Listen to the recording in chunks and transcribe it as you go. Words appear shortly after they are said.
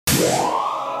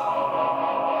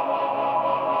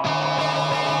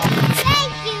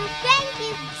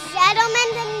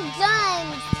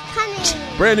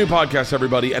Brand new podcast,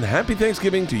 everybody, and happy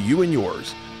Thanksgiving to you and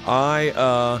yours.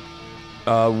 I'm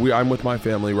with my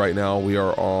family right now. We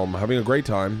are having a great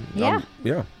time. Yeah.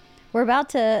 We're about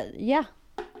to,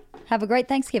 have a great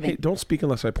Thanksgiving. Hey, don't speak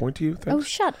unless I point to you. Thanks. Oh,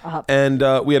 shut up. And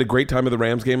we had a great time at the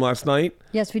Rams game last night.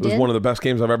 Yes, we did. did. It was one of the best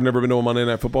games I've never been to a Monday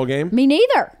Night Football game. Me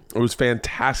neither. It was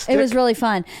fantastic. It was really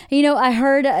fun. You know, I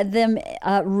heard them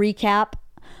recap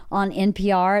on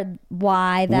NPR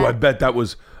why that. Ooh, I bet that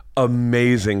was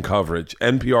amazing coverage.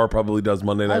 NPR probably does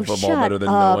Monday Night Football better than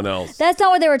no one else. That's not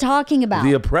what they were talking about.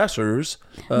 The oppressors.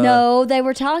 No, they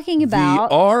were talking about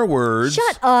the R words.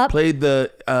 Shut up. Played the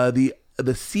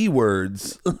C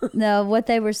words. No, what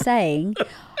they were saying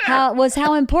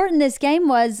how important this game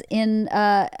was in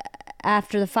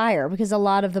after the fire, because a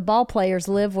lot of the ball players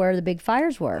live where the big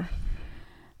fires were.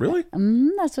 Really?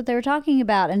 That's what they were talking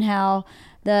about, and how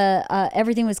the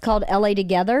everything was called LA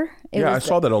Together. I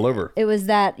saw that all over. It was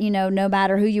that, no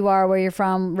matter who you are, where you're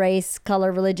from, race,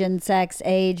 color, religion, sex,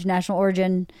 age, national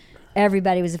origin,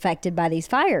 everybody was affected by these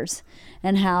fires,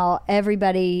 and how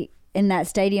everybody in that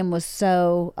stadium was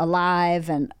so alive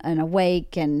and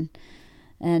awake, and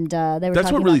they were.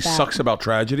 That's what really sucks about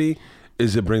tragedy,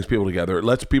 is it brings people together. It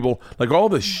lets people, like, all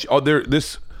this.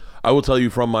 This I will tell you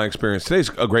from my experience. Today's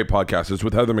a great podcast. It's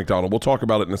with Heather McDonald. We'll talk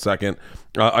about it in a second.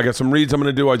 I got some reads I'm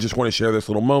going to do. I just want to share this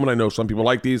little moment. I know some people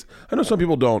like these. I know some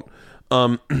people don't.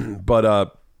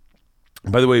 But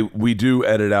by the way, we do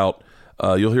edit out.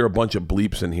 You'll hear a bunch of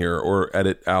bleeps in here, or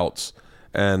edit outs.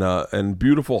 And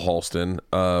beautiful Halston.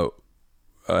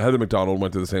 Heather McDonald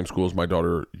went to the same school as my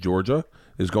daughter Georgia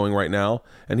is going right now,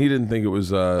 and he didn't think it was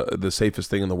the safest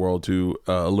thing in the world to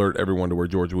alert everyone to where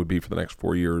Georgia would be for the next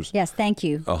 4 years. Yes, thank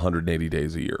you. 180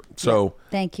 days a year. So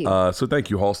thank you. So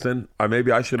thank you, Halston.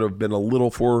 Maybe I should have been a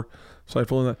little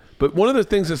foresightful in that. But one of the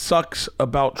things that sucks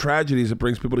about tragedies, it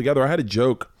brings people together. I had a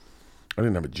joke. I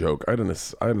didn't have a joke. I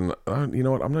didn't. You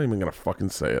know what? I'm not even gonna fucking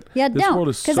say it. Yeah, no,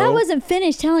 because I wasn't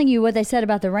finished telling you what they said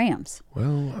about the Rams.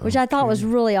 Well, which I thought was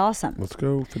really awesome. Let's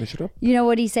go finish it up. You know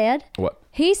what he said? What?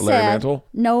 He said, Larry Mantle?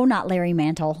 No, not Larry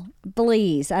Mantle.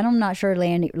 Please, I'm not sure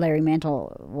Larry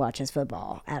Mantle watches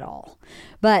football at all.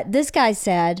 But this guy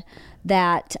said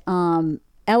that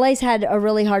LA's had a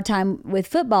really hard time with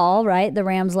football, right? The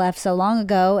Rams left so long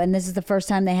ago, and this is the first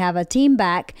time they have a team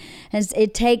back. And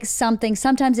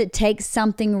sometimes it takes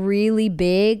something really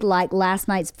big, like last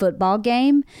night's football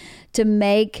game, to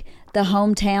make the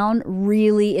hometown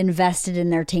really invested in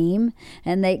their team.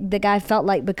 And the guy felt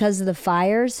like because of the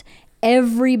fires,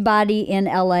 everybody in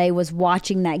LA was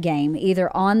watching that game, either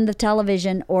on the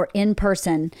television or in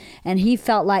person. And he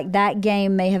felt like that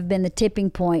game may have been the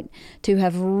tipping point to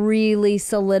have really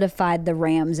solidified the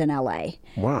Rams in LA.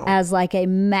 Wow. As like a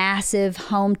massive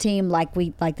home team, like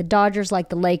the Dodgers, like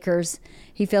the Lakers.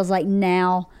 He feels like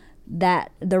now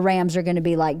that the Rams are going to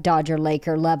be like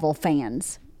Dodger-Laker level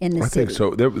fans in the city. I think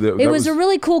so. It was a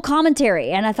really cool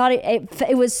commentary, and I thought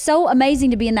it was so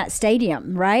amazing to be in that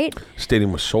stadium, right?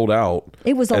 Stadium was sold out.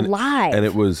 It was alive. And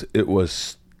it was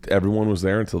everyone was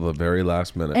there until the very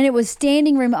last minute. And it was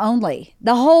standing room only.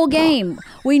 The whole game.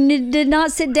 We did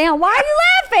not sit down. Why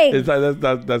are you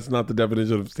laughing? That's not the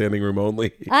definition of standing room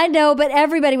only. I know, but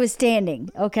everybody was standing,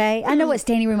 okay? I know what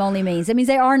standing room only means. It means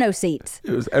there are no seats.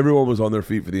 Everyone was on their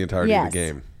feet for the entirety of the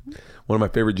Yes. game. One of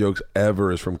my favorite jokes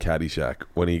ever is from Caddyshack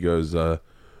when he goes, they're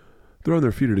on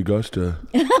their feet at Augusta.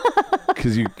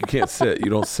 Because you can't sit. You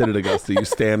don't sit at Augusta. You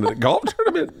stand at a golf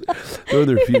tournament. They're on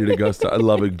their feet at Augusta. I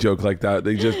love a joke like that.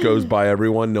 They just goes by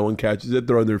everyone. No one catches it.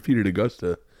 They're on their feet at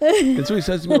Augusta. And so he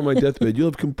says to me on my deathbed, you'll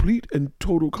have complete and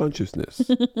total consciousness,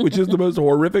 which is the most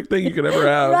horrific thing you could ever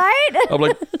have. Right? I'm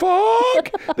like,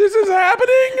 fuck, this is happening.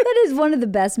 That is one of the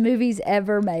best movies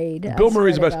ever made. Bill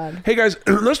Murray's the best. Hey, guys,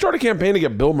 let's start a campaign to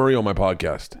get Bill Murray on my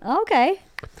podcast. Okay.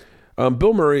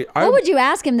 Bill Murray. What would you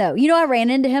ask him, though? I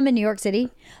ran into him in New York City.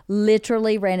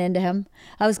 Literally ran into him.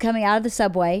 I was coming out of the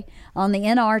subway on the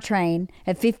NR train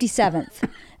at 57th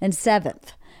and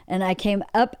 7th. And I came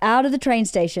up out of the train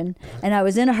station, and I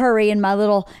was in a hurry in my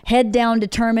little head down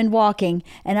determined walking,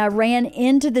 and I ran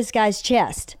into this guy's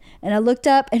chest. And I looked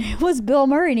up, and it was Bill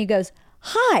Murray, and he goes,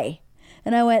 "Hi."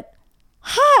 And I went,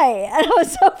 "Hi." And I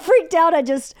was so freaked out, I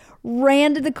just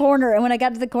ran to the corner. And when I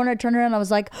got to the corner, I turned around, and I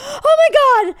was like,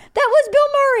 "Oh my God, that was Bill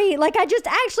Murray." Like, I just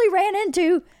actually ran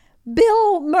into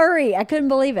Bill Murray. I couldn't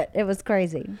believe it. It was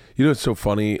crazy. You know, it's so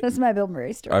funny. That's my Bill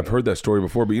Murray story. I've heard that story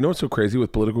before, but you know what's so crazy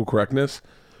with political correctness?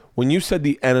 When you said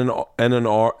the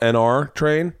NR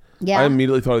train, I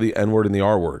immediately thought of the N word and the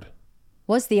R word.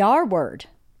 What's the R word?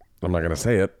 I'm not going to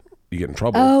say it. You get in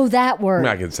trouble. Oh, that word.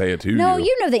 I can say it to you. No,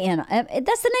 you know the N.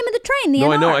 That's the name of the train, the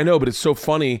NR. I know, but it's so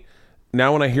funny.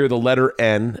 now when I hear the letter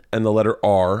N and the letter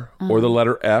R or the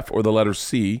letter F or the letter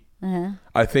C,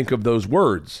 I think of those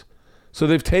words. So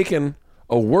they've taken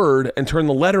a word and turned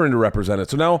the letter into represent it.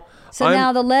 So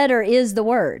now the letter is the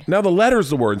word. Now the letter's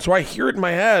the word. So I hear it in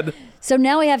my head. So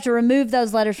now we have to remove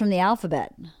those letters from the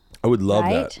alphabet. I would love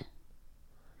that.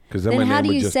 Because then my name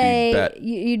would just be Bet.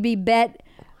 You'd be Bet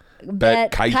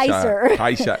Kaiser.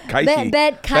 Bet Kaiser.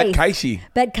 Bet Kais.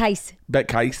 Bet Kais. Bet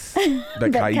Kais.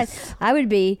 I would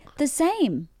be the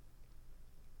same.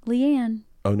 Leanne.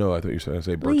 Oh no, I thought you were going to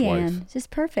say Bert's wife. Leanne, just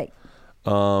perfect.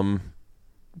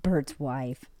 Bert's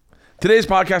wife. Today's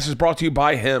podcast is brought to you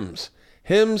by Hims.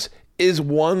 Hims is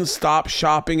one-stop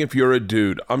shopping if you're a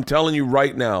dude. I'm telling you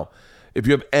right now, if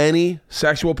you have any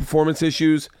sexual performance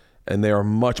issues, and they are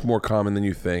much more common than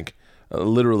you think,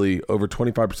 literally over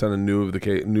 25% of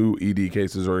new ED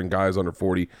cases are in guys under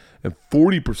 40, and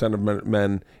 40% of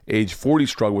men age 40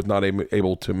 struggle with not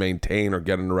able to maintain or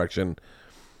get an erection.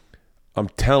 I'm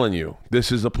telling you,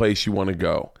 this is the place you want to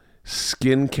go.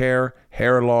 Skincare,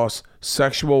 hair loss,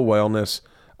 sexual wellness.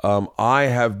 I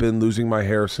have been losing my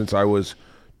hair since I was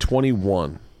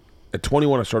 21. At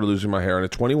 21, I started losing my hair. And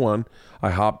at 21,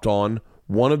 I hopped on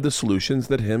one of the solutions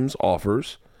that Hims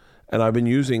offers. And I've been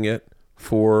using it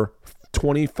for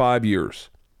 25 years.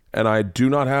 And I do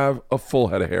not have a full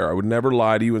head of hair. I would never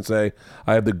lie to you and say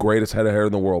I have the greatest head of hair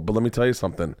in the world. But let me tell you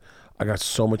something. I got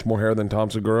so much more hair than Tom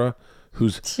Segura,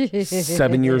 who's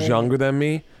 7 years younger than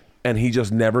me. And he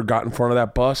just never got in front of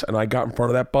that bus. And I got in front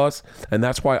of that bus. And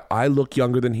that's why I look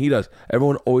younger than he does.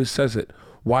 Everyone always says it.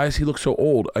 Why does he look so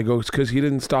old? I go, it's because he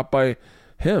didn't stop by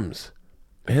Hims.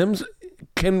 Hims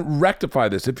can rectify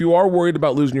this. If you are worried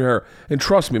about losing your hair, and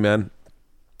trust me, man,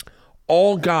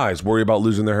 all guys worry about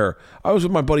losing their hair. I was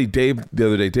with my buddy Dave the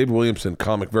other day, Dave Williamson,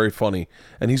 comic, very funny.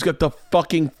 And he's got the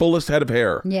fucking fullest head of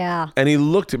hair. Yeah. And he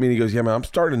looked at me and he goes, yeah, man, I'm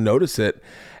starting to notice it.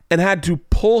 And had to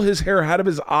pull his hair out of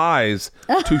his eyes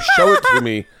to show it to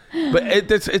me. But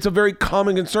it's a very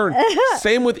common concern.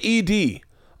 Same with ED.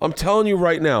 I'm telling you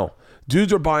right now,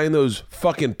 dudes are buying those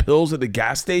fucking pills at the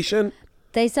gas station.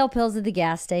 They sell pills at the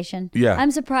gas station. Yeah.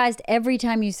 I'm surprised every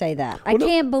time you say that. I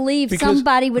can't believe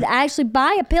somebody would actually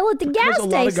buy a pill at the gas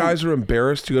station. A lot of guys are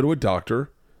embarrassed to go to a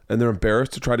doctor, and they're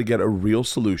embarrassed to try to get a real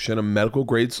solution, a medical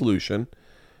grade solution.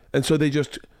 And so they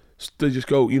just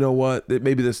go, you know what?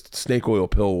 Maybe this snake oil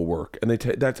pill will work. And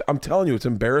I'm telling you, it's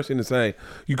embarrassing to say.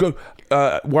 You go,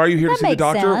 why are you here to see the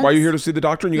doctor? Sense. Why are you here to see the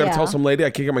doctor? And you got to tell some lady I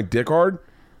can't get my dick hard.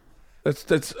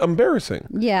 That's embarrassing.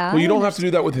 Yeah. Well, you don't have to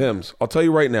do that with Hims. I'll tell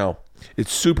you right now.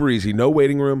 It's super easy. No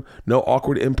waiting room, no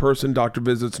awkward in-person doctor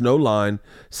visits, no line.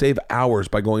 Save hours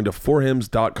by going to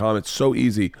forhims.com. It's so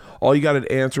easy. All you got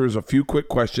to answer is a few quick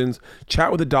questions,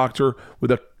 chat with a doctor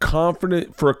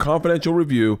for a confidential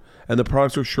review, and the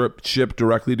products are shipped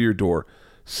directly to your door.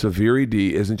 Severe ED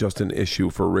isn't just an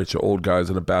issue for rich old guys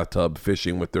in a bathtub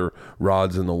fishing with their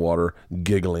rods in the water,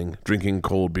 giggling, drinking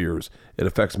cold beers. It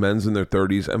affects men in their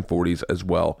 30s and 40s as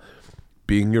well.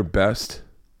 Being your best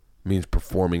means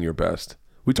performing your best.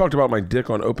 We talked about my dick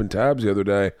on Open Tabs the other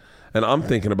day, and I'm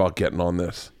thinking about getting on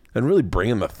this and really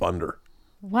bringing the thunder.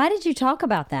 Why did you talk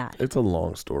about that? It's a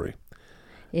long story.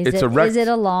 Is it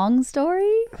a long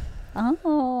story?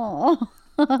 Oh.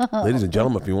 Ladies and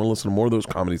gentlemen, if you want to listen to more of those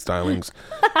comedy stylings,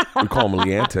 we call them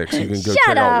Leantics. You can go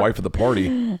check out Wife of the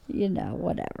Party. You know,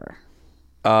 whatever.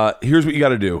 Here's what you got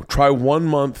to do. Try 1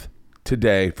 month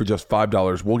today for just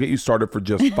 $5. We'll get you started for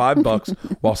just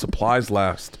 $5 while supplies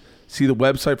last. See the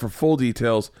website for full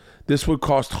details. This would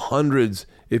cost hundreds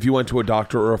if you went to a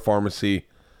doctor or a pharmacy.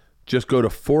 Just go to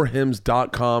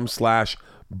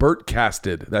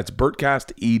forhims.com/BertCasted. That's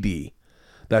BertCast ED.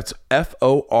 That's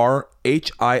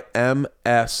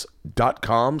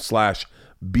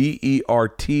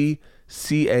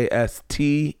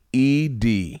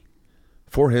FORHIMS.com/BERTCASTED.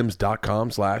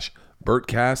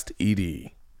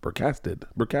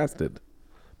 Forhims.com/BertCastED.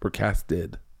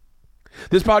 Bertcasted.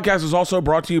 This podcast is also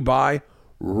brought to you by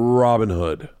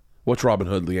Robinhood. What's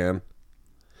Robinhood, Leanne?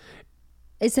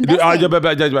 It's investing.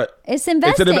 It's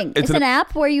investing. It's an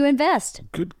app where you invest.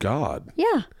 Good God.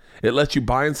 Yeah. It lets you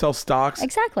buy and sell stocks.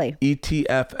 Exactly.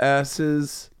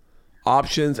 ETFs,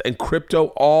 options, and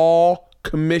crypto, all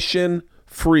commission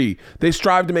free. They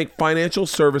strive to make financial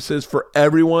services for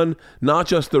everyone, not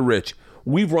just the rich.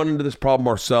 We've run into this problem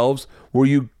ourselves where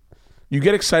you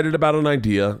get excited about an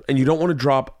idea and you don't want to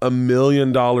drop $1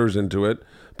 million into it,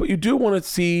 but you do want to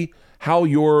see how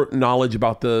your knowledge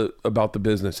about the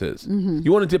business is. Mm-hmm.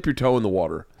 You want to dip your toe in the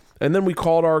water. And then we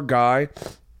called our guy,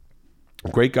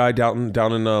 great guy down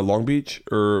in Long Beach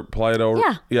or Playa del Rey.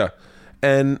 Yeah.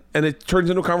 And it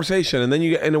turns into a conversation. And then you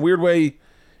get, in a weird way,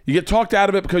 you get talked out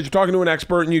of it because you're talking to an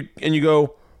expert and you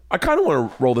go, I kind of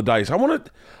want to roll the dice. I want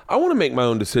to make my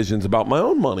own decisions about my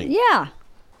own money. Yeah.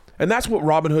 And that's what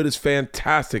Robinhood is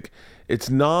fantastic. It's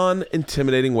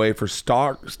non-intimidating way for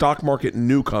stock market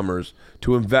newcomers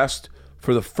to invest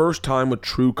for the first time with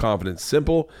true confidence.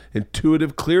 Simple,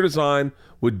 intuitive, clear design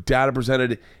with data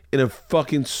presented in a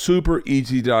fucking super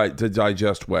easy to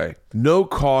digest way. No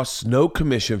costs, no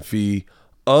commission fee.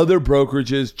 Other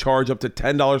brokerages charge up to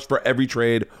 $10 for every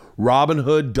trade.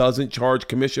 Robinhood doesn't charge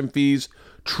commission fees,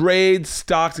 trades,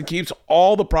 stocks, and keeps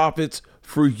all the profits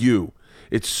for you.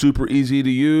 It's super easy to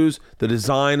use. The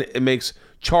design, it makes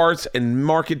charts and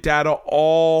market data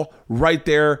all right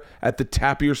there at the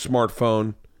tap of your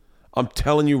smartphone. I'm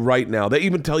telling you right now. They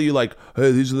even tell you like,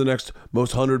 hey, these are the next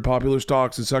most 100 popular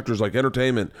stocks in sectors like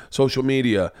entertainment, social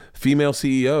media, female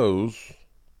CEOs.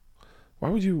 Why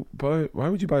would you buy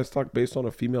a stock based on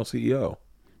a female CEO?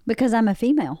 Because I'm a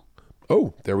female.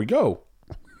 Oh, there we go.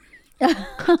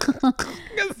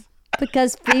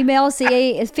 Because females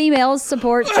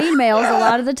support females a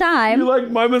lot of the time. You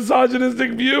like my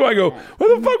misogynistic view? I go, why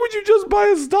the fuck would you just buy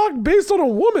a stock based on a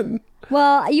woman?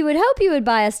 Well, you would hope you would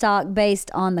buy a stock based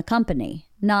on the company,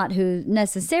 not who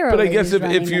necessarily. But I guess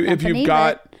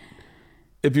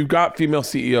if you've got female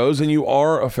CEOs and you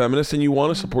are a feminist and you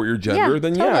want to support your gender,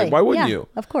 then totally. Why wouldn't you?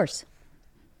 Of course.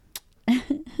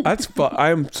 I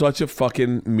am such a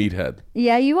fucking meathead.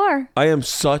 Yeah, you are. I am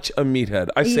such a meathead.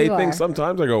 I say things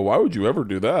sometimes. I go, why would you ever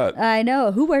do that? I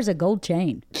know. Who wears a gold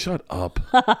chain? Shut up.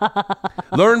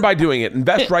 Learn by doing it.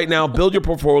 Invest right now. Build your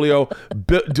portfolio.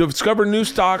 Discover new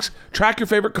stocks. Track your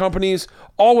favorite companies.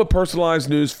 All with personalized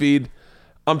news feed.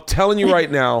 I'm telling you right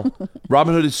now,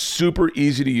 Robinhood is super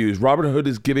easy to use. Robinhood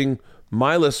is giving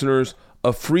my listeners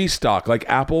a free stock like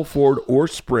Apple, Ford, or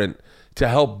Sprint to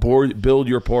help build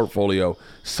your portfolio.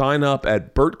 Sign up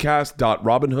at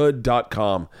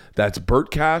bertcast.robinhood.com. That's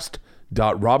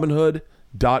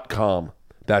bertcast.robinhood.com.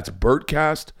 That's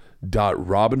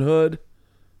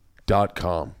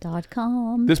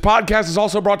bertcast.robinhood.com. This podcast is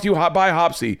also brought to you by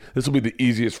Hopsy. This will be the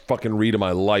easiest fucking read of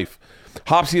my life.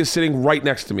 Hopsy is sitting right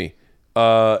next to me.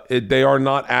 They are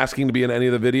not asking to be in any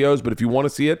of the videos, but if you want to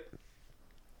see it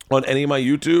on any of my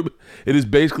YouTube, it is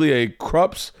basically a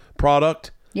Krups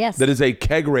product. Yes. That is a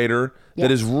kegerator that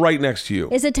is right next to you.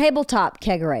 It's a tabletop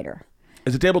kegerator.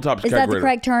 It's a tabletop kegerator. Is that the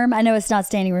correct term? I know it's not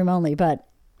standing room only, but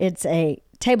it's a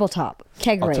tabletop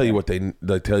kegerator. I'll tell you what they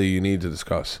tell you need to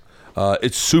discuss.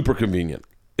 It's super convenient.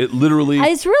 It literally...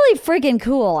 It's really freaking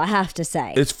cool, I have to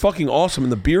say. It's fucking awesome,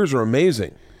 and the beers are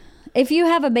amazing. If you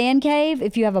have a man cave,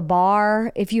 if you have a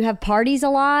bar, if you have parties a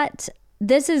lot...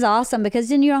 This is awesome because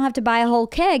then you don't have to buy a whole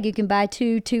keg. You can buy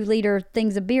 2-liter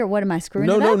things of beer. What am I screwing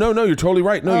it up? No. You're totally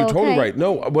right. You're totally right.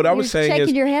 No, what I was saying is...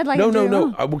 shaking your head like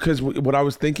No. Because what I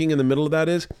was thinking in the middle of that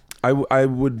is,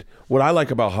 what I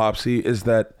like about Hopsy is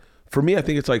that, for me, I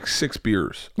think it's like 6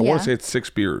 beers. I want to say it's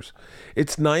 6 beers.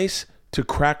 It's nice to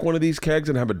crack one of these kegs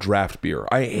and have a draft beer.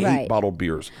 I hate bottled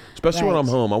beers, especially when I'm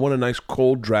home. I want a nice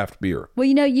cold draft beer. Well,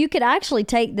 you could actually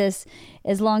take this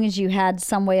as long as you had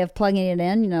some way of plugging it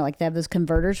in. Like they have those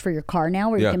converters for your car now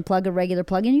where you can plug a regular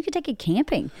plug in. You could take it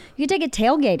camping. You could take it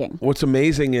tailgating. What's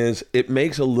amazing is it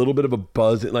makes a little bit of a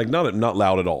buzz, like not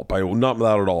loud at all. Not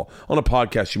loud at all. On a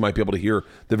podcast, you might be able to hear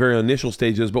the very initial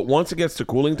stages, but once it gets to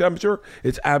cooling temperature,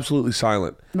 it's absolutely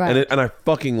silent. Right. And I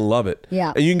fucking love it.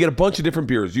 Yeah. And you can get a bunch of different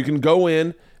beers. You can go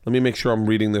in. Let me make sure I'm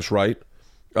reading this right.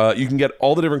 You can get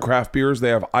all the different craft beers they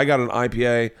have. I got an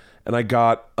IPA and I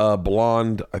got a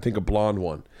blonde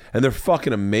one. And they're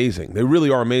fucking amazing. They really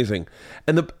are amazing.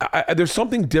 And there's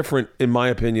something different, in my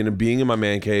opinion, in being in my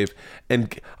man cave.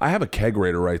 And I have a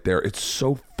kegerator right there. It's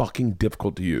so fucking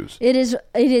difficult to use. It is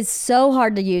so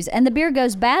hard to use. And the beer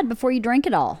goes bad before you drink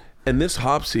it all. And this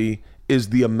Hopsy is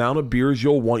the amount of beers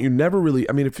you'll want. You never really,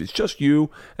 if it's just you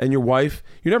and your wife,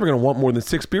 you're never going to want more than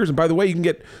 6 beers. And by the way, you can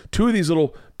get 2 of these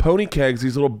little pony kegs,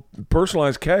 these little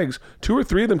personalized kegs, 2 or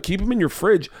 3 of them, keep them in your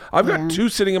fridge. I've got 2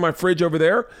 sitting in my fridge over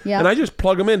there, and I just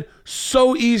plug them in.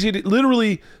 So easy to,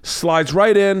 literally slides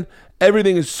right in.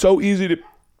 Everything is so easy to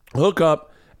hook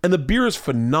up, and the beer is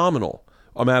phenomenal.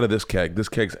 I'm out of this keg. This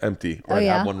keg's empty. I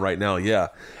have one right now,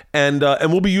 and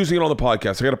we'll be using it on the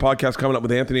podcast. I got a podcast coming up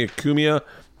with Anthony Acumia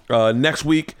next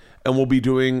week, and we'll be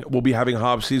having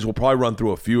Hopsies. We'll probably run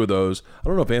through a few of those. I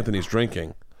don't know if Anthony's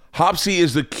drinking. Hopsy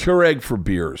is the Keurig for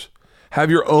beers. Have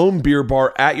your own beer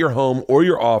bar at your home or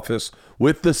your office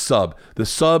with the Sub. The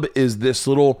Sub is this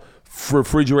little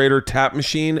refrigerator tap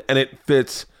machine, and it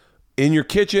fits in your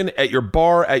kitchen, at your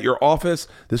bar, at your office.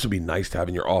 This would be nice to have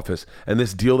in your office. And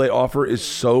this deal they offer is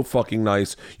so fucking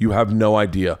nice. You have no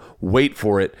idea. Wait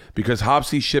for it, because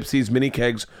Hopsy ships these mini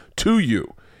kegs to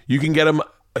you. You can get them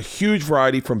a huge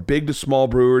variety from big to small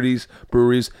breweries.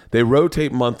 They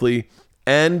rotate monthly,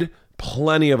 and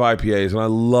plenty of IPAs. And I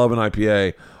love an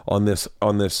IPA on this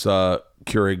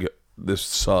Keurig, this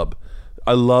sub.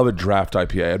 I love a draft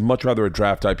IPA. I'd much rather a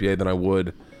draft IPA than I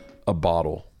would a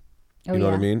bottle. You know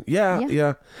what I mean?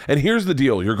 Yeah. And here's the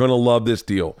deal. You're going to love this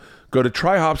deal. Go to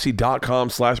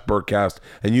tryhopsy.com/Bertcast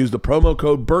and use the promo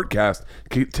code Bertcast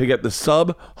to get the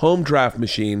sub home draft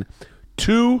machine,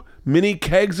 2 mini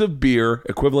kegs of beer,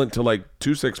 equivalent to like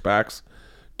 2 6-packs,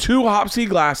 2 Hopsy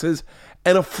glasses,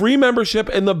 and a free membership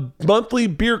in the monthly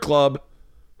beer club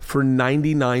for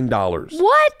 $99.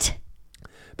 What?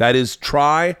 That is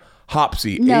Try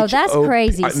Hopsy. No, that's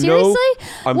crazy. Seriously?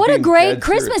 What a great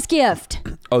Christmas gift.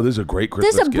 Oh, this is a great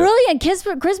Christmas gift. This is a brilliant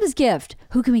Christmas gift.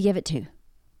 Who can we give it to?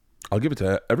 I'll give it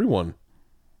to everyone.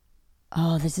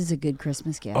 Oh, this is a good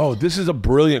Christmas gift. Oh, this is a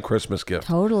brilliant Christmas gift.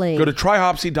 Totally. Go to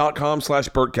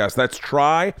tryhopsy.com/Bertcast. That's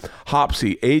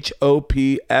tryhopsy,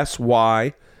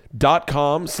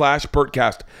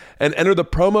 HOPSY.com/Bertcast. And enter the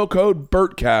promo code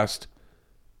Bertcast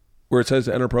where it says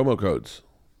to enter promo codes.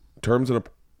 Terms and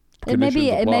conditions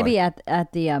apply. It may be at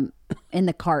the in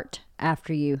the cart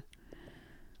after you.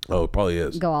 Oh, it probably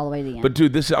is. Go all the way to the end. But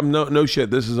dude, I'm no shit.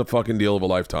 This is a fucking deal of a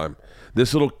lifetime.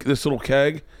 This little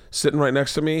keg sitting right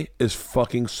next to me is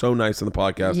fucking so nice in the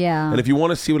podcast. Yeah. And if you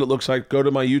want to see what it looks like, go to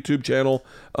my YouTube channel.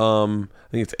 I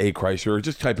think it's A Kreischer.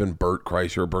 Just type in Bert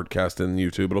Kreischer, Bertcast in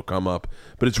YouTube. It'll come up.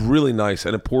 But it's really nice,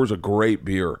 and it pours a great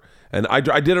beer. And I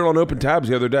did it on Open Tabs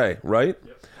the other day, right?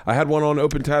 Yep. I had one on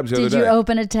Open Tabs the other day. Did you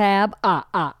open a tab?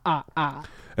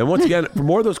 And once again, for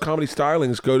more of those comedy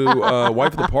stylings, go to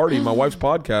Wife of the Party, my wife's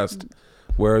podcast,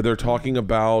 where they're talking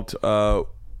about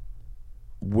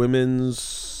women's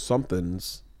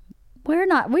somethings. We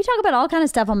talk about all kind of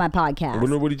stuff on my podcast.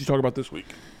 What did you talk about this week?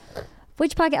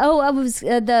 Which podcast? Oh, I was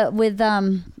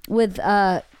with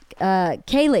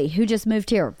Kaylee, who just moved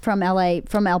here from LA,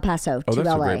 from El Paso to LA. Oh,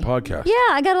 that's a great podcast. Yeah,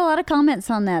 I got a lot of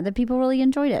comments on that people really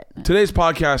enjoyed it. Today's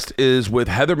podcast is with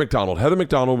Heather McDonald. Heather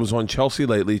McDonald was on Chelsea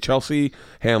lately, Chelsea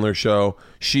Handler show.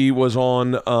 She was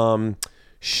on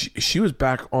she was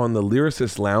back on the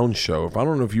Lyricist Lounge show. I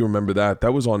don't know if you remember that.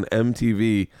 That was on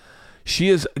MTV. She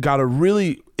has got a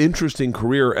really interesting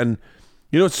career, and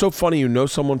you know, it's so funny. You know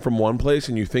someone from one place,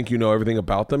 and you think you know everything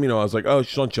about them. You know, I was like, oh,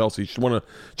 she's on Chelsea. She's one of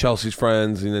Chelsea's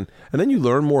friends, and then you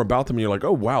learn more about them, and you're like,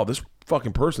 oh wow, this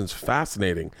fucking person's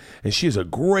fascinating, and she is a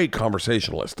great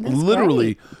conversationalist. That's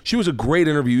Literally, great. She was a great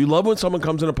interview. You love when someone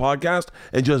comes in a podcast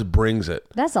and just brings it.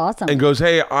 That's awesome. And goes,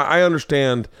 hey, I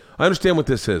understand. I understand what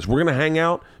this is. We're gonna hang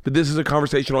out, but this is a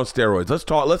conversation on steroids. Let's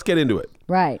talk. Let's get into it.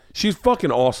 Right. She's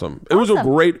fucking awesome. It was a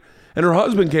great. And her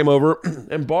husband came over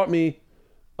and bought me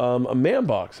a man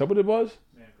box. Is that what it was?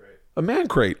 Man crate. A man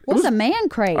crate. What's a man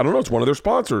crate? I don't know. It's one of their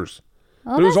sponsors.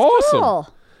 Oh, but it was awesome. Cool.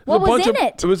 What was in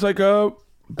it? It was like a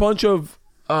bunch of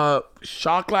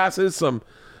shot glasses, a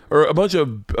bunch of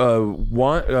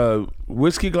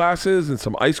whiskey glasses, and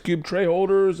some ice cube tray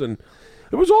holders, and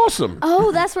it was awesome.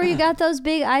 Oh, that's where you got those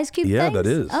big ice cube things? Yeah, that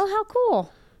is. Oh, how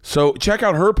cool. So check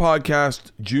out her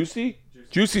podcast, Juicy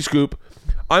Scoop.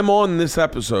 I'm on this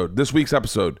week's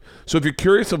episode. So if you're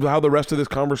curious of how the rest of this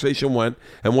conversation went,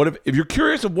 and if you're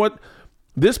curious of what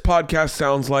this podcast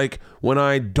sounds like when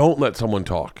I don't let someone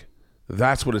talk,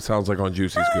 that's what it sounds like on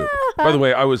Juicy Scoop. By the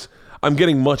way, I'm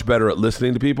getting much better at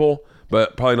listening to people,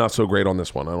 but probably not so great on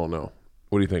this one. I don't know.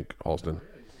 What do you think, Halston?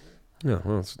 Yeah,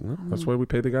 well, that's why we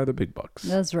pay the guy the big bucks.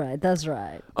 That's right.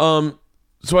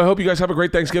 So I hope you guys have a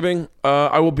great Thanksgiving.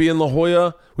 I will be in La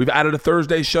Jolla. We've added a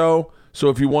Thursday show. So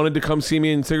if you wanted to come see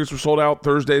me and tickets were sold out,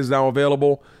 Thursday is now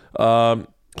available.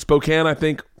 Spokane, I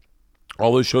think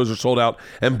all those shows are sold out.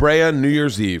 And Brea, New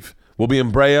Year's Eve. We'll be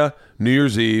in Brea, New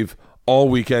Year's Eve, all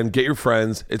weekend. Get your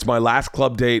friends. It's my last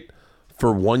club date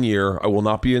for 1 year. I will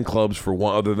not be in clubs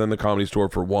other than the Comedy Store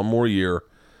for 1 more year.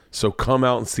 So come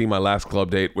out and see my last club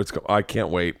date. I can't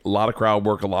wait. A lot of crowd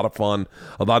work, a lot of fun,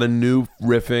 a lot of new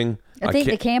riffing. I think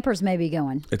the campers may be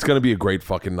going. It's going to be a great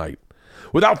fucking night.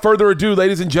 Without further ado,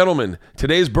 ladies and gentlemen,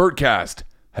 today's Bertcast,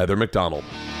 Heather McDonald.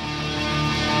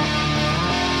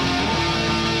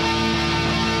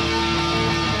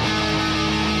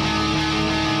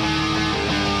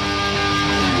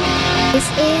 This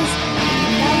is the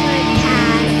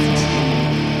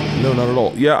Bertcast. No, not at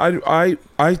all. Yeah, I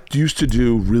used to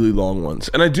do really long ones,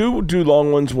 and I do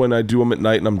long ones when I do them at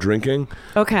night and I'm drinking.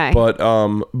 Okay. But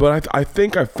I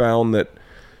think I found that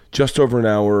just over an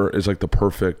hour is like the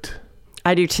perfect.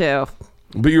 I do too.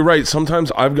 But you're right.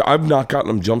 Sometimes I've not gotten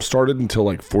them jump started until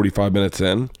like 45 minutes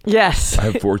in. Yes. I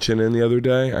had Fortune in the other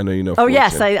day. I know you know. Oh Fortune.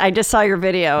 Yes, I just saw your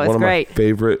video. It's One of great. My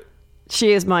favorite.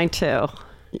 She is mine too.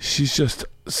 She's just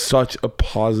such a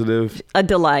positive, a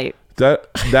delight.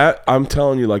 That I'm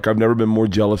telling you, like, I've never been more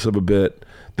jealous of a bit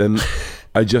than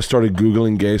I just started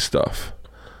Googling gay stuff.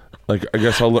 Like, I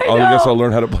guess I'll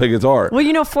learn how to play guitar.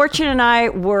 Well, Fortune and I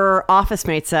were office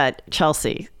mates at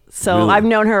Chelsea. So Really? I've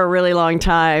known her a really long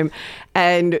time.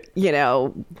 And,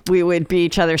 we would be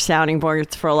each other's sounding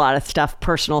boards for a lot of stuff,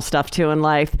 personal stuff too in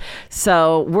life.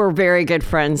 So we're very good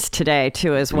friends today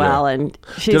too as well. Yeah. And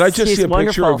she's Did I just see a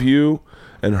wonderful. picture of you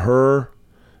and her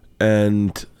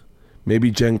and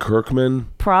maybe Jen Kirkman?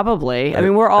 Probably. I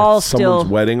mean, we're all at still... someone's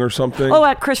wedding or something? Oh,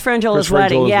 at Chris Frangiola's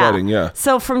wedding. Yeah.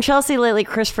 So from Chelsea lately,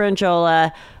 Chris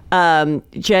Frangiola,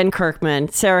 Jen Kirkman,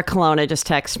 Sarah Colonna just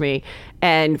texted me,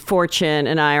 and Fortune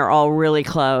and I are all really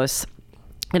close.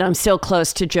 And I'm still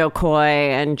close to Joe Coy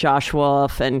and Josh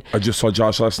Wolf. And I just saw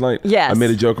Josh last night. Yes. I made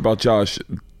a joke about Josh.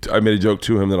 I made a joke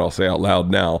to him that I'll say out loud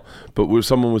now. But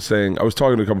someone was saying, I was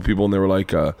talking to a couple people and they were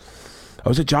like, I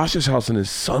was at Josh's house and his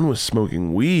son was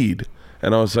smoking weed.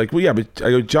 And I was like, well, yeah, but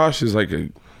I go, Josh is like a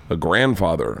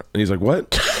grandfather. And he's like,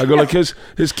 what? I go, like, his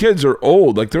kids are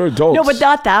old. Like, they're adults. no, but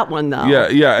not that one, though. Yeah.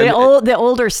 The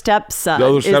older stepson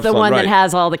is the one that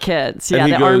has all the kids. Yeah,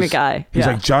 the Army guy. He's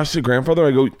like, Josh is a grandfather?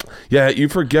 I go, yeah, you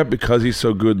forget because he's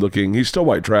so good looking. He's still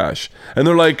white trash. And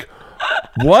they're like,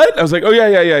 what? I was like, oh,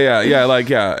 yeah. Like,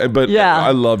 yeah. But yeah.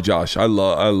 I love Josh. I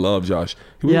love Josh.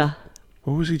 Yeah.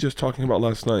 What was he just talking about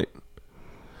last night?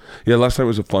 Yeah, last night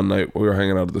was a fun night. We were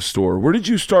hanging out at the store. Where did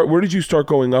you start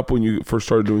going up when you first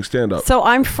started doing stand-up? So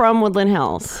I'm from Woodland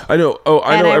Hills. I know. Oh,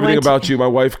 I know I everything about you. My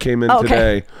wife came in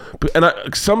today.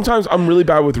 Sometimes I'm really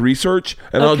bad with research,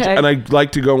 and I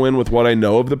like to go in with what I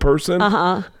know of the person.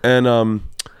 Uh-huh. And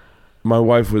my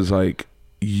wife was like,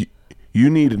 you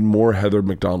needed more Heather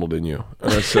McDonald in you.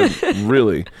 And I said,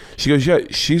 really? She goes, yeah,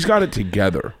 she's got it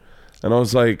together. And I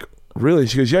was like, really?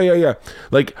 She goes, yeah.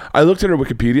 Like, I looked at her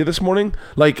Wikipedia this morning.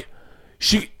 Like,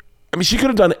 she could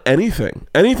have done anything.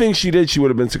 Anything she did, she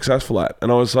would have been successful at.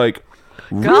 And I was like,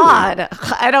 really? God,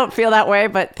 I don't feel that way,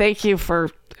 but thank you for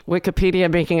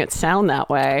Wikipedia making it sound that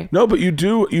way. No, but you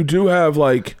do have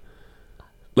like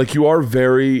you are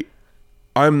very,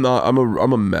 I'm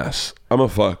a mess. I'm a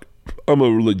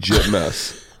legit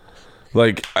mess.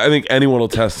 Like, I think anyone will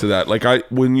attest to that. Like,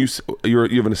 when you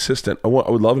have an assistant, I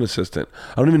would love an assistant.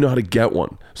 I don't even know how to get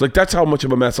one. It's like, that's how much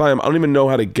of a mess I am. I don't even know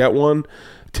how to get one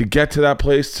to get to that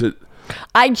place.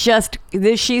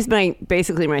 She's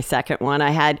basically my second one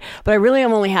I had, but I really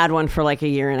have only had one for like a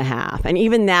year and a half. And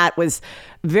even that was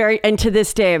and to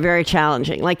this day, very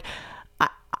challenging. Like,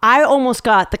 I almost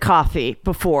got the coffee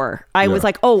before. I was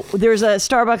like, oh, there's a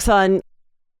Starbucks on,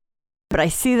 but I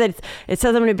see that it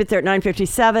says I'm going to be there at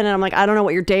 9:57, and I'm like, I don't know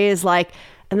what your day is like.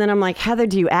 And then I'm like, Heather,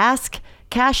 do you ask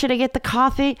Kasia to get the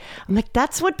coffee? I'm like,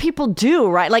 that's what people do,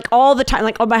 right? Like, all the time.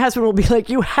 Like, my husband will be like,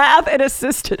 you have an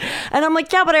assistant. And I'm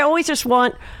like, yeah, but I always just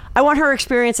want her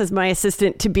experience as my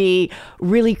assistant to be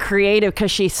really creative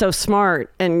because she's so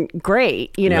smart and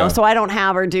great, Yeah. So I don't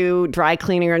have her do dry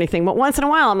cleaning or anything. But once in a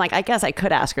while, I'm like, I guess I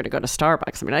could ask her to go to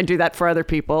Starbucks. I mean, I do that for other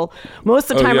people.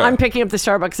 Most of the time, I'm picking up the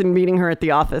Starbucks and meeting her at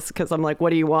the office because I'm like, what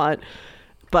do you want?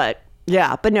 But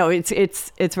yeah, but no,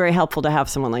 it's very helpful to have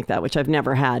someone like that, which I've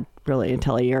never had really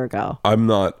until a year ago.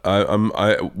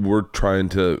 We're trying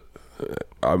to,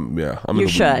 I'm in the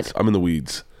weeds. I'm in the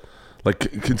weeds.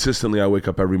 Like, consistently, I wake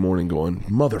up every morning going,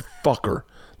 motherfucker.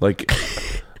 Like,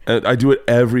 and I do it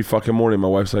every fucking morning. My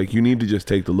wife's like, you need to just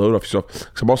take the load off yourself.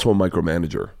 Because I'm also a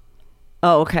micromanager.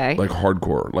 Oh, okay. Like,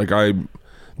 hardcore. Like,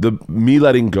 me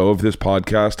letting go of this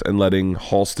podcast and letting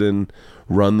Halston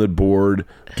run the board,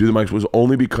 do the mics, was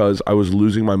only because I was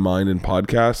losing my mind in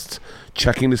podcasts,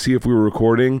 checking to see if we were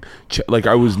recording. Like,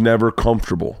 I was never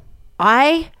comfortable.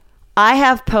 I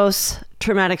have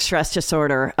post-traumatic stress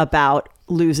disorder about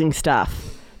losing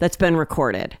stuff that's been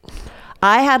recorded.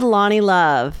 I had Lonnie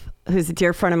Love, who's a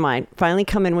dear friend of mine, finally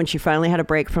come in when she finally had a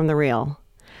break from the reel.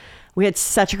 We had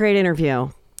such a great interview.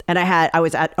 And I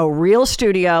was at a real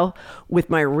studio with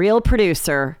my real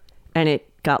producer, and it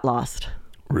got lost.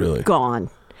 Really? Gone.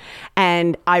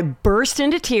 And I burst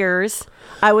into tears.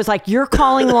 I was like, you're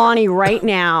calling Lonnie right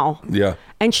now. Yeah.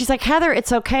 And she's like, Heather,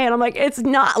 it's okay. And I'm like, it's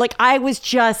not. Like, I was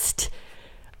just...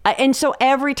 And so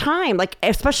every time, like,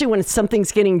 especially when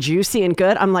something's getting juicy and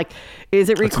good, I'm like, is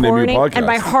it recording? And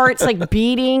my heart's like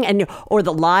beating, or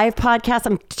the live podcast,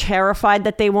 I'm terrified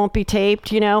that they won't be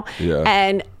taped, Yeah.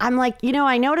 And I'm like,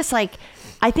 I notice, like,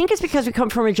 I think it's because we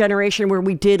come from a generation where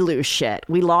we did lose shit.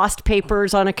 We lost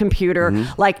papers on a computer.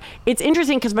 Mm-hmm. Like, it's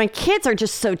interesting because my kids are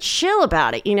just so chill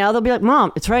about it. They'll be like,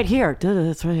 Mom, it's right here.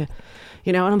 It's right here.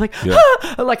 And I'm like,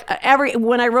 like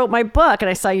when I wrote my book, and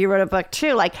I saw you wrote a book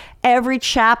too, like every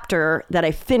chapter that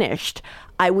I finished,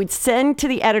 I would send to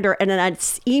the editor and then I'd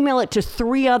email it to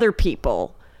 3 other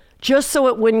people just so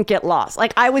it wouldn't get lost.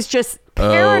 Like I was just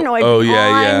paranoid.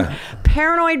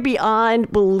 Paranoid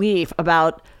beyond belief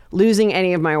about losing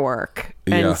any of my work.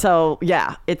 And so,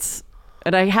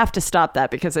 and I have to stop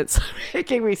that because it's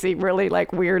making me seem really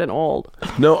like weird and old.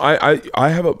 No, I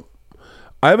have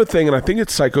a thing, and I think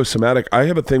it's psychosomatic. I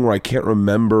have a thing where I can't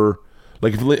remember.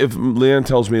 Like if Leanne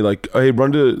tells me like, "Hey,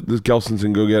 run to the Gelson's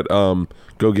and go get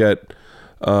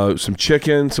some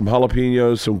chicken, some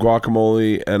jalapenos, some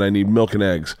guacamole, and I need milk and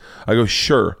eggs." I go,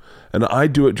 "Sure." And I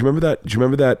do it. Do you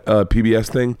remember that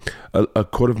PBS thing? A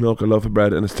quart of milk, a loaf of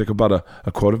bread, and a stick of butter.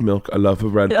 A quart of milk, a loaf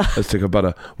of bread, a stick of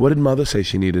butter. What did Mother say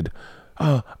she needed?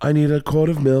 Oh, I need a quart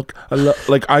of milk.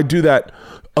 Like I do that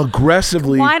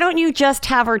aggressively. Why don't you just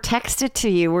have her text it to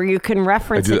you where you can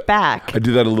reference it back? I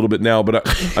do that a little bit now, but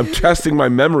I'm testing my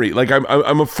memory. Like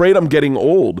I'm afraid I'm getting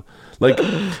old. Like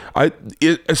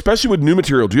especially with new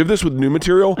material. Do you have this with new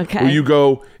material? Okay. Where you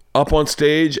go up on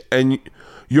stage and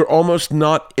you're almost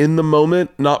not in the moment,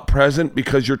 not present,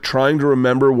 because you're trying to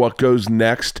remember what goes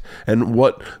next and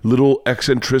what little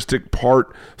eccentric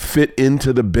part fit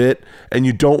into the bit, and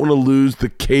you don't want to lose the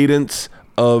cadence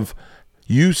of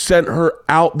you sent her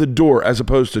out the door as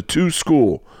opposed to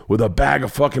school with a bag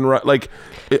of fucking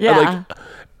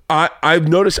I've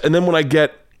noticed. And then when I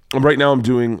get right now, I'm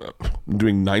doing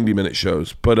 90-minute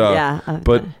shows, but I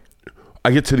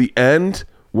get to the end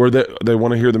where they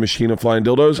want to hear the machine of flying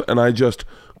dildos, and I just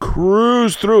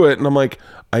cruise through it, and I'm like,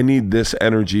 I need this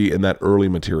energy in that early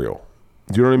material.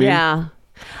 Do you know what I mean? Yeah.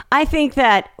 I think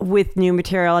that with new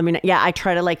material, I mean, I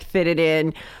try to like fit it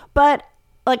in, but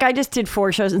like I just did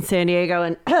 4 shows in San Diego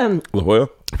and La Jolla?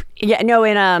 Yeah, no,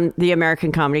 in the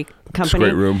American Comedy Company. It's a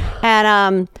great room.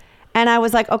 And I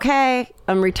was like, okay,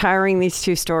 I'm retiring these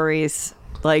 2 stories.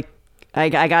 Like I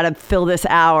got to fill this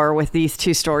hour with these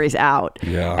 2 stories out.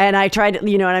 Yeah. And I tried,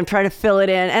 and I'm trying to fill it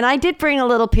in. And I did bring a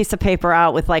little piece of paper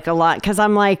out with like a lot, because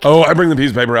I'm like, oh, I bring the piece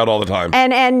of paper out all the time.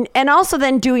 And also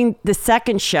then doing the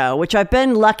second show, which I've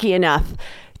been lucky enough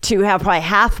to have probably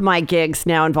half my gigs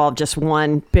now involve just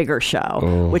one bigger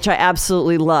show, which I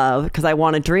absolutely love because I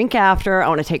want to drink after. I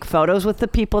want to take photos with the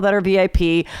people that are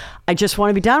VIP. I just want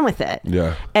to be done with it.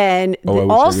 Yeah. And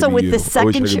also with the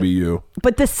second show, be you.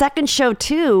 But the second show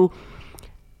too,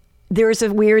 there's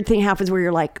a weird thing happens where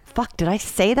you're like, fuck, did I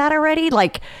say that already?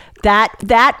 Like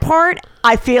that part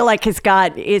I feel like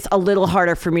is a little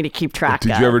harder for me to keep track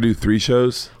of. Did you ever do 3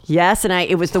 shows? Yes, and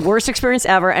it was the worst experience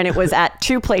ever, and it was at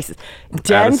 2 places.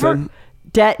 Denver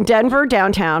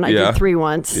downtown. I did 3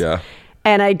 once. Yeah.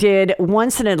 And I did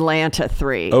once in Atlanta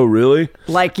 3. Oh, really?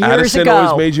 Like years Addison ago.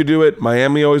 always made you do it.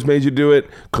 Miami always made you do it.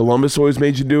 Columbus always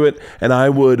made you do it. And I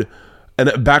would...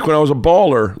 And back when I was a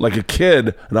baller, like a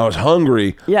kid, and I was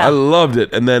hungry, I loved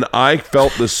it. And then I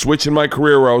felt the switch in my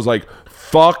career where I was like,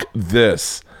 fuck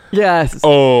this. Yes.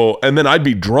 Oh, and then I'd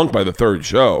be drunk by the 3rd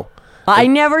show. I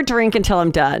never drink until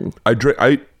I'm done.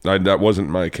 That wasn't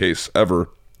my case ever.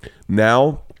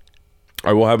 Now,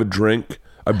 I will have a drink.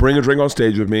 I bring a drink on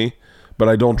stage with me, but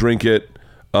I don't drink it.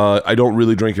 I don't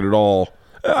really drink it at all.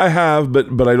 I have,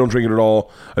 but I don't drink it at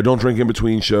all. I don't drink in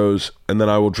between shows, and then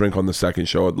I will drink on the second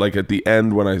show. Like at the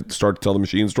end when I start to tell the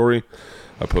machine story,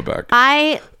 I put back.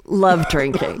 I love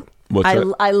drinking.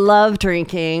 I love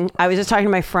drinking. I was just talking to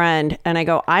my friend, and I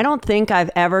go, I don't think I've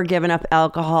ever given up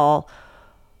alcohol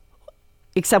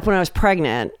except when I was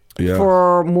pregnant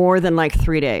for more than like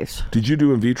 3 days. Did you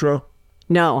do in vitro?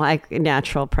 No,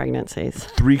 natural pregnancies.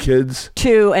 3 kids?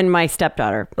 2 and my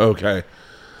stepdaughter. Okay.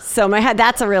 So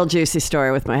that's a real juicy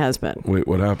story with my husband. Wait,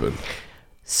 what happened?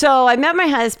 So I met my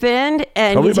husband,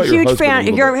 and he's a huge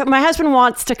fan. My husband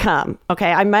wants to come.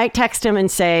 Okay, I might text him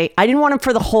and say I didn't want him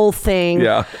for the whole thing.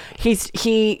 Yeah, he's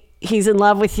in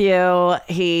love with you.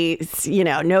 He's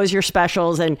knows your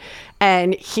specials,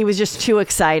 and he was just too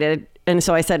excited. And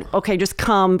so I said, okay, just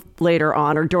come later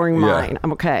on or during mine.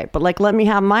 I'm okay, but like let me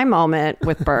have my moment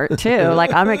with Bert too.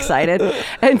 Like I'm excited,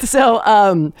 and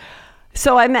so.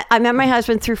 So I met my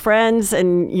husband through friends,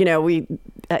 and we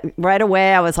right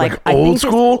away I was like old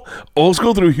school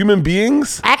through human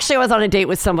beings. Actually, I was on a date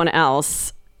with someone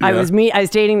else. Yeah. I was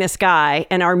dating this guy,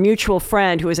 and our mutual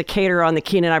friend who was a caterer on the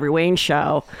Keenan Ivory Wayne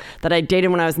show that I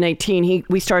dated when I was 19.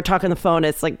 We started talking on the phone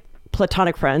as like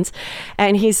platonic friends,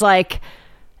 and he's like,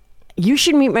 "You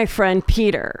should meet my friend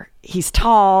Peter. He's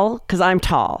tall because I'm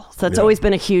tall, so that's always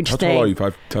been a huge thing." How tall are you?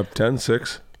 5'10",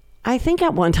 6"? I think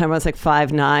at one time I was like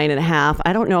 5'9.5".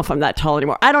 I don't know if I'm that tall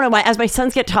anymore. I don't know. As my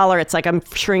sons get taller, it's like I'm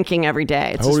shrinking every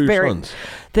day. It's How old are just your sons?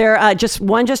 They're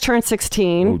one just turned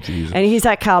 16. Oh, Jesus. And he's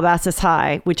at Calabasas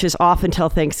High, which is off until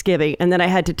Thanksgiving. And then I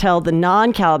had to tell the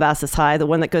non-Calabasas High, the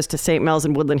one that goes to St. Mel's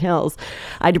and Woodland Hills,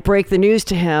 I had to break the news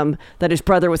to him that his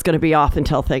brother was going to be off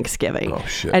until Thanksgiving. Oh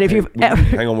shit! And if you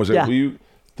hang on, Yeah. will you?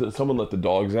 Someone let the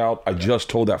dogs out. I just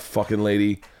told that fucking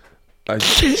lady. I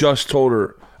just told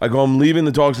her. I go, I'm leaving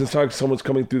the dogs inside because someone's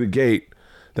coming through the gate.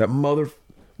 That mother.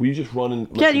 Will you just run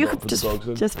and let you put could the dogs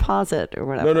in? just pause it or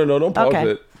whatever. No, don't pause Okay.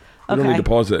 it. You don't need to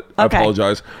pause it. I Okay.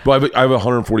 apologize. But I have a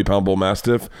 140-pound bull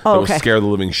mastiff that will scare the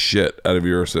living shit out of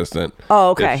your assistant.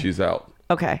 Oh, okay. If she's out.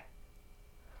 Okay.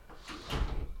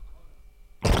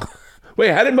 Wait,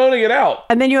 how did Mona get out?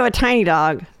 And then you have a tiny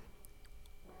dog.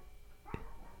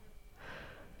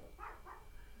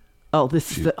 Oh,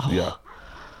 this is Yeah.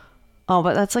 Oh,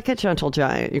 but that's like a gentle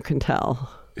giant. You can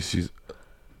tell.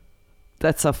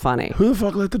 That's so funny. Who the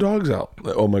fuck let the dogs out?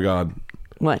 Oh my God.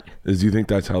 What? Do you think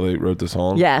that's how they wrote the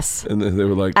song? Yes. And then they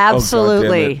were like, Absolutely.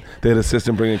 Oh, God damn it. They had an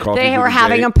assistant bringing coffee. They to were the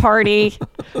having gate. a party.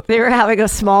 They were having a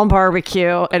small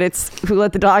barbecue, and it's who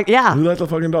let the dog. Yeah. Who let the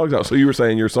fucking dogs out? So you were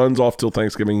saying your son's off till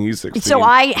Thanksgiving. He's 16. So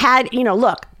I had,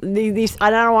 look, these. I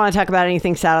don't want to talk about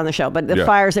anything sad on the show, but the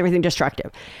fires, everything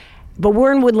destructive. But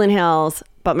we're in Woodland Hills.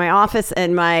 But my office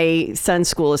and my son's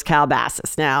school is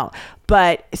Calabasas now.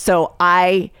 But so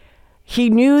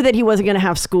he knew that he wasn't going to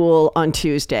have school on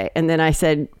Tuesday. And then I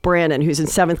said, Brandon, who's in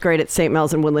 7th grade at St.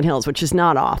 Mel's in Woodland Hills, which is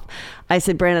not off. I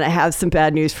said, Brandon, I have some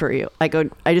bad news for you. I go,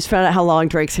 I just found out how long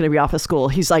Drake's going to be off of school.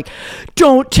 He's like,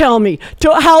 don't tell me.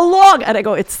 How long? And I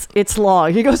go, it's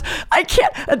long. He goes, I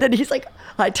can't. And then he's like,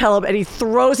 I tell him, and he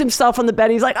throws himself on the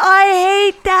bed. He's like,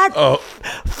 I hate that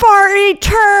farty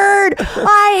turd.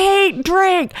 I hate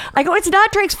Drake. I go, it's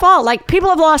not Drake's fault. Like, people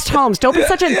have lost homes. Don't be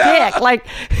such a dick. Like,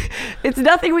 it's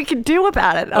nothing we can do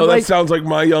about it. I'm that sounds like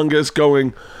my youngest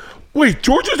going, wait,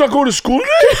 Georgia's not going to school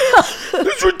today?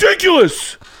 That's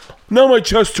ridiculous. Now my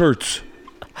chest hurts.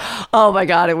 Oh my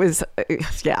God, it was,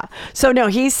 yeah. So no,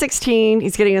 he's 16.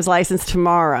 He's getting his license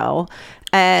tomorrow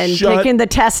and taking the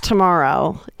test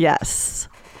tomorrow. Yes.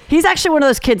 He's actually one of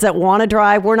those kids that want to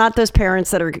drive. We're not those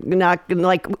parents that are not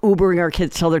like Ubering our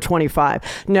kids till they're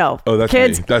 25. No. Oh, that's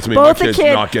kids, me. That's me. Both My the kid's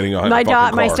kids, not getting a my fucking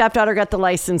car. My stepdaughter got the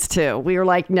license too. We were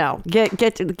like, no, get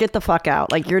the fuck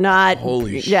out. Like, you're not.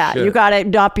 Holy shit. Yeah, you got to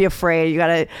not be afraid. You got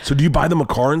to. So do you buy them a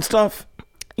car and stuff?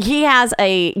 He has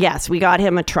yes, we got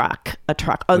him a truck.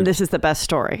 Oh, and this is the best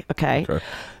story. Okay.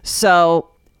 So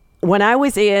when I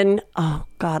was in,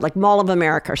 like Mall of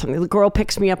America or something, the girl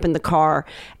picks me up in the car,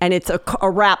 and it's a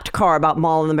wrapped car about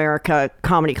Mall of America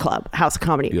Comedy Club, House of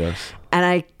Comedy. Yes. And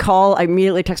I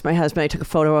immediately text my husband. I took a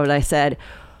photo of it. I said,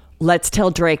 let's tell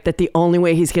Drake that the only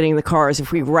way he's getting the car is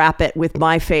if we wrap it with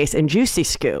my face and Juicy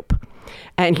Scoop.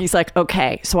 And he's like,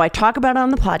 okay. So I talk about it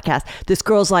on the podcast. This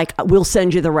girl's like, we'll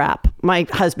send you the wrap. My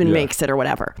husband makes it or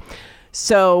whatever.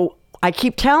 So I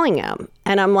keep telling him,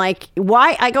 and I'm like,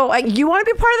 why? I go, you want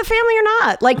to be part of the family or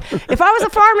not? Like, if I was a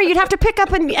farmer, you'd have to pick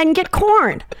up and get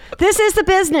corn. This is the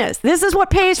business. This is what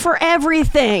pays for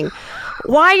everything.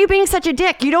 Why are you being such a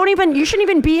dick? You shouldn't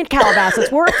even be in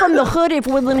Calabasas. We're from the hood of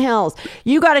Woodland Hills.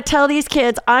 You got to tell these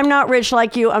kids, I'm not rich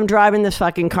like you. I'm driving this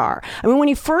fucking car. I mean, when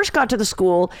he first got to the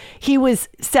school, he was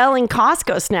selling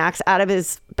Costco snacks out of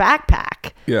his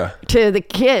backpack to the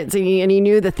kids. And he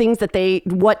knew the things that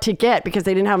what to get because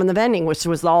they didn't have in the vending, which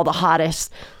was all the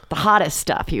hottest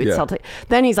stuff he would sell.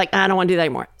 Then he's like, I don't want to do that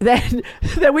anymore. Then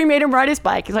we made him ride his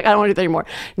bike. He's like, I don't want to do that anymore.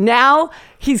 Now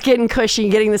he's getting cushy,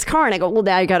 getting this car. And I go, well,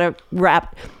 now you got to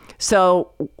wrap.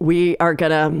 So we are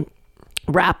going to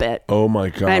wrap it. Oh my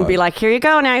God. And be like, here you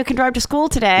go. Now you can drive to school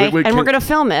today. We're going to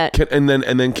film it.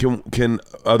 Can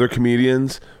other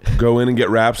comedians go in and get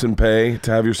wraps and pay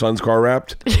to have your son's car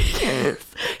wrapped?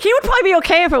 He would probably be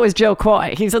okay if it was Joe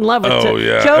Coy. He's in love with Joe. Oh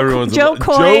yeah, Joe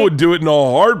Coy. Joe would do it in a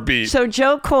heartbeat. So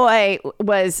Joe Coy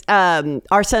was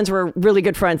our sons were really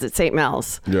good friends at St.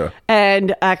 Mel's. Yeah.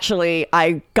 And actually,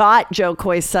 I got Joe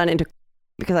Coy's son into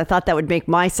because I thought that would make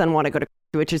my son want to go to,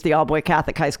 which is the all-boy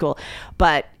Catholic high school,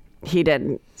 but he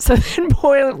didn't. So then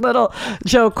poor little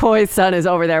Joe Coy's son is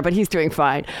over there, but he's doing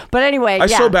fine. But anyway, I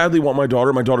so badly want my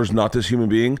daughter. My daughter's not this human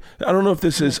being. I don't know if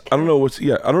this is. I don't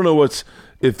know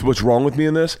what's wrong with me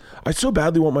in this. I so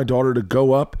badly want my daughter to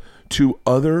go up to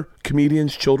other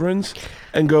comedians' children's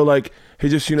and go like, hey,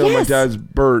 just my dad's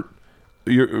Bert.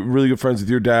 You're really good friends with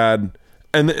your dad,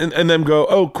 and then go,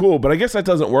 oh, cool. But I guess that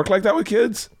doesn't work like that with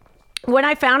kids. When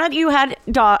I found out you had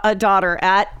a daughter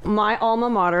at my alma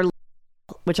mater,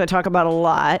 which I talk about a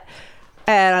lot,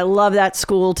 And I love that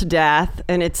school to death.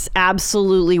 And it's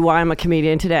absolutely why I'm a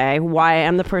comedian today, why I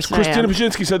am the person I Christina am.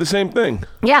 Pajinski said the same thing.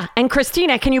 Yeah. And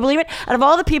Christina, can you believe it? Out of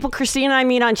all the people Christina and I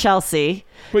meet on Chelsea.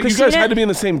 But Christina, you guys had to be in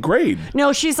the same grade.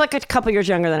 No, she's like a couple years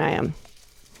younger than I am.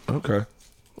 Okay.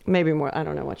 Maybe more. I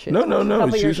don't know what she is. No.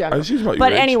 Couple years younger. She's about your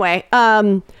But age. anyway,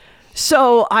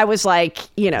 so I was like,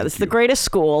 this is the greatest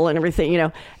school and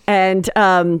everything, and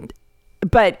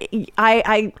but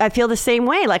I feel the same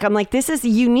way. Like, I'm like, this is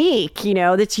unique,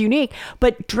 that's unique.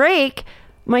 But Drake,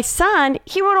 my son,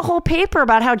 he wrote a whole paper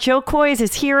about how Joe Coy is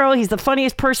his hero. He's the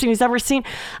funniest person he's ever seen.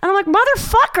 And I'm like,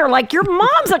 motherfucker, like, your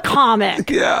mom's a comic.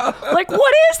 Yeah. Like,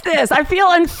 what is this? I feel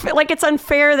like it's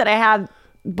unfair that I have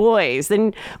boys.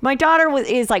 And my daughter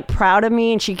is like proud of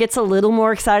me, and she gets a little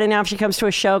more excited now if she comes to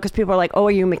a show because people are like, oh,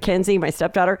 are you Mackenzie, my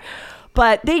stepdaughter?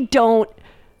 But they don't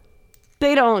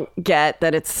get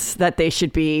that they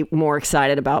should be more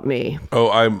excited about me.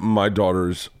 Oh, my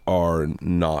daughters are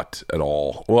not at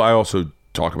all. Well, I also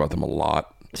talk about them a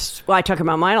lot. Well, I talk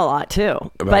about mine a lot too.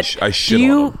 But I shit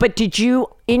on them. But did you,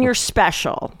 in your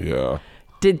special? Yeah.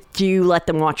 Do you let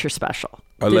them watch your special?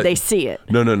 Did they see it?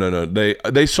 No.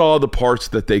 They saw the parts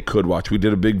that they could watch. We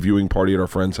did a big viewing party at our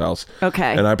friend's house.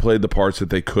 Okay. And I played the parts that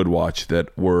they could watch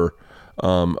that were.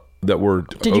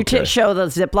 Did you show the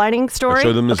ziplining story? I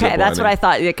showed them the okay, that's ziplining. what I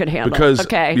thought they could handle. Because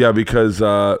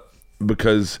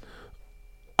because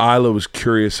Isla was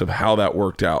curious of how that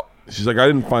worked out. She's like, I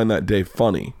didn't find that day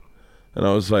funny, and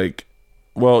I was like,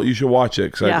 well, you should watch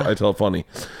it because I tell it funny,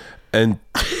 and.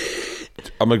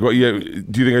 I'm like, well, yeah.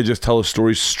 Do you think I just tell a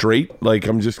story straight? Like,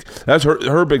 that's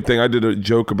her big thing. I did a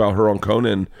joke about her on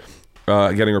Conan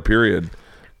getting her period,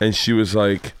 and she was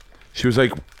like,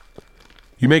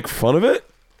 you make fun of it?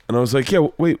 And I was like, yeah.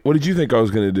 Wait, what did you think I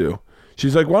was gonna do?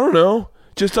 She's like, well, I don't know.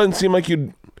 Just doesn't seem like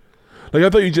you'd. Like, I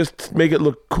thought you'd just make it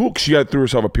look cool. 'Cause she got through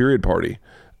herself a period party,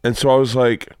 and so I was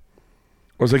like,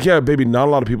 yeah, baby. Not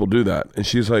a lot of people do that. And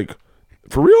she's like,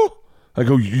 for real? I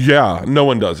go, yeah, no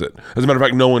one does it. As a matter of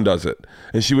fact, no one does it.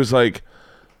 And she was like,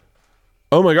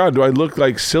 oh my God, do I look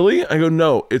like silly? I go,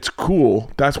 no, it's cool.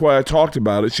 That's why I talked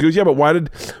about it. She goes, yeah, but why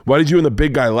did you and the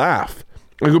big guy laugh?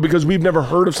 I go, because we've never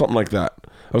heard of something like that.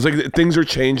 I was like, things are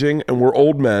changing and we're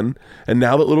old men. And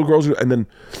now that little girls and then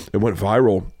it went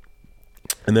viral.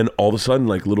 And then all of a sudden,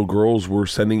 like, little girls were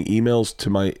sending emails to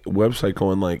my website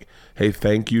going like, hey,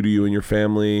 thank you to you and your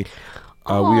family.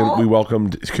 We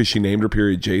welcomed, because she named her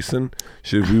period Jason.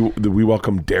 We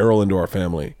welcomed Daryl into our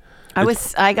family.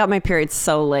 I got my period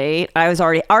so late. I was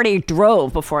already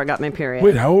drove before I got my period.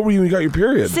 Wait, how old were you when you got your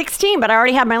period? 16, but I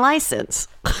already had my license.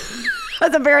 I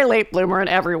was a very late bloomer in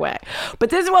every way. But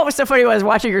this is what was so funny when I was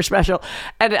watching your special.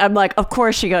 And I'm like, of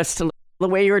course she goes to, the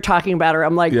way you were talking about her,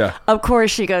 I'm like, yeah. Of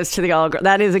course she goes to the all girl.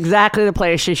 That is exactly the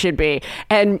place she should be.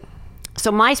 And so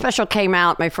my special came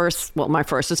out, my first,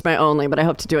 it's my only, but I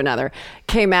hope to do another,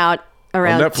 came out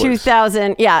around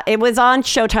 2000. Yeah, it was on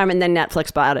Showtime and then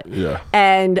Netflix bought it. Yeah.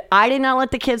 And I did not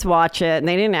let the kids watch it and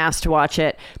they didn't ask to watch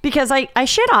it because I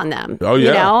shit on them. Oh,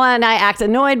 yeah. And I act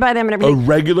annoyed by them and everything. A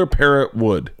regular parent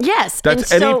would. Yes.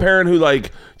 That's any parent who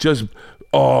like just,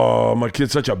 oh, my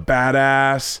kid's such a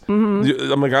badass.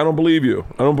 Mm-hmm. I'm like, I don't believe you.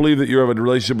 I don't believe that you have a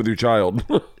relationship with your child.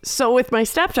 So with my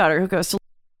stepdaughter who goes to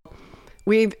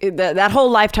that whole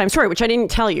lifetime story, which I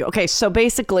didn't tell you. Okay, so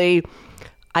basically,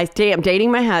 I'm dating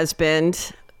my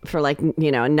husband for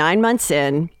 9 months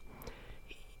in.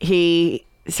 He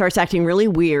starts acting really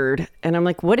weird, and I'm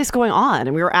like, what is going on?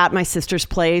 And we were at my sister's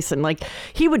place, and like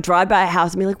he would drive by a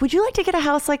house and be like, would you like to get a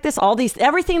house like this?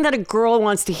 Everything that a girl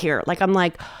wants to hear. Like, I'm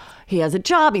like, he has a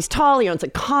job, he's tall, he owns a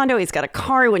condo, he's got a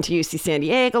car, he went to UC San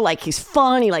Diego, like he's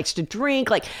fun, he likes to drink,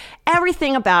 like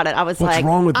everything about it. I was What's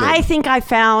wrong with I think I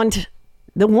found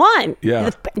the one. Yeah.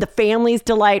 The family's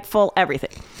delightful,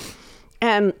 everything.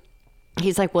 And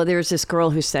he's like, well, there's this girl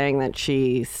who's saying that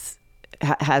she's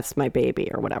has my baby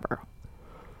or whatever.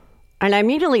 And I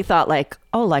immediately thought like,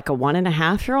 oh, like a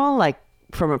 1.5-year-old, like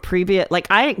from a previous, like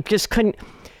I just couldn't.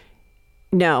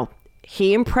 No,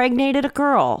 he impregnated a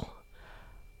girl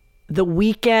the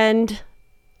weekend.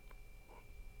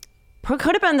 Could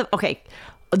have been okay.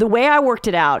 The way I worked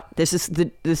it out, this is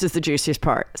the juiciest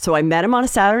part. So I met him on a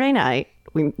Saturday night.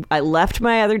 I left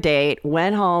my other date,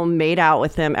 went home, made out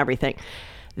with him, everything.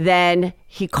 Then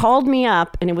he called me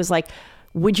up and it was like,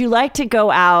 would you like to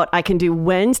go out? I can do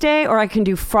Wednesday or I can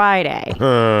do Friday.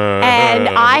 And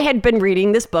I had been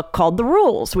reading this book called The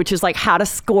Rules, which is like how to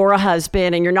score a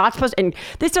husband. And you're not supposed to, and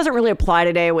this doesn't really apply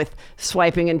today with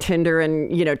swiping and Tinder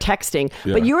and, texting.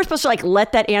 Yeah. But you were supposed to like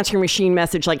let that answering machine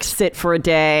message like sit for a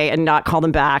day and not call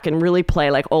them back and really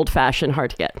play like old fashioned,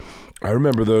 hard to get. I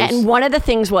remember those. And one of the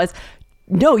things was,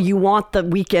 no, you want the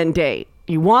weekend date.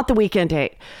 You want the weekend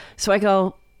date. So I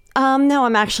go, no,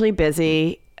 I'm actually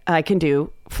busy. I can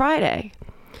do Friday.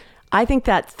 I think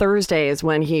that Thursday is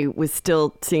when he was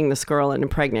still seeing this girl and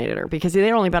impregnated her because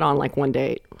they'd only been on like one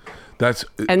date.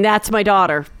 And that's my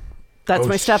daughter. That's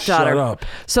my stepdaughter. Shut up.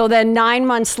 So then 9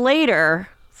 months later,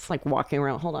 it's like walking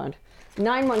around. Hold on.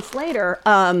 9 months later,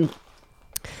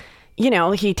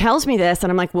 he tells me this and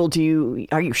I'm like, well,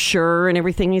 are you sure and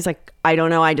everything? He's like, I don't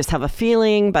know. I just have a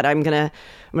feeling, but I'm going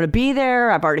to be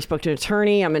there. I've already spoke to an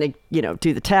attorney. I'm going to,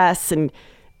 do the tests and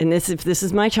if this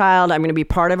is my child, I'm going to be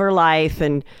part of her life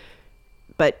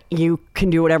but you can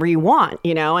do whatever you want,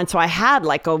 And so I had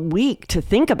like a week to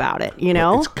think about it,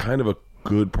 It's kind of a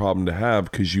good problem to have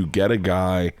because you get a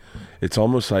guy. It's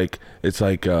almost like it's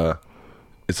like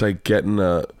getting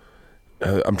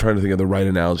I'm trying to think of the right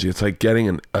analogy. It's like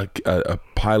getting a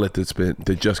pilot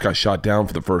that just got shot down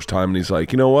for the first time, and he's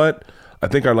like, you know what? I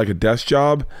think I'd like a desk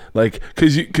job, like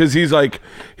because he's like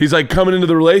coming into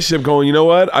the relationship going, you know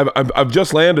what? I've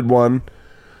just landed one.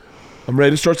 I'm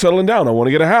ready to start settling down. I want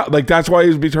to get a house. Like that's why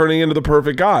he's be turning into the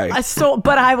perfect guy.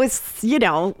 But I was,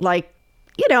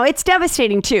 it's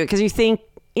devastating too because you think,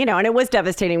 and it was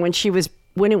devastating when she was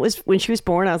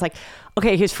born. I was like,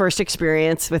 okay, his first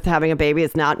experience with having a baby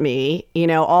is not me.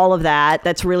 All of that.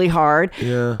 That's really hard.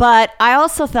 Yeah. But I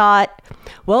also thought,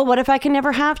 well, what if I can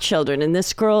never have children and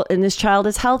this child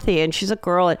is healthy and she's a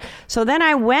girl? And so then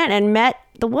I went and met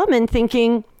the woman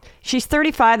thinking she's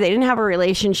 35. They didn't have a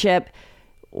relationship.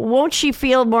 Won't she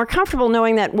feel more comfortable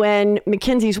knowing that when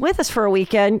Mackenzie's with us for a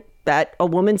weekend, that a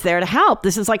woman's there to help?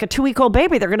 This is like a 2-week-old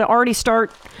baby. They're going to already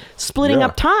start splitting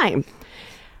up time.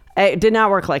 It did not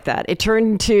work like that. It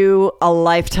turned into a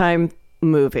Lifetime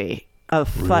movie of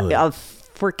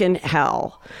freaking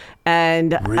hell.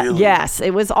 And yes,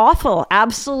 it was awful.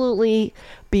 Absolutely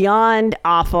beyond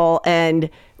awful. And,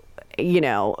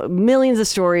 millions of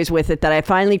stories with it that I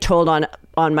finally told on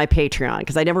my Patreon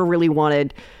because I never really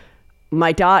wanted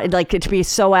my daughter, like it to be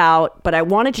so out, but I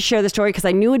wanted to share the story because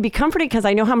I knew it'd be comforting because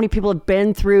I know how many people have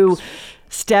been through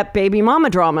step baby mama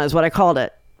drama is what I called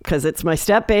it. Because it's my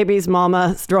step baby's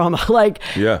mama's drama,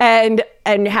 and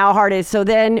how hard it is. So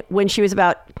then, when she was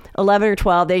about 11 or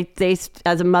 12, they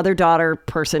as a mother-daughter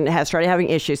person has started having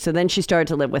issues. So then she started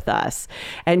to live with us,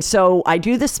 and so I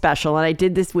do this special,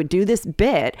 and would do this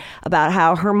bit about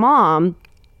how her mom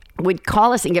would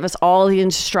call us and give us all the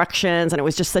instructions, and it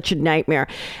was just such a nightmare.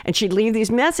 And she'd leave these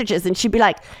messages, and she'd be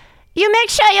like, "You make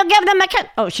sure you give them Mackenzie."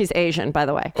 Oh, she's Asian, by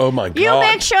the way. Oh my God! You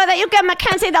make sure that you give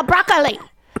Mackenzie the broccoli.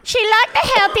 She liked the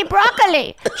healthy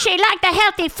broccoli. She liked the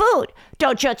healthy food.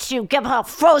 Don't just you give her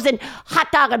frozen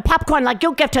hot dog and popcorn like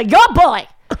you give to your boy.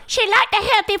 She liked the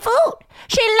healthy food.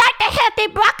 She liked the healthy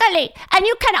broccoli. And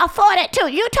you can afford it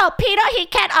too. You told Peter he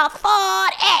can't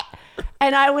afford it.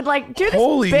 And I would do this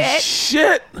Holy bit.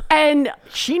 shit. And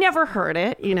she never heard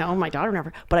it. My daughter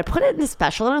never. But I put it in the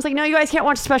special. And I was like, no, you guys can't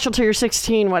watch the special till you're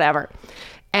 16, whatever.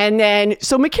 And then,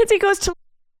 so Mackenzie goes to,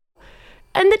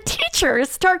 and the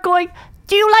teachers start going,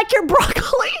 do you like your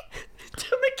broccoli?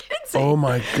 To Mackenzie. Oh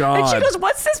my God. And she goes,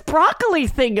 what's this broccoli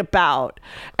thing about?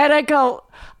 And I go,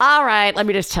 all right, let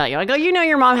me just tell you. I go,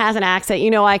 your mom has an accent.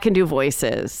 I can do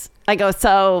voices. I go,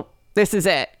 so this is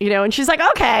it. And she's like,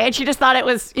 okay. And she just thought it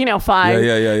was, fine.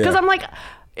 Yeah. Because I'm like,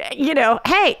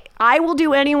 hey, I will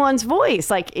do anyone's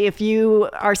voice. Like if you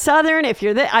are Southern, if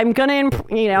you're I'm going to,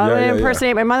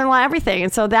 impersonate my mother-in-law, everything.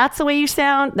 And so that's the way you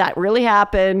sound. That really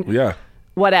happened. Yeah.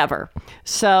 Whatever.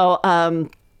 So,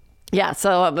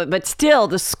 but still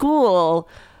the school,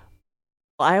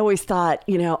 I always thought,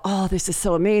 oh, this is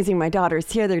so amazing. My daughter's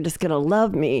here. They're just going to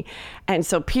love me. And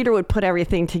so Peter would put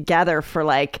everything together for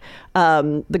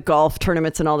the golf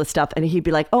tournaments and all this stuff. And he'd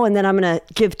be like, oh, and then I'm going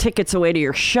to give tickets away to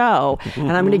your show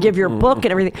and I'm going to give your book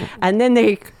and everything. And then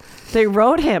they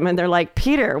wrote him and they're like,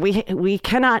 Peter, we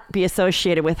cannot be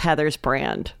associated with Heather's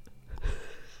brand.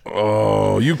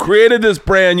 Oh, you created this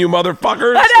brand, you motherfuckers.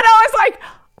 And then I was like,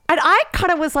 and I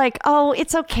kind of was like, oh,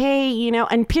 it's okay,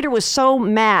 and Peter was so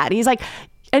mad. He's like,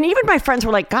 and even my friends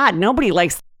were like, God, nobody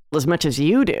likes as much as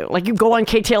you do. Like you go on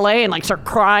KTLA and start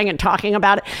crying and talking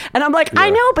about it. And I'm like, I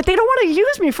know, but they don't want to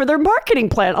use me for their marketing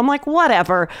plan. I'm like,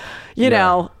 whatever, you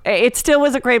know, it still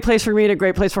was a great place for me and a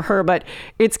great place for her, but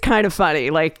it's kind of funny,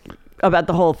 about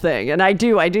the whole thing. And I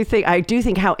do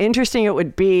think how interesting it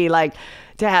would be,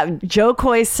 to have Joe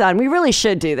Coy's son. We really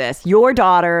should do this. Your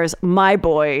daughters, my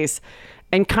boys,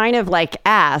 and kind of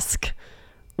ask,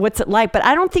 what's it like? But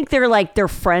I don't think their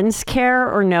friends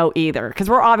care or know either, because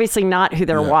we're obviously not who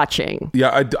they're watching.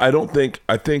 Yeah, I don't think.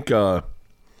 I think Isla,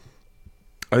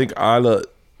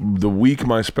 the week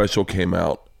my special came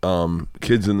out,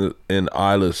 kids in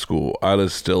Isla's school.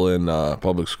 Isla's still in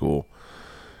public school.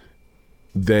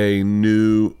 they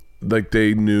knew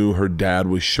her dad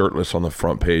was shirtless on the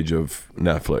front page of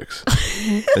Netflix.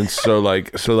 And so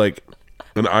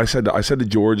and I said to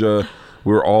Georgia,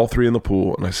 we were all three in the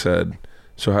pool, and I said,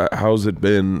 so how's it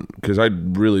been? Because I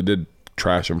really did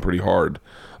trash him pretty hard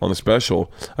on the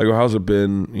special. I go, how's it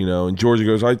been? And Georgia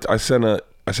goes, I sent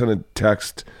a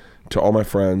text to all my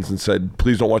friends and said,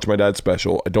 please don't watch my dad's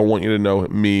special. I don't want you to know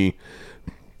me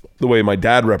the way my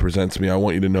dad represents me. I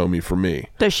want you to know me for me.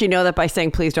 Does she know that by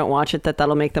saying please don't watch it,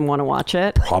 that'll make them want to watch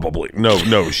it? Probably.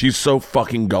 No, she's so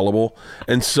fucking gullible.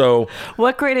 And so...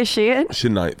 What grade is she in? She's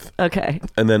 9th. Okay.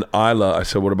 And then Isla, I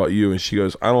said, what about you? And she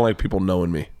goes, I don't like people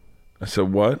knowing me. I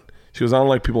said, what? She goes, I don't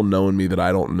like people knowing me that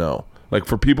I don't know. Like,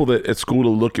 for people that at school to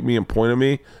look at me and point at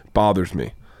me, bothers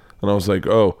me. And I was like,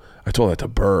 oh, I told that to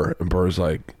Burr. And Burr's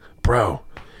like, bro,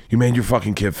 you made your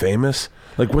fucking kid famous?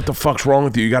 Like, what the fuck's wrong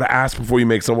with you? You got to ask before you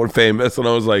make someone famous. And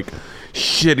I was like,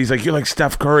 shit. He's like, you're like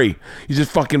Steph Curry. You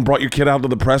just fucking brought your kid out to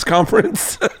the press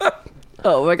conference.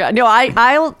 Oh my God. No,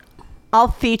 I'll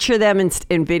feature them in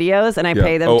videos, and I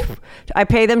pay them. I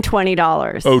pay them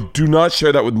 $20. Oh, do not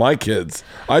share that with my kids.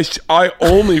 I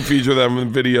only feature them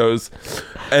in videos,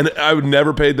 and I would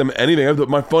never paid them anything.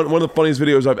 One of the funniest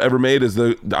videos I've ever made is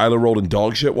the Isla rolled in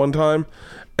dog shit one time.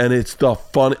 And it's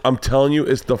I'm telling you,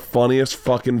 it's the funniest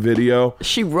fucking video.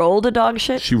 She rolled a dog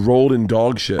shit? She rolled in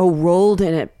dog shit. Oh, rolled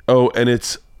in it. Oh, and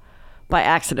it's... By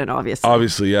accident, obviously.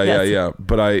 Obviously, yeah.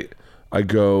 But I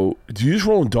go, do you just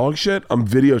roll in dog shit? I'm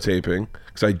videotaping,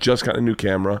 because I just got a new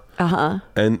camera. Uh-huh.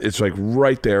 And it's like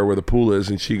right there where the pool is,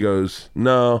 and she goes,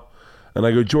 no. And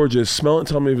I go, Georgia, smell it and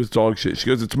tell me if it's dog shit. She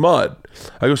goes, it's mud.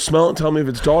 I go, smell it and tell me if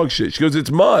it's dog shit. She goes, it's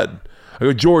mud. I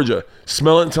go, Georgia,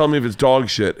 smell it and tell me if it's dog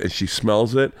shit. And she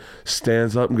smells it,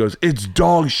 stands up and goes, it's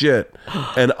dog shit.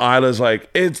 And Isla's like,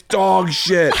 it's dog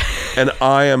shit. And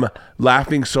I am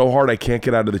laughing so hard I can't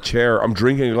get out of the chair. I'm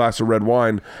drinking a glass of red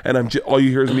wine, and all you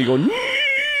hear is me going,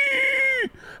 nee!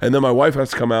 And then my wife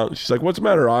has to come out, and she's like, what's the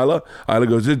matter, Isla? Isla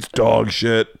goes, it's dog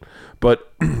shit.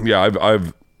 But yeah,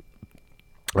 I've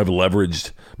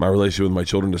leveraged my relationship with my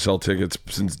children to sell tickets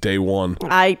since day one.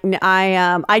 I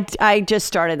just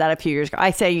started that a few years ago.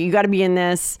 I say you got to be in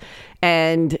this,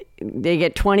 and they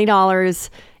get $20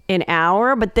 an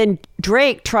hour. But then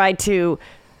Drake tried to.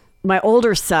 My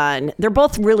older son, they're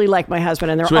both really like my husband,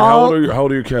 and they're so all. How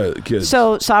old are your kids?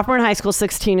 So sophomore in high school,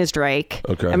 16 is Drake.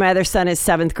 Okay. And my other son is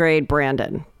 7th grade,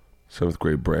 Brandon. 7th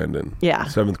grade, Brandon. Yeah.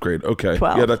 7th grade. Okay.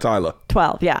 12. Yeah, that's Isla.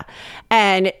 12. Yeah.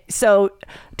 And so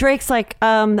Drake's like,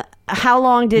 how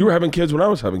long did you were having kids when I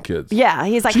was having kids? Yeah.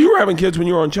 He's like, so you were having kids when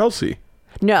you were on Chelsea?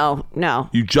 No.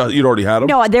 You'd already had them?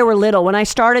 No, they were little. When I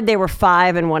started, they were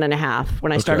 5 and 1.5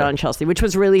 when I started on Chelsea, which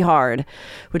was really hard,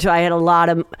 which I had a lot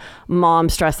of mom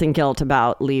stress and guilt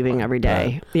about leaving every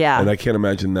day. Yeah. And I can't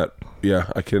imagine that. Yeah,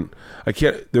 I can't.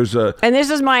 And this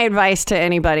is my advice to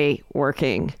anybody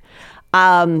working.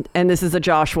 And this is a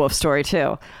Josh Wolf story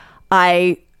too.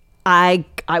 I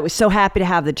was so happy to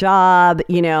have the job.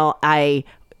 I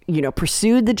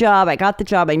pursued the job. I got the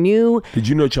job. I knew. Did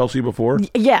you know Chelsea before?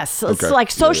 Yes. Okay. It's like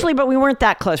socially, but we weren't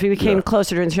that close. We became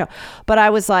closer during the show. But I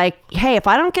was like, hey, if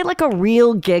I don't get like a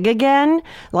real gig again,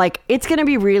 like it's going to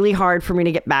be really hard for me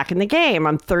to get back in the game.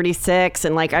 I'm 36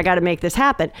 and like I got to make this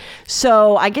happen.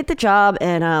 So I get the job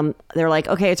and they're like,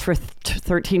 okay, it's for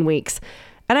 13 weeks.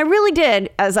 And I really did,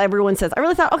 as everyone says, I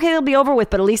really thought, okay, it'll be over with,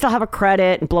 but at least I'll have a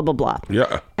credit and blah, blah, blah.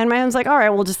 Yeah. And my mom's like, all right,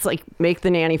 we'll just like make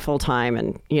the nanny full time.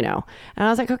 And, and I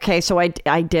was like, okay, so I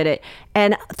did it.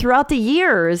 And throughout the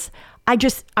years, I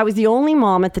was the only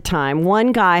mom at the time.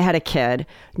 One guy had a kid,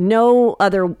 no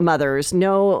other mothers,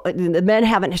 the men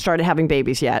haven't started having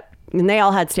babies yet. And they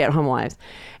all had stay-at-home wives.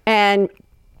 And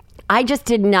I just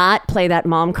did not play that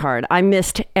mom card. I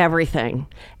missed everything.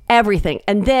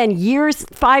 And then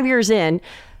 5 years in,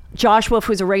 Josh Wolf,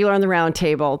 who's a regular on the round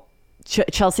table,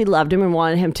 Chelsea loved him and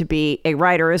wanted him to be a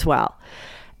writer as well.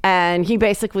 And he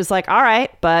basically was like, all right,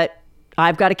 but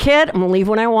I've got a kid. I'm going to leave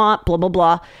when I want, blah, blah,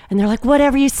 blah. And they're like,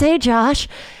 whatever you say, Josh.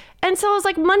 And so it was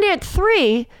like Monday at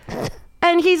 3.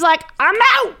 And he's like, I'm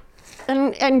out.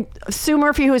 And Sue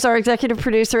Murphy, who's our executive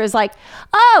producer, is like,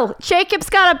 oh, Jacob's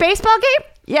got a baseball game?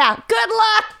 Yeah, good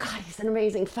luck. God, he's an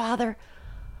amazing father.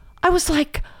 I was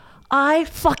like, I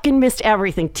fucking missed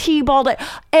everything. T-balled it,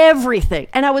 everything.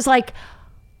 And I was like,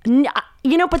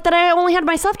 but then I only had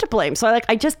myself to blame. So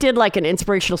I just did like an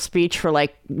inspirational speech for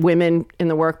like women in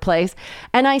the workplace.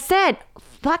 And I said,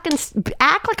 fucking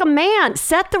act like a man,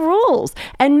 set the rules.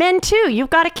 And men too, you've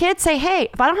got a kid, say, hey,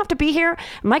 if I don't have to be here,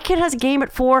 my kid has a game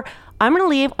at 4, I'm going to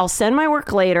leave. I'll send my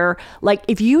work later. Like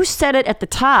if you said it at the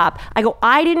top, I go,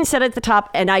 I didn't set it at the top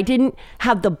and I didn't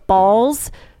have the balls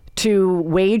to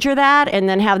wager that and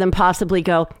then have them possibly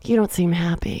go, you don't seem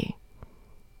happy.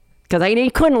 Because I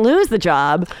couldn't lose the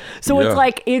job. So it's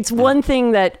like, it's one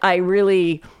thing that I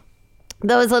really,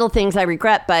 those little things I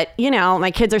regret, but my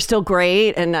kids are still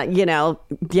great. And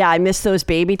I miss those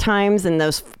baby times and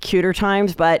those cuter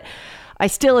times, but I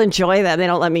still enjoy them. They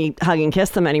don't let me hug and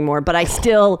kiss them anymore, but I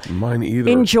still Mine either.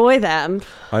 enjoy them.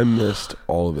 I missed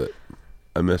all of it.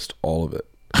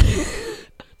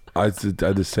 I had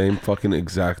the same fucking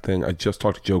exact thing. I just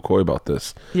talked to Joe Coy about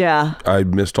this. Yeah. I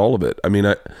missed all of it. I mean,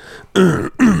 I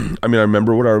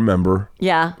remember what I remember.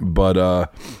 Yeah.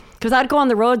 But because I'd go on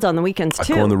the roads on the weekends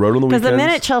too. I'd go on the road on the weekends. Because the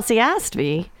minute Chelsea asked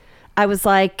me, I was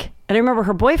like, and I remember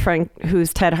her boyfriend,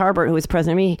 who's Ted Harbert, who was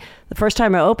president of me, the first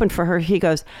time I opened for her, he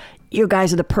goes, you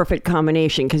guys are the perfect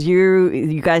combination because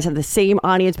you guys have the same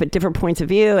audience but different points of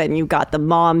view, and you got the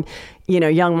mom,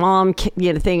 young mom,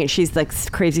 thing, and she's like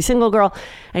crazy single girl.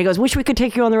 And he goes, wish we could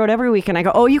take you on the road every week. And I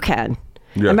go, oh, you can.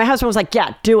 Yeah. And my husband was like,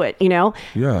 yeah, do it,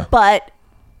 Yeah. But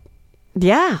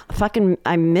yeah,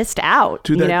 I missed out,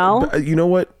 Dude, you know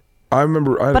what? I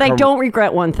remember. But I don't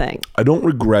regret one thing. I don't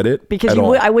regret it because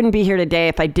I wouldn't be here today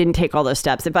if I didn't take all those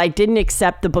steps. If I didn't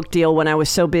accept the book deal when I was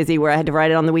so busy where I had to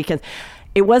write it on the weekends.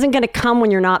 It wasn't going to come when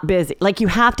you're not busy. Like, you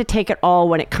have to take it all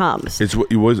when it comes.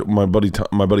 It was my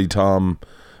buddy Tom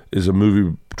is a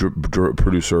movie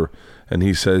producer, and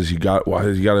he says you got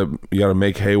to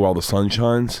make hay while the sun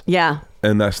shines. Yeah,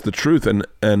 and that's the truth.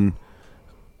 And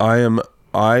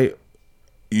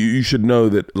you should know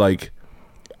that, like,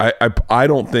 I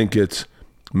don't think it's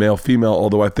male female,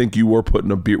 although I think you were put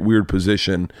in a weird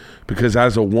position because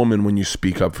as a woman, when you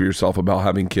speak up for yourself about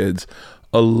having kids,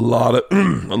 a lot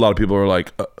of people are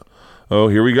like, oh,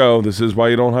 here we go. This is why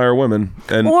you don't hire women.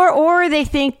 And or they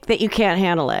think that you can't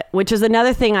handle it, which is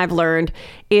another thing I've learned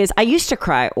is I used to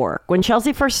cry at work. When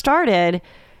Chelsea first started,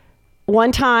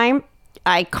 one time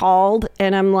I called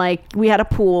and I'm like, we had a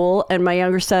pool and my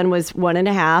younger son was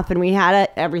 1.5 and we had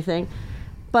everything.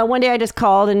 But one day I just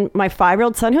called and my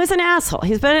 5-year-old son, who's an asshole.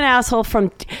 He's been an asshole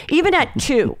from even at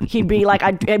 2. He'd be like,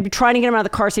 I'd be trying to get him out of the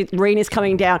car seat. Rain is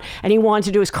coming down and he wanted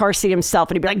to do his car seat himself.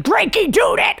 And he'd be like, Drakey,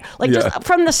 do it. Like just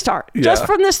from the start,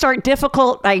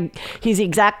 difficult. He's the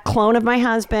exact clone of my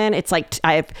husband. It's like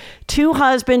I have 2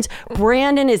 husbands.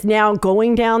 Brandon is now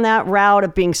going down that route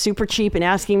of being super cheap and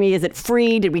asking me, is it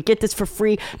free? Did we get this for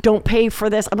free? Don't pay for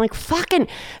this. I'm like, fucking.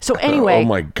 So anyway, oh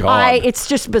my God. It's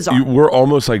just bizarre. We're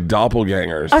almost like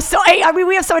doppelgangers. I mean,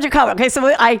 we have so much in common. Okay,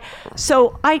 so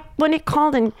I when it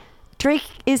called and Drake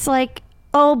is like,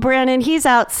 oh, Brandon, he's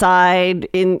outside.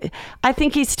 I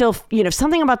think he's still,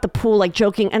 something about the pool, like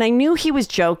joking. And I knew he was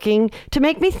joking to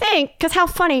make me think, because how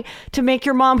funny to make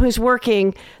your mom who's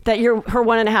working that her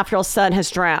 1.5-year-old son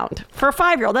has drowned. For a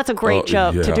 5-year-old, that's a great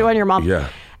joke to do on your mom. Yeah.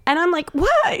 And I'm like,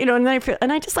 what?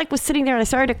 And I just like was sitting there and I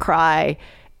started to cry.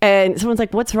 And someone's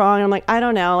like, what's wrong? And I'm like, I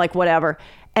don't know, like whatever.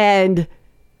 And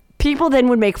people then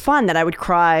would make fun that I would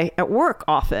cry at work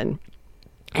often.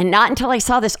 And not until I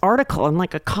saw this article in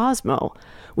like a Cosmo,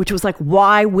 which was like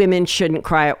why women shouldn't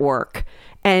cry at work.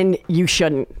 And you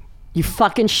shouldn't. You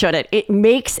fucking shouldn't. It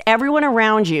makes everyone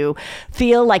around you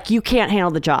feel like you can't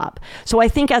handle the job. So I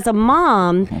think as a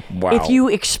mom, if you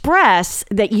express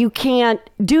that you can't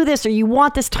do this or you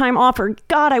want this time off or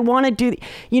God, I want to do,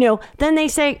 then they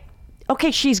say,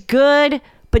 okay, she's good,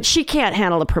 but she can't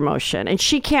handle the promotion and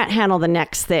she can't handle the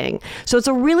next thing. So it's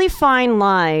a really fine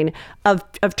line of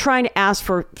trying to ask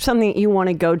for something that you want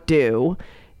to go do.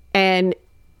 And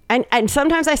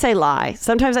sometimes I say lie.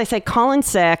 Sometimes I say call in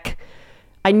sick.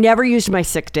 I never used my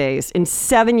sick days. In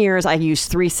 7 years, I used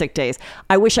 3 sick days.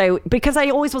 Because I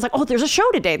always was like, oh, there's a show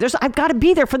today. I've got to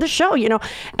be there for the show,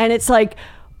 And it's like,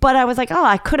 but I was like, oh,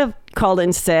 I could have called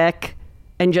in sick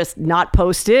and just not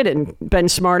posted and been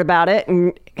smart about it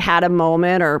and had a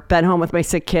moment or been home with my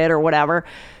sick kid or whatever.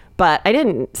 But I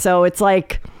didn't. So it's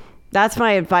like, that's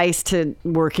my advice to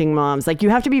working moms. Like, you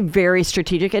have to be very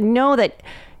strategic and know that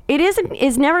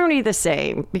it's never going to be the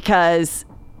same, because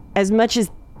as much as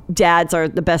dads are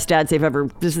the best dads they've ever,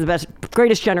 this is the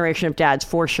greatest generation of dads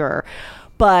for sure.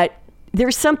 But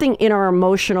there's something in our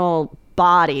emotional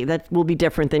body that will be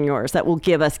different than yours, that will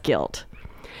give us guilt.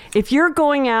 If you're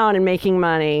going out and making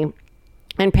money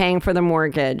and paying for the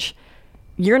mortgage,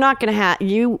 you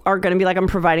are going to be like, I'm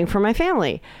providing for my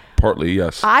family. Partly,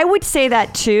 yes. I would say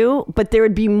that too, but there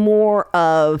would be more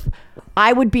of,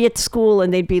 I would be at school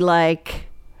and they'd be like,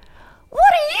 what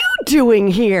are you doing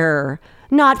here?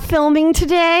 Not filming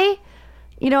today?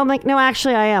 I'm like, no,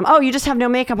 actually I am. Oh, you just have no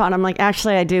makeup on. I'm like,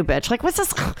 actually I do, bitch. Like, what's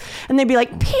this? And they'd be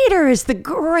like, Peter is the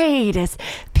greatest.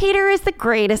 Peter is the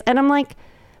greatest. And I'm like,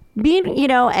 being,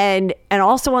 and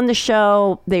also on the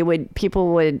show,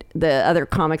 the other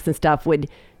comics and stuff would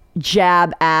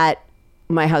jab at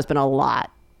my husband a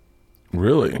lot.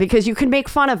 Really? Because you can make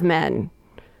fun of men.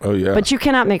 Oh yeah. But you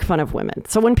cannot make fun of women.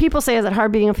 So when people say, is it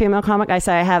hard being a female comic? I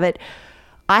say I have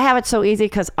it so easy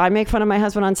because I make fun of my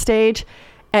husband on stage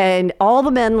and all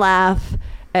the men laugh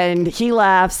and he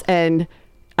laughs and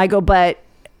I go, but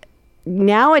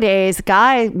nowadays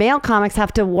male comics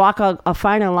have to walk a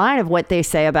finer line of what they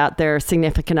say about their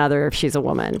significant other if she's a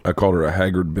woman. I called her a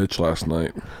haggard bitch last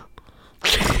night.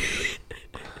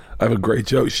 I have a great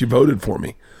joke. She voted for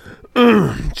me.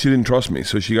 She didn't trust me,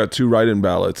 so she got 2 write-in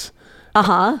ballots.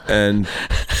 And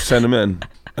sent them in.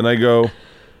 And I go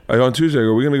on Tuesday,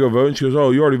 are we going to go vote? And she goes,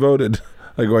 oh, you already voted.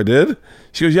 I go, I did?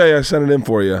 She goes, yeah, I sent it in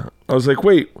for you. I was like,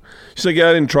 wait. She's like, yeah,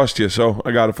 I didn't trust you, so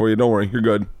I got it for you. Don't worry, you're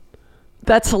good.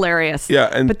 That's hilarious.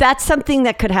 Yeah, but that's something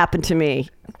that could happen to me.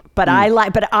 But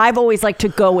I've always liked to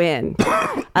go in.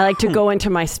 I like to go into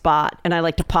my spot, and I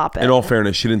like to pop it. In all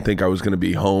fairness, she didn't think I was going to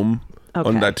be home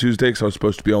on that Tuesday because I was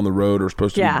supposed to be on the road or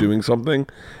supposed to be doing something.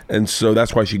 And so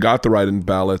that's why she got the write-in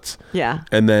ballots. Yeah.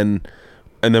 And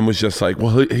then was just like,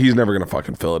 well, he's never going to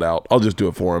fucking fill it out. I'll just do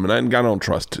it for him. And I don't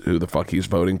trust who the fuck he's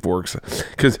voting for.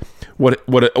 Because what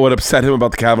upset him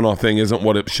about the Kavanaugh thing isn't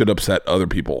what it should upset other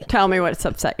people. Tell me what's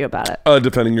upset you about it.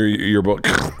 Defending your yearbook.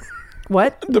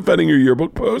 What? Defending your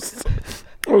yearbook posts.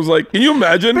 I was like, can you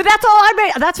imagine? But that's all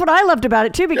that's what I loved about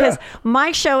it too, because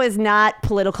my show is not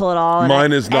political at all.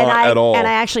 Mine is not at all. And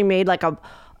I actually made like a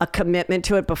commitment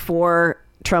to it before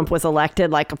Trump was elected,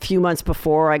 like a few months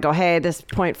before. I go, hey, this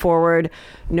point forward,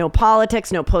 no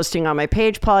politics, no posting on my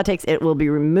page politics. It will be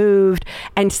removed.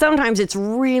 And sometimes it's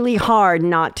really hard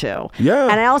not to. Yeah.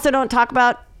 And I also don't talk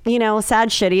about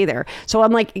sad shit either. So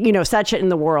I'm like, sad shit in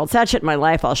the world, sad shit in my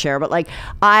life I'll share. But like,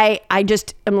 I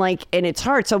just am like, and it's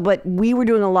hard. So, but we were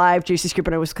doing a live Juicy Scoop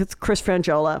and I was with Chris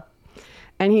Frangiola.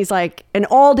 And he's like, and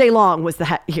all day long was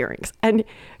the hearings. And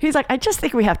he's like, I just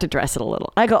think we have to dress it a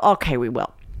little. I go, okay, we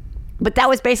will. But that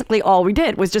was basically all we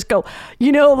did was just go,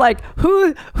 like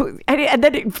who and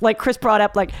then like Chris brought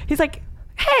up, like, he's like,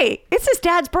 hey, it's his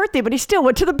dad's birthday, but he still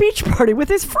went to the beach party with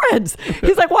his friends.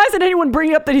 He's like, why isn't anyone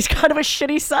bringing up that he's kind of a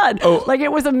shitty son? Oh. Like,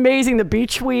 it was amazing. The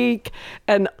beach week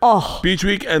and Beach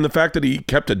week and the fact that he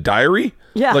kept a diary.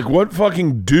 Yeah. Like, what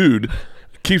fucking dude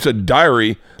keeps a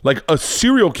diary like a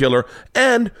serial killer?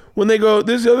 And when they go,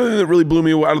 this is the other thing that really blew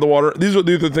me out of the water. These are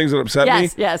the things that upset me.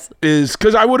 Yes. Is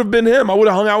because I would have been him. I would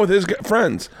have hung out with his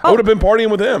friends. I would have been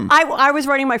partying with him. I was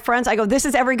writing my friends. I go, this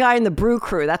is every guy in the brew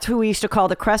crew. That's who we used to call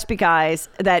the Crespi guys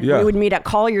that we would meet at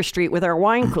Collier Street with our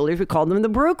wine coolers. We called them the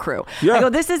brew crew. Yeah. I go,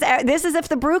 this is if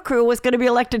the brew crew was going to be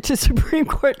elected to Supreme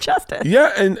Court justice.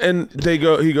 Yeah, and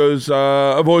he goes,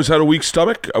 I've always had a weak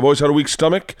stomach.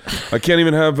 I can't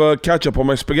even have ketchup on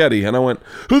my spaghetti. And I went,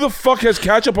 who the fuck has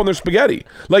ketchup on their spaghetti?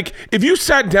 Like, if you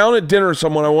sat down at dinner with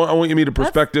someone, I want you to meet a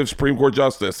prospective Supreme Court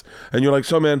justice, and you're like,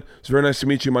 so man, it's very nice to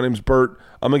meet you. My name's Bert.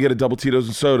 I'm gonna get a double Tito's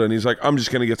and soda. And he's like, I'm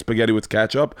just gonna get spaghetti with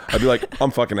ketchup. I'd be like,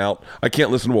 I'm fucking out. I can't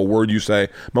listen to a word you say.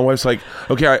 My wife's like,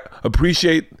 okay, I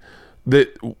appreciate that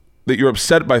you're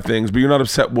upset by things, but you're not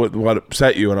upset with what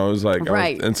upset you. And I was like,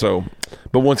 right.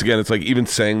 But once again, it's like, even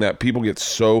saying that, people get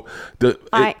so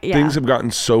things have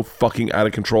gotten so fucking out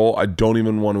of control. I don't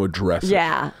even want to address it.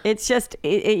 Yeah, it's just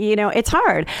it's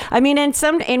hard. I mean,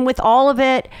 and with all of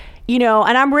it, and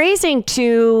I'm raising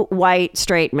 2 white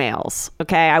straight males.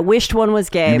 Okay, I wished one was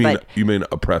gay, you mean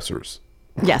oppressors.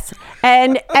 Yes.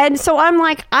 And so I'm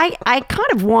like, I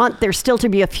kind of want there still to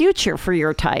be a future for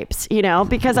your types,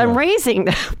 because I'm raising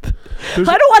them. I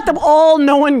don't want them all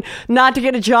knowing not to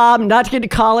get a job, not to get to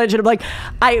college. And I'm like,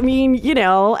 I mean,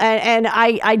 and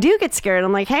I do get scared.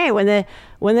 I'm like, hey, when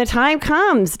the time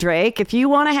comes, Drake, if you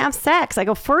want to have sex, I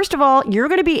go, first of all, you're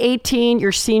going to be 18,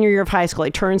 your senior year of high school.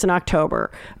 He turns in October.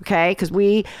 Okay. Because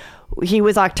he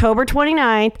was October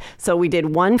 29th, so we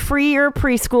did 1 free year of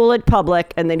preschool at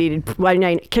public, and then he did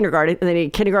kindergarten, and then he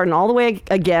did kindergarten all the way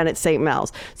again at St.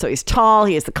 Mel's. So he's tall,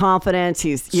 he has the confidence,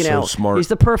 he's so smart. He's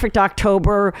the perfect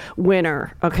October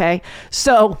winner. Okay,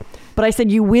 so. But I said,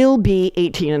 you will be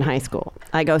 18 in high school.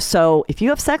 I go, so if you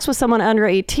have sex with someone under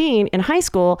 18 in high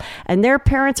school and their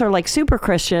parents are like super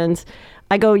Christians,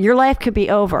 I go, your life could be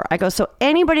over. I go, so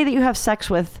anybody that you have sex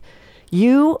with,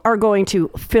 you are going to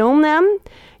film them.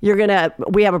 We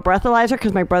have a breathalyzer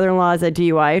because my brother-in-law is a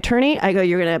DUI attorney. I go,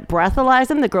 you're going to breathalyze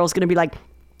them. The girl's going to be like,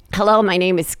 hello, my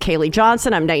name is Kaylee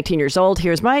Johnson. I'm 19 years old.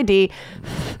 Here's my ID.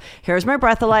 Here's my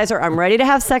breathalyzer. I'm ready to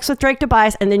have sex with Drake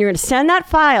Tobias. And then you're going to send that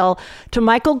file to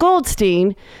Michael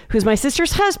Goldstein, who's my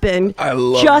sister's husband,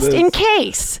 just in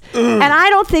case. And I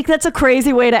don't think that's a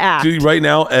crazy way to act. Dude, right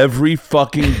now, every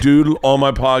fucking dude on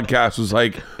my podcast was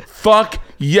like, fuck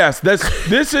yes.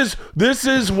 This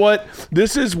is what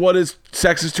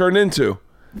sex has turned into.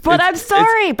 But I'm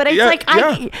sorry, but it's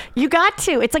you got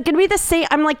to. It's like going to be the same.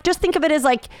 I'm like, just think of it as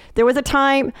like there was a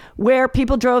time where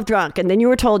people drove drunk and then you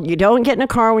were told you don't get in a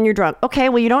car when you're drunk. Okay,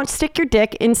 well, you don't stick your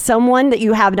dick in someone that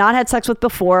you have not had sex with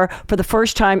before for the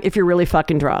first time if you're really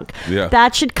fucking drunk. Yeah.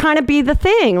 That should kind of be the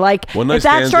thing. Like, if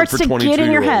that starts to get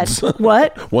in your head.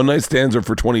 What? One night stands are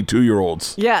for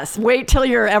 22-year-olds. Yes. Wait till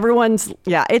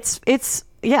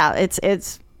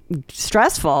it's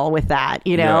stressful with that,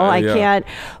 I can't,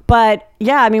 but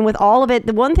yeah, I mean, with all of it,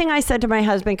 the one thing I said to my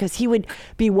husband, because he would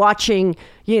be watching,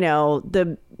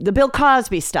 the Bill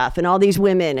Cosby stuff and all these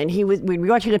women, and we'd be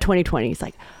watching a 2020. He's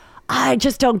like, I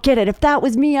just don't get it. If that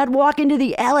was me, I'd walk into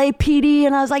the LAPD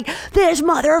and I was like, this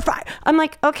motherfucker. I'm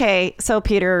like, okay, so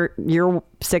Peter, you're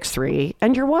 6'3"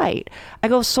 and you're white. I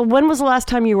go, so when was the last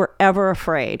time you were ever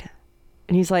afraid?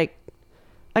 And he's like,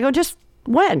 I go, just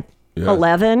when?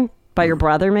 11? By your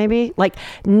brother, maybe? Like,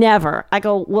 never. I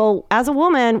go, well, as a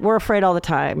woman, we're afraid all the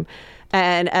time.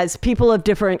 And as people of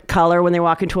different color, when they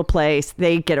walk into a place,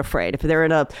 they get afraid. If they're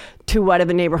in a too white of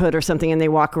a neighborhood or something and they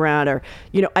walk around, or,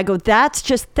 I go,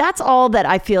 that's all that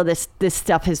I feel this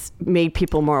stuff has made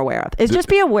people more aware of. Is just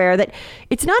be aware that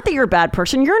it's not that you're a bad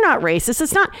person. You're not racist.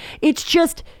 It's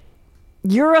just,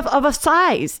 you're of a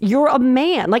size. You're a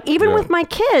man. Like, even with my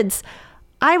kids,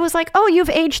 I was like, oh, you've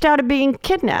aged out of being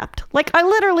kidnapped. Like, I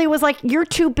literally was like, you're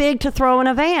too big to throw in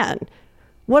a van.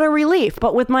 What a relief.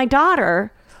 But with my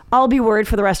daughter, I'll be worried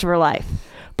for the rest of her life.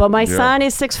 But my son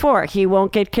is 6'4". He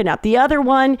won't get kidnapped. The other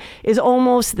one is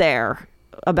almost there.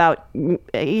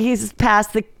 He's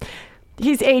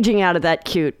aging out of that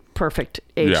cute, perfect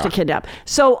age to kidnap.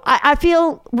 So I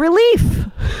feel relief.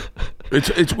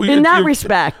 In that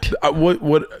respect.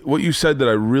 What you said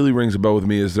that really rings a bell with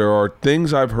me is there are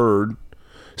things I've heard.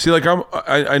 See, like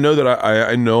I know that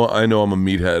I know I'm a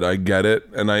meathead. I get it,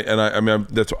 and I mean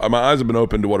that's my eyes have been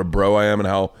open to what a bro I am and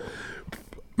how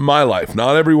my life,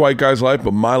 not every white guy's life,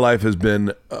 but my life has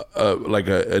been like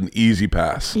an easy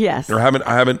pass. Yes. Or I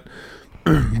haven't,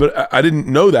 but I didn't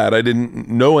know that. I didn't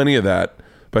know any of that.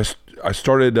 But I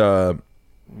started. I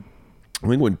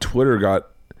think when Twitter got,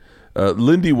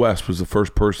 Lindy West was the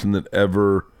first person that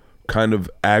ever kind of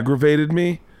aggravated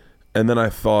me. And then I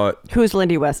thought, who's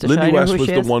Lindy West? Lindy West was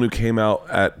the one who came out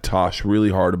at Tosh really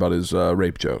hard about his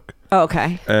rape joke. Oh,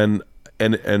 okay. And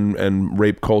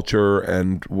rape culture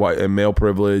and male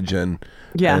privilege and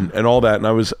all that. And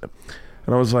I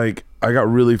was like, I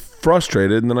got really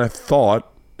frustrated. And then I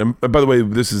thought, and by the way,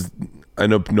 I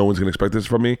know no one's gonna expect this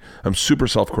from me. I'm super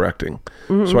self-correcting.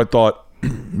 Mm-hmm. So I thought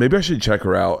maybe I should check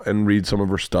her out and read some of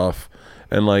her stuff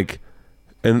and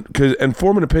and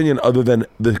form an opinion other than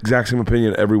the exact same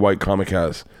opinion every white comic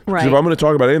has. Right. If I'm going to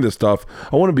talk about any of this stuff,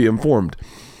 I want to be informed.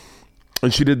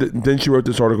 And she did. Then she wrote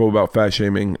this article about fat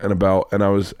shaming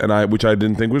which I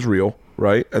didn't think was real,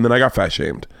 right? And then I got fat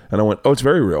shamed, and I went, oh, it's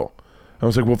very real. I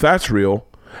was like, well, if that's real.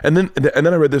 And then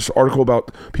I read this article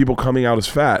about people coming out as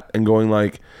fat and going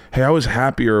like, hey, I was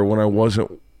happier when I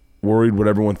wasn't worried what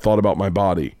everyone thought about my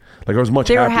body. Like I was much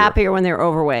happier. They were happier when they were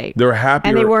overweight. They were happier.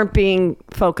 And they weren't being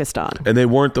focused on. And they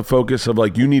weren't the focus of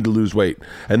like, you need to lose weight.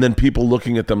 And then people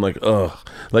looking at them like, ugh.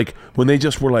 Like when they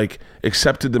just were like,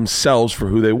 accepted themselves for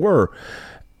who they were.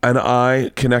 And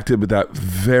I connected with that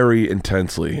very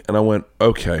intensely. And I went,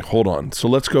 okay, hold on. So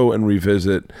let's go and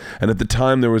revisit. And at the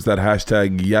time there was that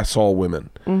hashtag, yes, all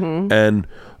women. Mm-hmm.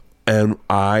 And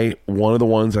one of the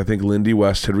ones I think Lindy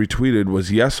West had retweeted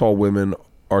was, yes, all women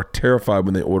are terrified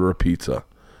when they order a pizza.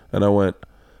 And I went,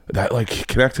 that like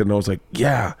connected, and I was like,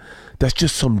 yeah, that's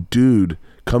just some dude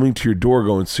coming to your door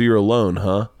going, so you're alone,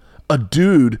 huh? A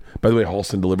dude, by the way,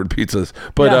 Halston delivered pizzas,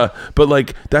 but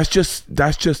like that's just,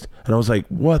 and I was like,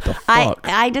 what the fuck?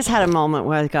 I just had a moment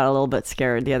where I got a little bit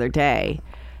scared the other day.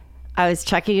 I was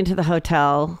checking into the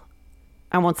hotel.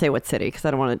 I won't say what city because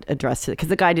I don't want to address it because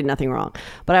the guy did nothing wrong.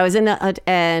 But I was in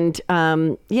and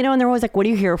they're always like, what are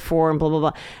you here for? And blah, blah,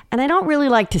 blah. And I don't really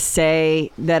like to say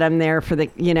that I'm there for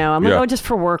I'm like, oh, just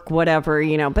for work, whatever,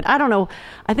 but I don't know.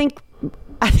 I think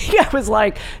I was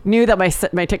like, knew that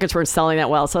my tickets weren't selling that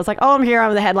well. So I was like, oh, I'm here.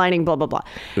 I'm the headlining, blah, blah, blah.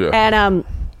 Yeah. And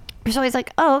so he's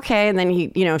like, oh, okay. And then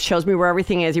he, shows me where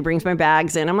everything is. He brings my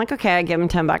bags in. I'm like, okay, I give him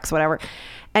 $10, whatever.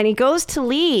 And he goes to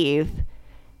leave.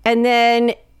 And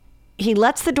then he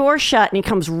lets the door shut and he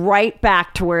comes right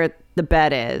back to where the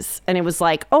bet is. And it was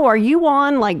like, oh, are you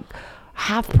on like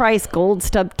half price gold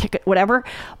stub ticket, whatever?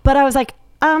 But I was like,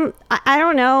 I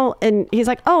don't know. And he's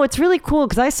like, oh, it's really cool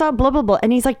because I saw blah, blah, blah.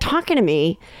 And he's like talking to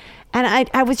me. And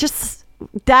I was just,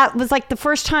 that was like the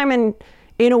first time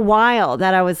in a while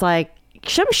that I was like,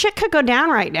 some shit could go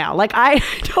down right now. Like, I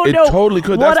don't know totally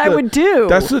could. what I would do.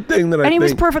 That's the thing that I think. And he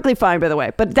was perfectly fine, by the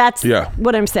way. But that's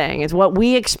what I'm saying is what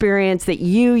we experience that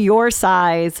your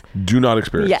size do not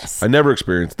experience. Yes. I never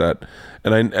experienced that.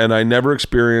 And I never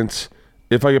experience,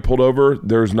 if I get pulled over,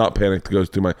 there's not panic that goes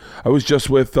through my. I was just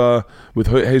with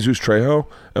Jesus Trejo,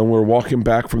 and we're walking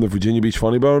back from the Virginia Beach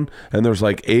Funny Bone, and there's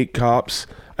like 8 cops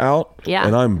out. Yeah.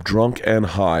 And I'm drunk and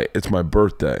high. It's my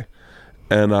birthday.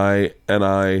 And I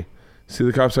see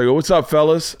the cops. I go, "What's up,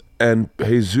 fellas?" And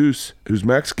Jesus, who's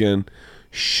Mexican,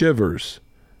 shivers,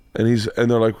 and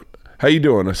they're like, "How you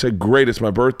doing?" I said, "Great, it's my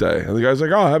birthday." And the guy's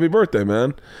like, "Oh, happy birthday,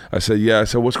 man." I said, "Yeah." I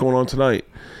said, "What's going on tonight?"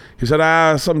 He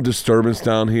said, some disturbance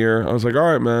down here. I was like,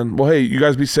 "All right, man. Well, hey, you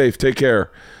guys be safe. Take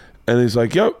care." And he's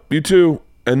like, "Yep, you too."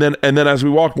 And then as we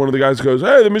walked, one of the guys goes,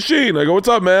 "Hey, the machine." I go, "What's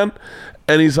up, man?"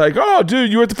 And he's like, "Oh,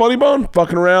 dude, you at the Funny Bone?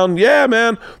 Fucking around?" "Yeah,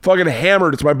 man. Fucking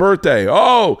hammered. It's my birthday."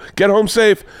 "Oh, get home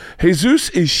safe." Jesus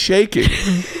is shaking.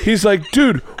 He's like,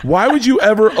 "Dude, why would you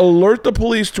ever alert the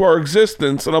police to our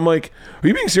existence?" And I'm like, "Are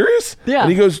you being serious?" Yeah.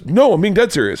 And he goes, "No, I'm being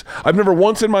dead serious. I've never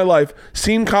once in my life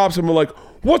seen cops and we're like,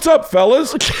 'What's up,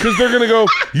 fellas?' Because they're going to go,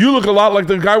 'You look a lot like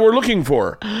the guy we're looking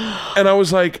for.'" And I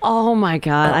was like, oh my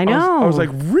God, I know. I was like,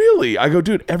 "Really?" I go,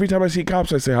 "Dude, every time I see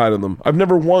cops, I say hi to them." I've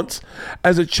never once,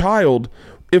 as a child,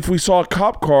 if we saw a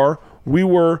cop car, we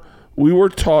were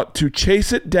taught to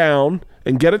chase it down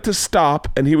and get it to stop,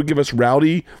 and he would give us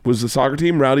Rowdy, was the soccer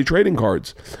team, Rowdy trading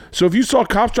cards. So if you saw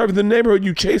cops driving through the neighborhood,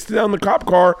 you chased down the cop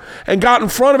car and got in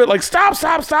front of it like, "Stop,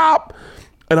 stop, stop."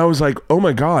 And I was like, oh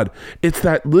my God, it's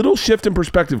that little shift in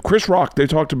perspective. Chris Rock, they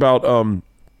talked about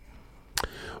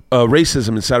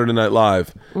racism in Saturday Night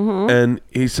Live. Mm-hmm. And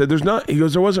he said, he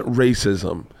goes, there wasn't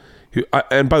racism.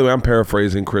 And by the way, I'm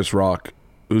paraphrasing Chris Rock,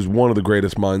 who's one of the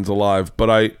greatest minds alive.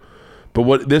 But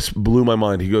what this blew my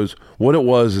mind. He goes, what it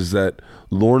was is that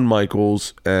Lorne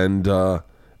Michaels and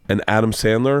Adam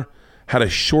Sandler had a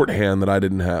shorthand that I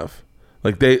didn't have.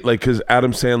 Because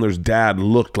Adam Sandler's dad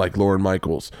looked like Lorne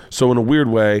Michaels. So in a weird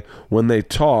way, when they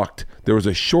talked, there was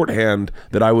a shorthand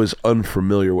that I was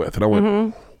unfamiliar with. And I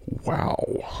went, wow.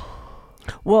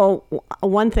 Well,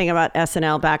 one thing about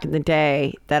SNL back in the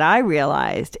day that I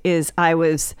realized is I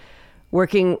was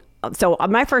working. So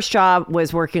my first job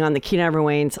was working on the Keenan Ivory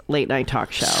Wayans late night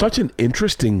talk show. Such an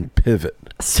interesting pivot.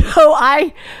 So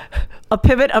a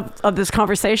pivot of this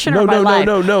conversation or my life?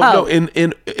 No.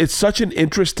 It's such an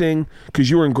interesting, because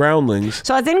you were in Groundlings.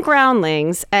 So I was in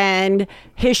Groundlings, and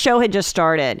his show had just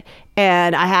started,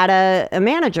 and I had a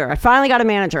manager. I finally got a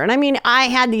manager. And I mean, I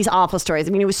had these awful stories.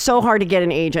 I mean, it was so hard to get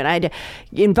an agent. I had to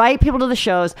invite people to the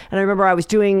shows. And I remember I was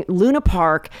doing Luna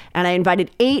Park, and I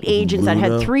invited 8 agents. I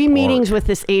had 3 meetings with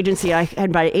this agency. I had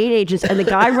invited 8 agents, and the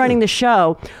guy running the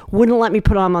show wouldn't let me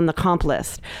put them on the comp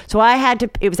list. So I had to,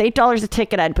 it was $8 a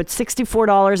ticket. I had put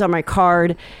 $64 on my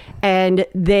card. And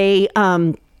the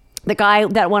guy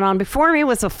that went on before me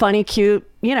was a funny, cute,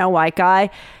 white guy.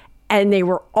 And they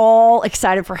were all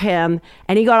excited for him.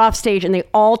 And he got off stage, and they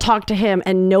all talked to him,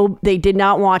 and they did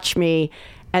not watch me,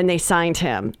 and they signed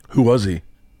him. Who was he?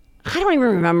 I don't even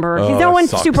remember. He's no one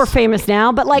super famous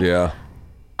now, but yeah.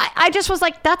 I just was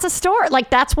like, that's a story. Like,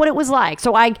 that's what it was like.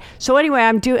 So anyway,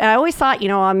 I always thought,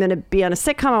 I'm going to be on a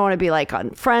sitcom. I want to be like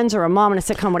on Friends or a mom in a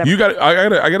sitcom, whatever.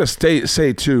 I gotta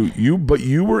say too, but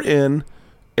you were in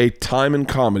a time in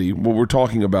comedy. What we're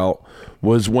talking about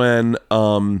was when,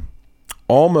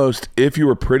 almost, if you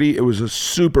were pretty, it was a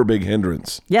super big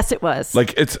hindrance. Yes, it was.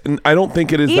 Like, I don't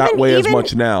think it is that way as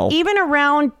much now. Even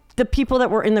around the people that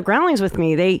were in the Groundlings with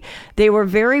me, they were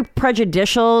very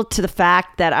prejudicial to the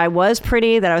fact that I was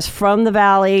pretty, that I was from the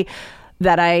Valley,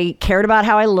 that I cared about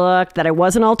how I looked, that I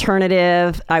was an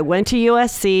alternative. I went to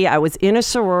USC. I was in a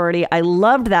sorority. I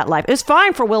loved that life. It was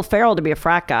fine for Will Ferrell to be a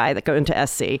frat guy that go into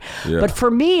SC. Yeah. But for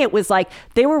me, it was like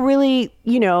they were really,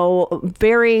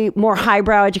 very more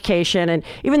highbrow education. And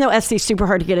even though SC is super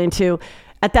hard to get into,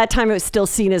 at that time, it was still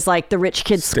seen as like the rich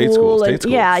kids' school.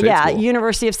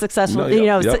 University of Successful.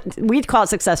 We'd call it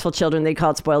successful children. They'd call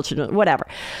it spoiled children, whatever.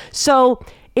 So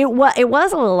it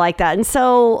was a little like that. And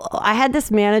so I had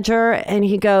this manager, and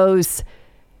he goes,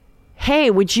 "Hey,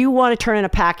 would you want to turn in a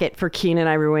packet for Keenan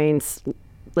Ivory Wayans'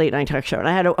 late night talk show?" And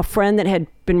I had a friend that had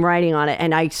been writing on it,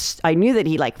 and I knew that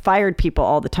he fired people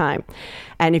all the time.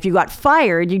 And if you got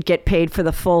fired, you'd get paid for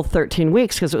the full 13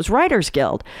 weeks because it was Writers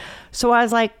Guild. So I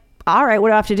was like, all right, what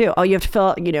do I have to do? Oh, you have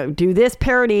to do this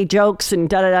parody jokes and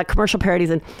commercial parodies.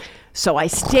 And So I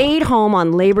stayed home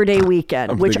on Labor Day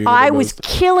weekend, which I was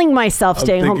killing myself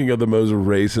staying home. I'm thinking of the most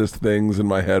racist things in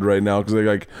my head right now because they're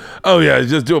like, oh yeah,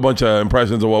 just do a bunch of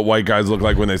impressions of what white guys look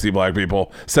like when they see black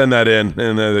people. Send that in,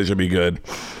 and then they should be good.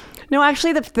 No,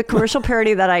 actually, the commercial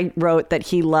parody that I wrote that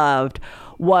he loved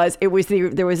there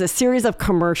was a series of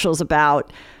commercials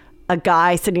about a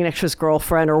guy sitting next to his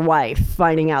girlfriend or wife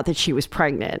finding out that she was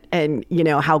pregnant and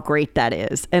how great that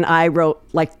is. And I wrote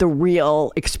like the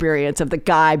real experience of the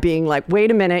guy being like,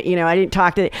 wait a minute, I didn't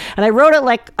talk to, and I wrote it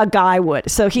like a guy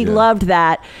would. So he loved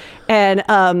that. And,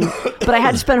 but I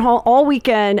had to spend all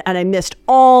weekend and I missed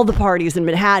all the parties in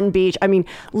Manhattan Beach. I mean,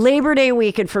 Labor Day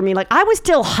weekend for me, like I was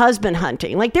still husband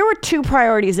hunting. Like there were two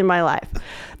priorities in my life.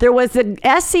 There was the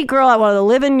SC girl I wanted to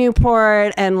live in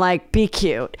Newport and like be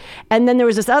cute. And then there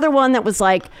was this other one that was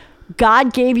like,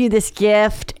 God gave you this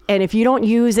gift, and if you don't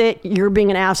use it, you're being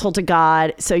an asshole to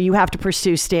God, so you have to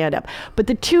pursue stand-up. But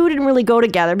the two didn't really go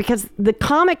together because the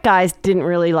comic guys didn't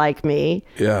really like me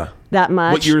that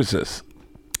much. What year is this?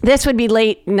 This would be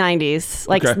late 90s,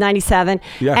 like 97.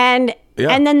 Yeah. And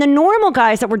then the normal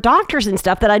guys that were doctors and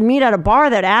stuff that I'd meet at a bar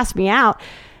that asked me out,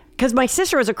 because my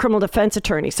sister was a criminal defense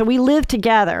attorney. So we lived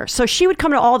together. So she would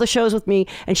come to all the shows with me,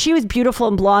 and she was beautiful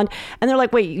and blonde. And they're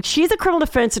like, wait, she's a criminal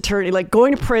defense attorney, like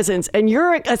going to prisons, and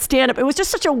you're a stand-up. It was just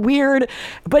such a weird,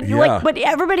 but I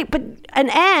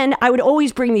would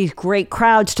always bring these great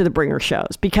crowds to the Bringer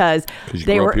shows because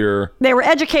they were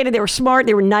educated, they were smart,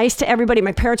 they were nice to everybody.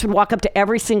 My parents would walk up to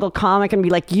every single comic and be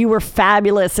like, you were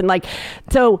fabulous. And like,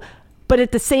 so... But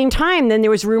at the same time, then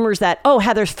there was rumors that,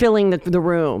 Heather's filling the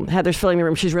room. Heather's filling the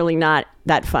room. She's really not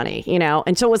that funny,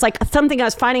 And so it was like something I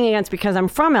was fighting against because I'm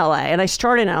from LA and I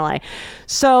started in LA.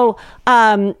 So,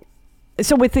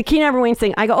 so with the Keenan Ivory Wayans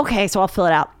thing, I go, okay, so I'll fill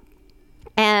it out.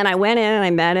 And I went in and I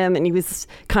met him and he was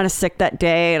kind of sick that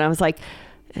day. And I was like,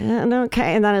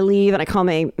 okay. And then I leave and I call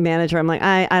my manager. I'm like,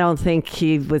 I don't think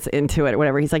he was into it or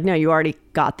whatever. He's like, no, you already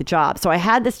got the job. So I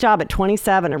had this job at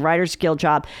 27, a Writers Guild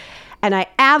job. And I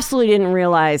absolutely didn't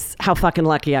realize how fucking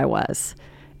lucky I was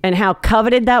and how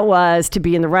coveted that was to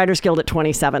be in the Writers Guild at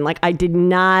 27. Like I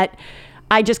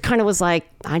just kind of was like,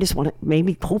 I just want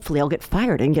to, hopefully I'll get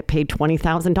fired and get paid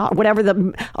 $20,000, whatever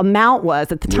the amount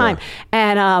was at the time.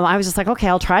 And I was just like, okay,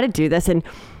 I'll try to do this. And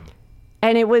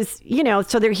it was,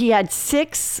 so he had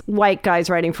 6 white guys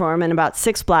writing for him and about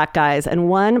 6 black guys and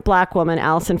 1 black woman,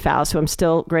 Allison Faust, who I'm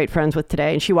still great friends with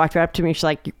today. And she walked right up to me. She's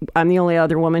like, I'm the only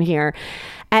other woman here.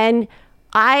 And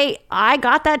I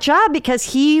got that job because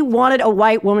he wanted a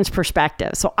white woman's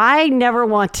perspective. So I never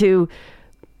want to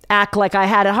act like I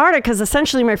had it harder because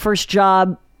essentially my first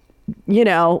job,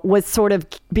 was sort of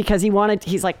because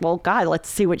he's like, well, God, let's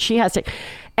see what she has to.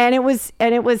 And it was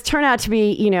turned out to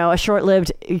be, a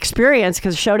short-lived experience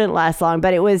because the show didn't last long,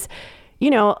 but it was,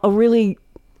 a really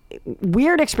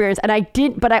weird experience. And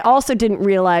but I also didn't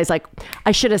realize like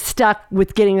I should have stuck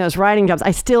with getting those writing jobs.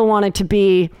 I still wanted to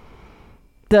be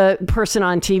the person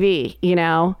on TV,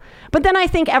 but then I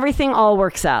think everything all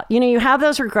works out. You have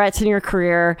those regrets in your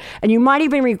career and you might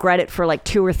even regret it for like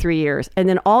 2 or 3 years. And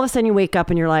then all of a sudden you wake up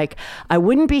and you're like, I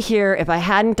wouldn't be here if I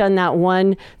hadn't done that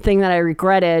one thing that I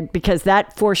regretted because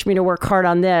that forced me to work hard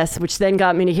on this, which then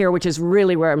got me to here, which is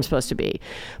really where I'm supposed to be.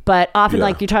 But often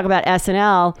like you talk about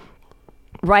SNL,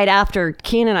 right after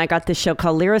Keenan, I got this show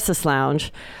called Lyricist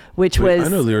Lounge, which was... I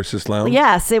know Lyricist Lounge.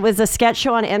 Yes, it was a sketch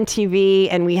show on MTV,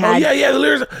 and we had... Oh, yeah, I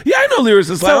know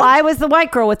Lyricist Lounge. So I was the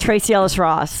white girl with Tracy Ellis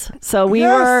Ross. So we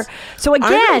were... So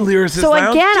again, I know Lyricist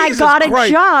Lounge. I got a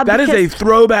job. That is a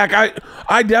throwback.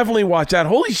 I definitely watched that.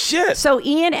 Holy shit. So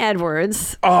Ian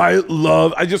Edwards... I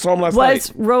just saw him last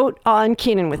night. Wrote on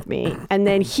Keenan with me, and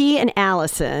then he and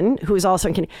Allison, who was also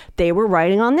in Keenan, they were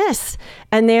writing on this,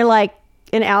 and they're like,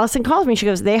 and Allison calls me. She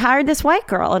goes, they hired this white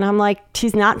girl. And I'm like,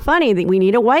 she's not funny. We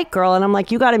need a white girl. And I'm like,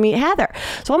 you got to meet Heather.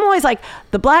 So I'm always like,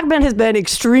 the black man has been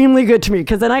extremely good to me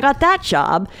because then I got that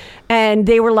job. And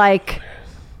they were like,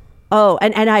 oh,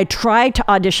 and I tried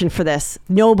to audition for this.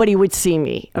 Nobody would see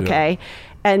me. Okay.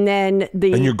 Yeah. And then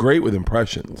and you're great with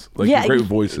impressions. Like you're great with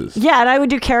voices. Yeah. And I would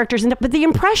do characters. But the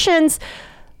impressions...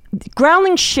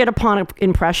 Groundling shit upon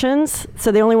impressions.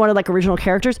 So they only wanted like original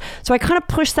characters. So I kind of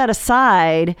pushed that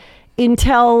aside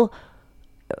until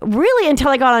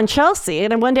I got on Chelsea.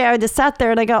 And then one day I just sat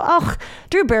there and I go, oh,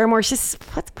 Drew Barrymore, she's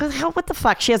what the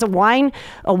fuck? She has a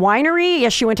winery.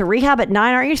 Yes, she went to rehab at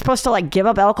 9. Aren't you supposed to like give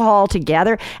up alcohol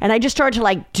altogether? And I just started to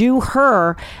like do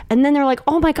her. And then they're like,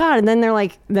 oh my God. And then they're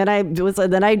like, then I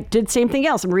did same thing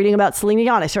else. I'm reading about Celine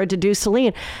Dion. I started to do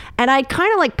Celine. And I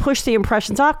kind of like pushed the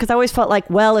impressions off because I always felt like,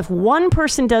 well, if one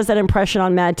person does that impression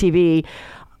on Mad TV,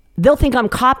 they'll think I'm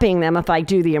copying them if I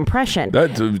do the impression.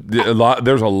 That's a lot.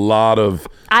 There's a lot of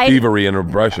thievery in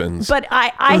impressions. But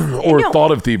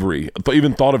thought of thievery,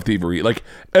 even thought of thievery. Like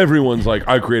everyone's like,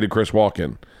 I created Chris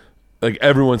Walken. Like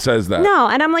everyone says that. No,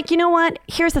 and I'm like, you know what?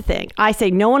 Here's the thing. I say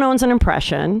no one owns an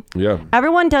impression. Yeah.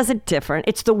 Everyone does it different.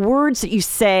 It's the words that you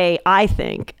say, I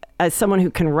think, as someone who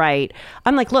can write.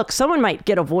 I'm like, look, someone might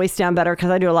get a voice down better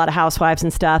because I do a lot of housewives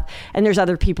and stuff. And there's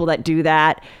other people that do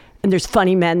that. And there's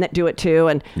funny men that do it too.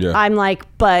 And I'm like,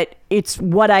 but it's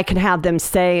what I can have them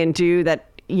say and do that,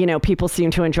 you know, people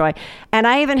seem to enjoy. And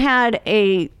I even had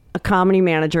a comedy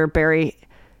manager, Barry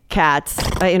Katz,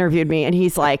 interviewed me, and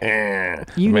he's like,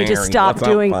 you need to stop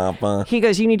doing, he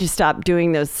goes, you need to stop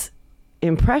doing those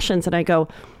impressions. And I go,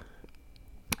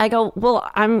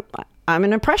 well, I'm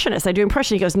an impressionist. I do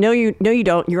impressions. He goes, no, you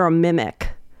don't. You're a mimic.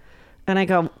 And I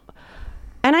go,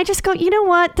 and I just go, you know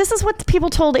what? This is what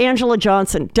people told Angela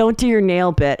Johnson. Don't do your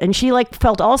nail bit. And she like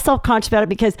felt all self-conscious about it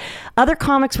because other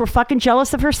comics were fucking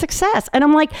jealous of her success. And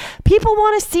I'm like, people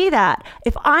want to see that.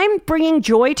 If I'm bringing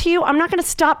joy to you, I'm not going to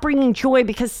stop bringing joy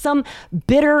because some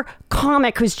bitter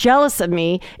comic who's jealous of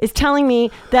me is telling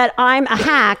me that I'm a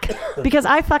hack because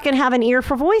I fucking have an ear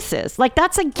for voices. Like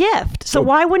that's a gift. So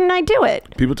why wouldn't I do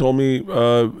it? People told me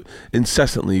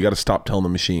incessantly, you got to stop telling the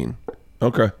machine.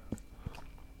 Okay.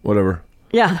 Whatever.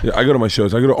 Yeah. I go to my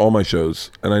shows. I go to all my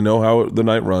shows, and I know how the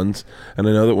night runs, and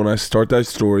I know that when I start that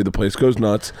story, the place goes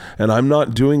nuts, and I'm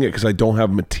not doing it because I don't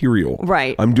have material.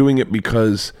 Right. I'm doing it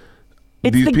because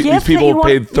these gift people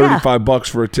paid $35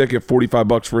 for a ticket,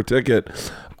 $45 for a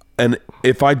ticket, and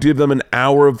if I give them an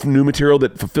hour of new material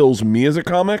that fulfills me as a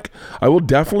comic, I will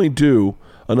definitely do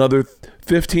another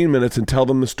 15 minutes and tell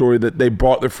them the story that they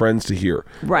brought their friends to hear.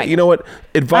 Right. You know what?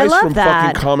 Advice from that.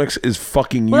 fucking comics is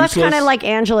fucking useless. Well, that's kind of like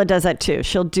Angela does that too.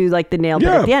 She'll do like the nail bit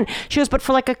at the end. She goes, but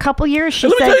for like a couple years, she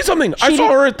and said... let me tell you something. I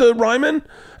saw her at the Ryman,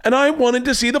 and I wanted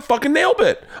to see the fucking nail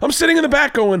bit. I'm sitting in the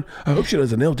back going, I hope she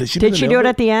does a nail bit. Did she do it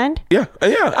at the end? Yeah.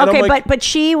 Yeah. And okay, I'm like, but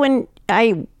she,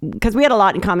 because we had a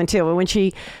lot in common too. And when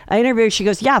I interviewed, she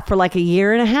goes, yeah, for like a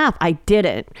year and a half, I did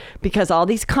it because all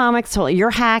these comics told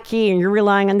you're hacky and you're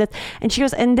relying on this. And she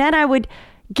goes, and then I would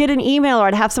get an email or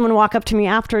I'd have someone walk up to me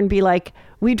after and be like,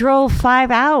 we drove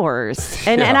 5 hours.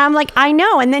 And I'm like, I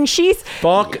know. And then she's,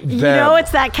 fuck them. You know,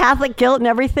 it's that Catholic guilt and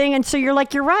everything. And so you're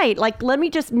like, you're right. Like, let me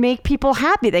just make people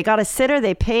happy. They got a sitter,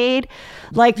 they paid.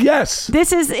 Like, yes,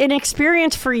 this is an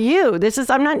experience for you.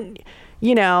 I'm not...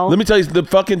 You know, let me tell you, the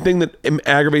fucking thing that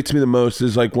aggravates me the most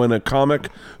is like when a comic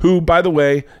who, by the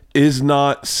way, is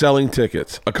not selling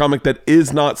tickets, a comic that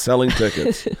is not selling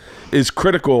tickets is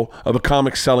critical of a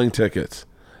comic selling tickets.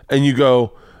 And you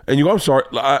go, I'm sorry.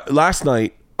 Last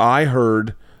night I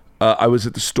heard, I was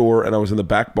at the store and I was in the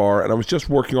back bar and I was just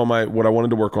working on what I wanted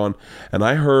to work on. And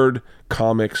I heard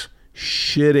comics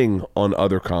shitting on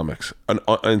other comics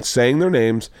and saying their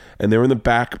names, and they were in the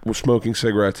back smoking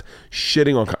cigarettes,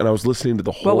 shitting on, and I was listening to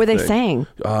the whole thing. What were they saying?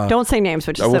 Don't say names,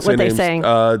 but just what they saying.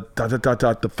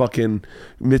 The fucking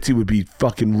Mitzi would be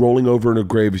fucking rolling over in her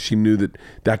grave if she knew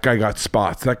that guy got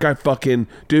spots. That guy fucking,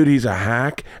 dude, he's a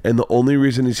hack, and the only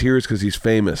reason he's here is because he's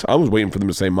famous. I was waiting for them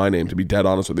to say my name, to be dead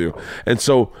honest with you. And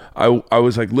so I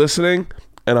was like listening,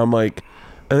 and I'm like,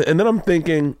 and then I'm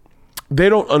thinking, they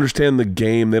don't understand the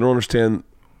game. They don't understand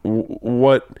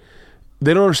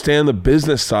they don't understand the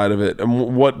business side of it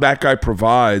and what that guy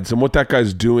provides and what that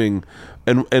guy's doing,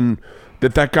 and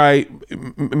that guy,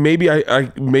 maybe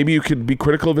maybe you could be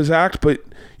critical of his act, but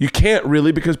you can't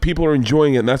really because people are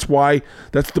enjoying it, and that's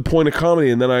the point of comedy.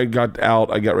 And then I got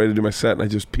ready to do my set, and I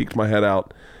just peeked my head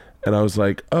out, and I was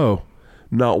like, oh,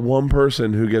 not one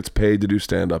person who gets paid to do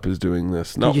stand-up is doing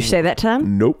this. Did you say that to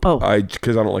him? Nope. Oh.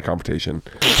 Because I don't like competition.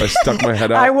 I stuck my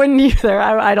head out. I wouldn't either.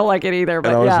 I don't like it either.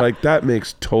 But and I was like, that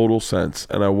makes total sense.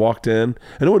 And I walked in,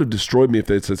 and it would have destroyed me if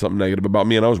they had said something negative about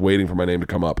me, and I was waiting for my name to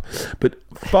come up. But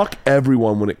fuck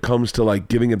everyone when it comes to like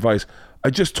giving advice.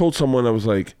 I just told someone, I was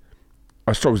like,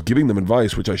 I was giving them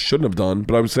advice, which I shouldn't have done,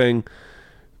 but I was saying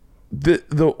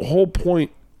the whole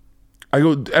point, I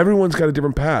go, everyone's got a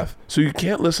different path. So you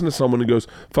can't listen to someone who goes,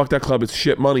 fuck that club, it's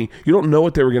shit money. You don't know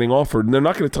what they were getting offered, and they're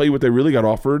not going to tell you what they really got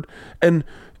offered. And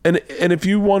if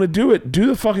you want to do it, do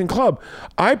the fucking club.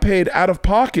 I paid out of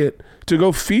pocket to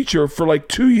go feature for like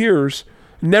 2 years,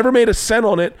 never made a cent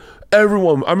on it.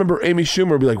 Everyone, I remember Amy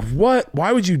Schumer would be like, what?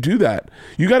 Why would you do that?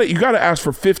 You got to ask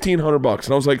for $1,500.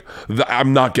 And I was like,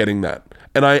 I'm not getting that.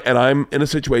 And I'm in a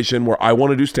situation where I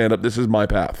want to do stand-up. This is my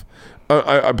path.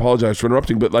 I apologize for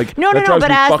interrupting, but like no, but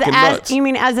as you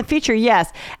mean as a feature, yes,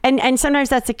 and sometimes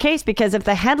that's the case because if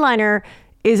the headliner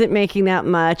isn't making that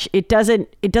much. It doesn't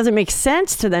make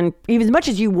sense to then, even as much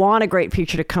as you want a great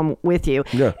future to come with you,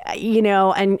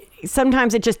 and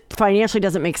sometimes it just financially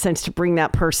doesn't make sense to bring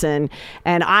that person.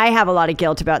 And I have a lot of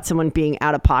guilt about someone being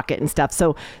out of pocket and stuff.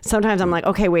 So sometimes I'm like,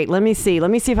 okay, wait, let me see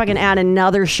if I can add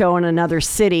another show in another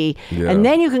city, and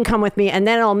then you can come with me, and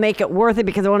then I'll make it worth it,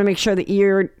 because I want to make sure that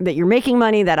you're making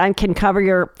money, that I can cover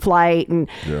your flight. And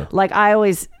like, I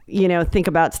always, think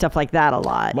about stuff like that a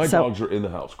lot. My dogs are in the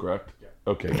house, correct?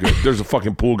 Okay, good. There's a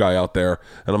fucking pool guy out there,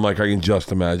 and I'm like, I can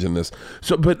just imagine this.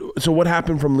 So what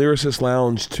happened from Lyricist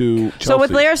Lounge to Chelsea? So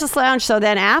with Lyricist Lounge, so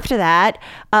then after that,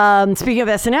 speaking of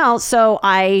SNL, so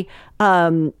I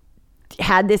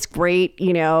had this great,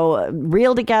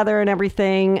 reel together and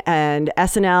everything, and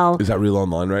SNL. Is that reel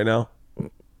online right now?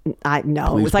 I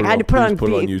know. It was like I had to put it on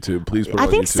YouTube. Please put it on YouTube.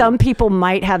 I think some people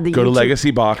might have the Go YouTube. to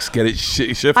Legacy Box, get it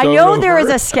shipped I over. know there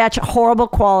is a sketch, Horrible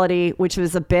Quality, which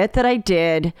was a bit that I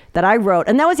did, that I wrote.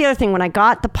 And that was the other thing. When I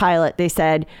got the pilot, they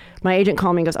said, my agent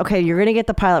called me and goes, okay, you're going to get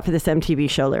the pilot for this MTV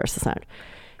show, Lyricist Lounge.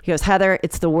 He goes, Heather,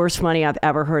 it's the worst money I've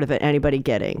ever heard of anybody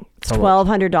getting. It's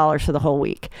 $1,200 for the whole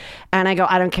week. And I go,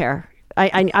 I don't care.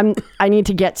 I need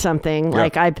to get something.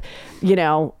 Like I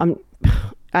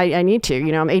need to,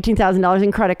 I'm $18,000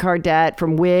 in credit card debt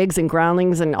from wigs and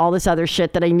groundlings and all this other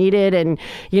shit that I needed. And,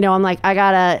 I'm like, I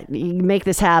gotta make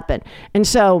this happen. And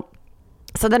so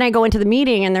then I go into the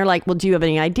meeting and they're like, well, do you have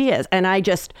any ideas? And I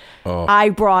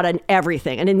brought in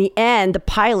everything. And in the end, the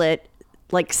pilot,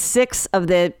 like 6 of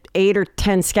the 8 or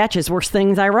 10 sketches were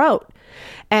things I wrote.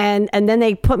 And then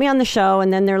they put me on the show,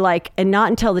 and then they're like, and not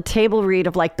until the table read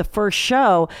of like the first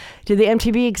show did the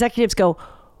MTV executives go,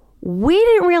 we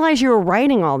didn't realize you were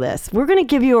writing all this. We're going to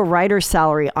give you a writer's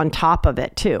salary on top of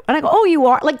it too. And I go, oh, you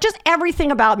are? Like, just everything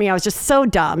about me, I was just so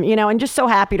dumb, and just so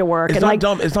happy to work. It's not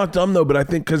dumb. It's not dumb though, but I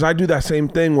think, because I do that same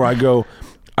thing where I go,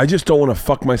 I just don't want to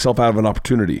fuck myself out of an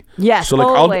opportunity. Yes. So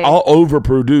like, I'll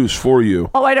overproduce for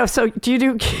you. Oh, I know. So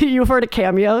you've heard of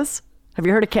cameos? Have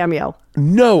you heard of Cameo?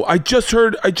 No, I just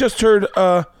heard, was it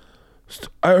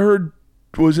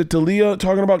Dalia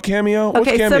talking about Cameo?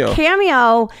 What's Cameo? So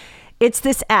Cameo, it's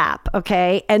this app,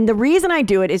 okay? And the reason I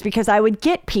do it is because I would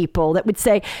get people that would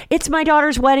say, it's my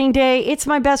daughter's wedding day. It's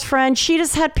my best friend. She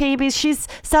just had babies. She's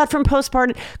sad from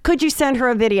postpartum. Could you send her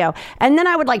a video? And then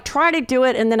I would like try to do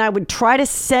it. And then I would try to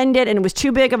send it. And it was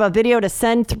too big of a video to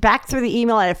send back through the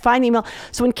email. I had to find the email.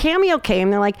 So when Cameo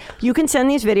came, they're like, you can send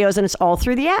these videos and it's all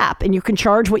through the app. And you can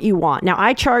charge what you want. Now,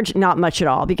 I charge not much at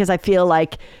all because I feel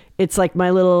like it's like my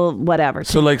little whatever.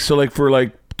 So like for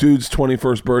like dudes'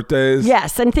 21st birthdays.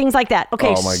 Yes, and things like that.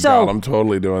 Okay, oh my God, I'm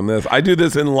totally doing this. I do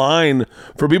this in line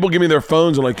for people. Give me their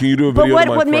phones and like, can you do a video? But to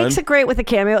my what friend? makes it great with the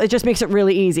Cameo, it just makes it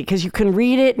really easy because you can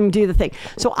read it and do the thing.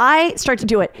 So I start to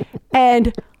do it,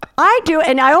 and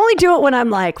I only do it when I'm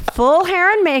like full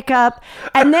hair and makeup,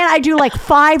 and then I do like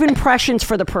 5 impressions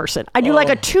for the person. I do like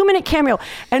a 2-minute Cameo,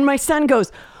 and my son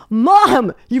goes,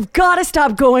 Mom, you've got to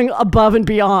stop going above and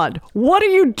beyond. What are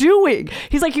you doing?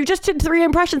 He's like, you just did 3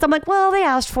 impressions. I'm like, well, they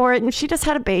asked for it and she just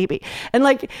had a baby. And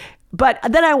like, but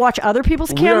then I watch other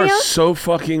people's cameos. We are so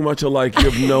fucking much alike.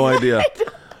 You have no idea.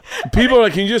 People are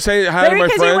like, can you just say hi to my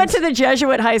friends? Because you went to the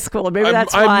Jesuit high school. Maybe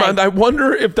that's why. I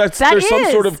wonder if there's some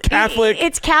sort of Catholic.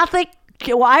 It's Catholic.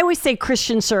 Well, I always say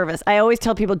Christian service. I always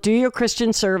tell people, do your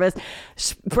Christian service.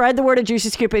 Spread the word of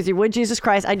Jesus Christ as you would Jesus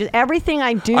Christ. Everything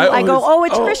I do, I go, oh,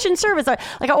 it's Christian service. I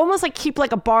almost like keep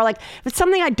like a bar. Like if it's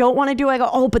something I don't want to do, I go,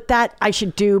 oh, but that I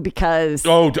should do because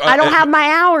I don't have my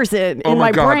hours in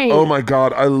my brain. Oh my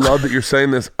God. I love that you're saying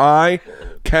this. I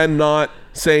cannot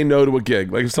say no to a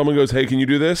gig. Like if someone goes, hey, can you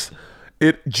do this?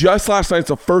 It just last night's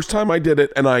the first time I did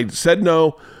it. And I said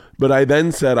no, but I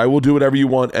then said, I will do whatever you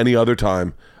want any other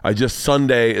time.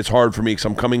 Sunday is hard for me because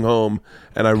I'm coming home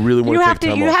and I really want to take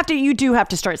time off. You do have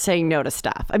to start saying no to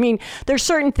stuff. I mean, there's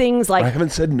certain things like. I haven't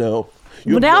said no.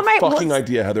 You have no fucking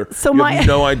idea, Heather. So you have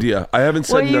no idea. I haven't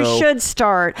said no. Well, you should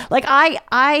start. Like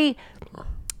I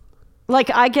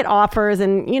get offers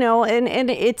and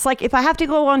it's like if I have to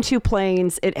go on 2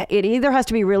 planes, it either has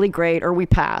to be really great or we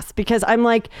pass because I'm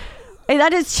like,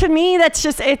 that is, to me, that's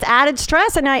just, it's added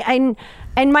stress. And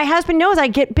and my husband knows I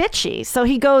get bitchy. So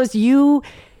he goes,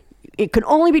 it could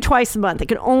only be twice a month. It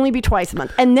could only be twice a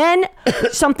month. And then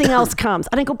something else comes.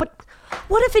 And I go, but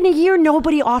what if in a year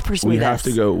nobody offers me this?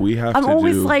 We have I'm to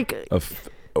always do like,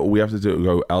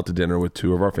 go out to dinner with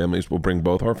 2 of our families. We'll bring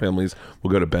both our families.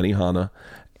 We'll go to Benihana.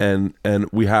 And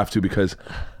we have to because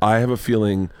I have a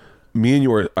feeling me and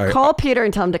you call Peter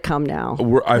and tell him to come now.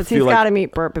 Because he's got to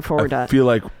meet Bert before we're done. I feel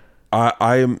like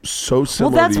I am so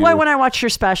similar. Well, that's to why you. when I watched your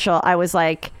special, I was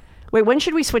like, Wait, when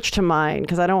should we switch to mine?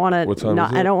 Because I don't want What to time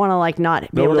not. is it? I don't want to like not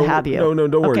be able to have you. No,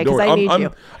 don't worry. Okay, Don't because worry. I need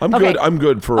you. I'm Okay. good. I'm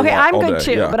good for Okay, I'm all good day.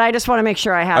 too. Yeah. But I just want to make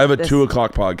sure I have. I have a this.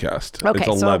 2:00 podcast. Okay,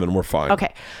 It's so- 11. We're fine.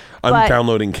 Okay. I'm But-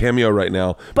 downloading Cameo right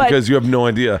now But- because you have no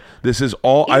idea. This is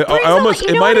all. I brings almost. a lot- you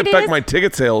It know might what it affect is? my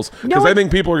ticket sales No, because I it-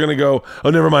 think people are going to go, oh,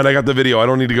 never mind. I got the video. I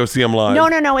don't need to go see them live.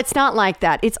 No. It's not like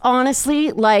that. It's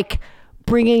honestly like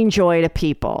bringing joy to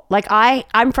people. Like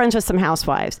I'm friends with some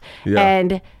housewives, Yeah.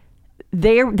 and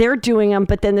they're doing them.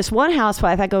 But then this one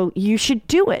housewife, I go, you should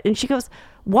do it, and she goes,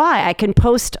 why? I can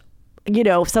post,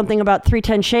 something about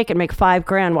 310 shake and make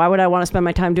 $5,000. Why would I want to spend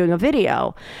my time doing a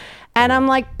video? And I'm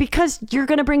like, because you're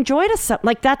going to bring joy to some,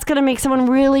 like that's going to make someone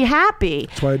really happy.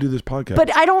 That's why I do this podcast. But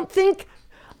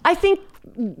I think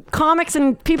comics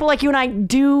and people like you and I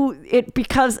do it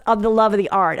because of the love of the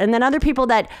art. And then other people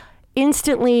that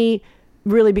instantly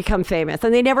really become famous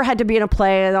and they never had to be in a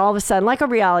play and all of a sudden like a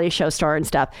reality show star and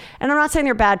stuff. And I'm not saying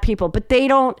they're bad people, but they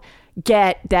don't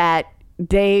get that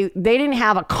they didn't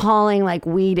have a calling like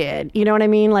we did. You know what I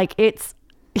mean? Like it's,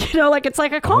 like it's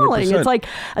like a calling. 100%. It's like,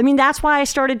 I mean, that's why I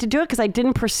started to do it because I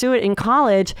didn't pursue it in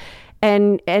college.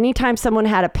 And anytime someone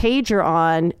had a pager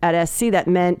on at SC, that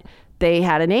meant they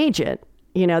had an agent.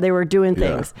 They were doing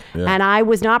things. Yeah. And I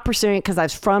was not pursuing it because I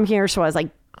was from here. So I was like,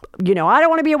 I don't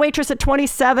want to be a waitress at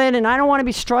 27 and I don't want to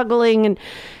be struggling.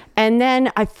 And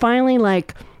then I finally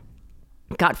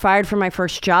got fired from my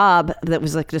first job that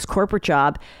was like this corporate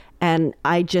job. And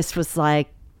I just was like,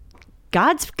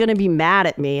 God's going to be mad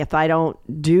at me if I don't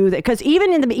do that. Because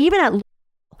even at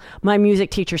my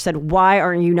music teacher said, why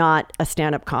are you not a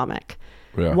stand-up comic?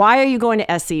 Yeah. Why are you going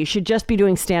to SC? You should just be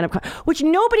doing stand-up, which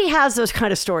nobody has those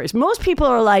kind of stories. Most people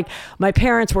are like, my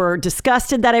parents were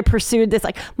disgusted that I pursued this.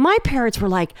 Like my parents were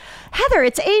like, Heather,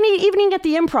 it's evening at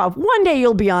the Improv. One day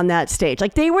you'll be on that stage.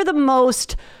 Like they were the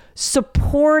most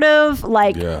supportive,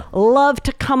 love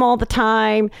to come all the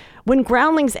time. When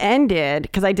Groundlings ended,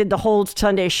 because I did the whole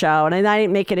Sunday show and I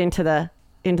didn't make it into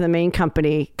the main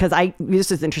company because this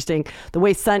is interesting. The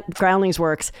way Groundlings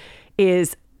works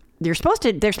is they're supposed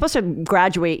to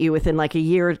graduate you within like a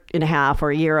year and a half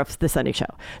or a year of the Sunday show.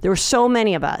 There were so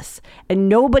many of us and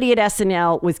nobody at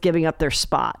SNL was giving up their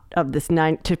spot of this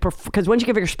because once you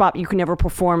give up your spot, you can never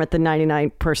perform at the 99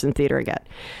 person theater again.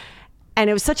 And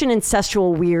it was such an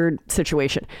incestual, weird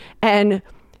situation. And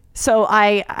so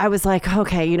I was like,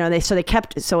 okay, they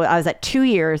kept, so I was at 2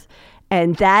 years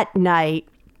and that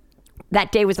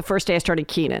day was the first day I started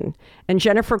Keenan and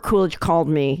Jennifer Coolidge called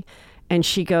me and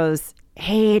she goes,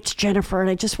 hey, it's Jennifer. And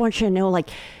I just want you to know, like,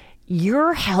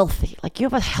 you're healthy. Like you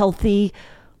have a healthy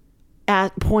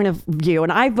point of view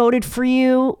and I voted for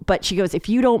you. But she goes, if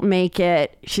you don't make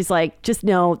it, she's like, just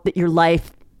know that your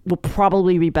life will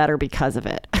probably be better because of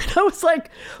it. And I was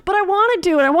like, but I want to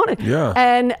do it. I want to. Yeah.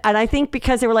 And I think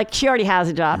because they were like, she already has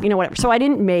a job, whatever. So I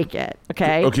didn't make it.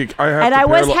 Okay. Okay. I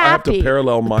have to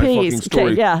parallel my Please. fucking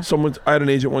story. Okay, yeah. I had an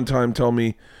agent one time tell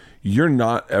me, you're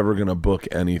not ever going to book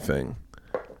anything,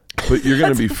 but you're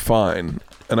going to be fine.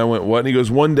 And I went, what? And he goes,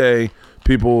 one day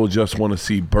people will just want to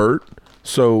see Bert.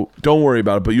 So don't worry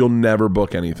about it, but you'll never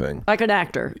book anything. Like an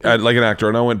actor. Like an actor.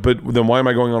 And I went, but then why am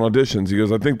I going on auditions? He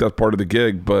goes, I think that's part of the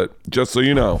gig, but just so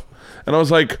you know. And I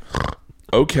was like,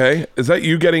 okay, is that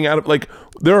you getting out of, like,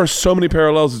 there are so many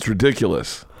parallels, it's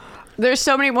ridiculous. There's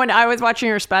so many, when I was watching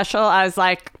your special, I was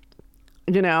like,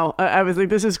 I was like,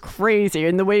 this is crazy.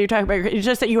 And the way you talk about it's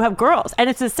just that you have girls. And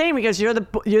it's the same because you're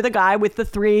the guy with the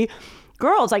 3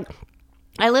 girls. Like,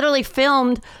 I literally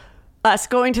filmed us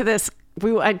going to this.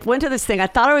 I went to this thing. I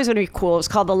thought it was going to be cool. It was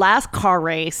called The Last Car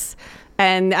Race.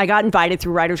 And I got invited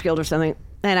through Writers Guild or something.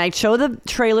 And I show the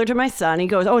trailer to my son. He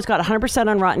goes, oh, it's got 100%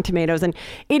 on Rotten Tomatoes. And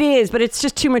it is, but it's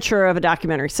just too mature of a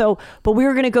documentary. So, but we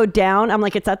were going to go down. I'm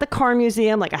like, it's at the car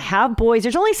museum. Like I have boys.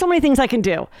 There's only so many things I can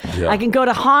do. Yeah. I can go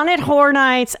to haunted horror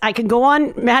nights. I can go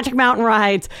on Magic Mountain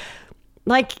rides.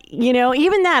 Like,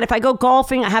 even that, if I go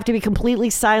golfing, I have to be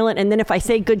completely silent. And then if I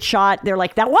say good shot, they're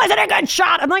like, that wasn't a good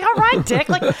shot. I'm like, all right, Dick.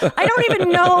 Like, I don't even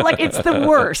know. Like, it's the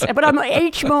worst. But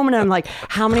each moment, I'm like,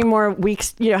 how many more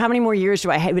weeks, how many more years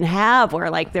do I even have where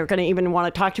like they're going to even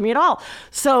want to talk to me at all?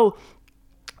 So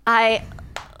I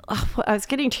was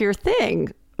getting to your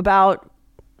thing about.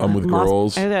 I'm with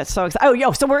girls. Oh, that's so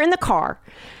exciting. So we're in the car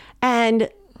and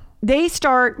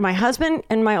my husband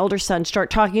and my older son start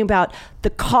talking about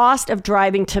the cost of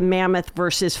driving to Mammoth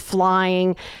versus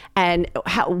flying and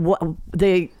how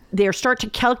they start to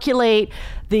calculate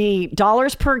the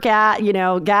dollars per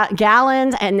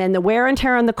gallons and then the wear and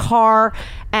tear on the car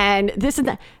and this and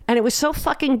that. And it was so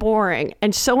fucking boring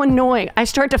and so annoying. I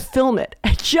start to film it.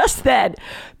 And just then,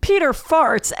 Peter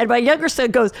farts and my younger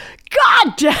son goes,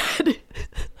 God, Dad.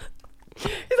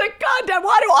 He's like, God damn,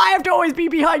 why do I have to always be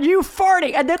behind you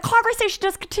farting? And the conversation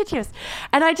just continues.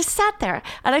 And I just sat there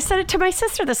and I said it to my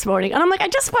sister this morning. And I'm like, I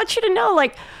just want you to know,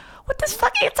 like, what this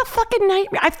fucking, it's a fucking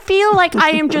nightmare. I feel like I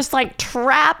am just like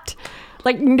trapped,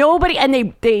 like nobody, and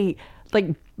they like,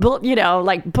 you know,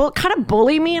 like kind of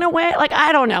bully me in a way. Like,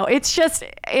 I don't know. It's just,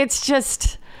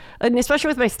 and especially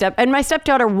with my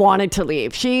stepdaughter wanted to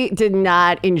leave. She did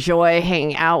not enjoy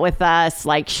hanging out with us.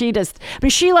 Like she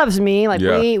loves me. Like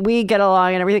we get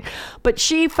along and everything. But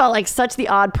she felt like such the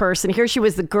odd person. Here she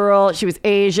was the girl. She was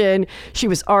Asian. She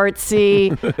was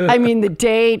artsy. I mean, the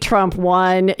day Trump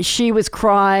won, she was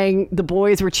crying. The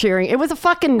boys were cheering. It was a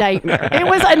fucking nightmare. It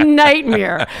was a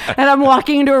nightmare. And I'm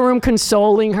walking into a room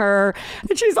consoling her.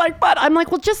 And she's like, but I'm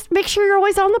like, well, just make sure you're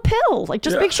always on the pill. Like,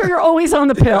 just make sure you're always on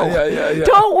the pill. Yeah.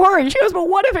 Don't worry. She goes, but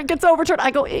what if it gets overturned?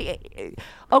 I go,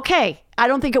 okay, I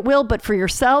don't think it will, but for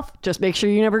yourself, just make sure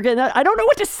you never get that. I don't know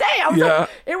what to say. I was like,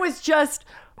 it was just,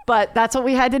 but that's what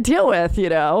we had to deal with, you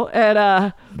know?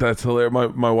 And that's hilarious.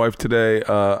 My wife today,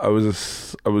 I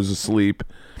was asleep.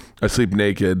 I sleep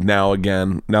naked now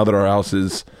again. Now that our house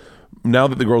is, now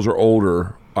that the girls are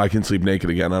older, I can sleep naked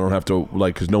again. I don't have to,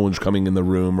 like, because no one's coming in the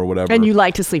room or whatever. And you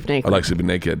like to sleep naked. I like sleeping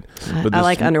naked. But I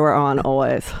like underwear on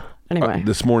always. Anyway.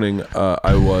 This morning,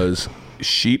 I was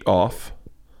sheet off,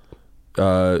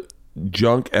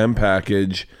 junk and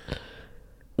package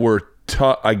were,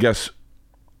 I guess,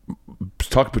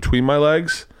 tucked between my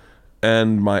legs,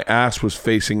 and my ass was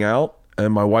facing out,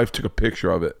 and my wife took a picture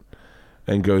of it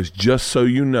and goes, just so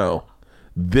you know,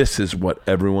 this is what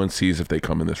everyone sees if they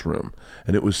come in this room.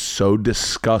 And it was so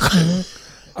disgusting.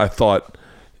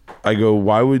 I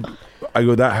go,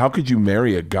 how could you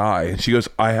marry a guy? And she goes,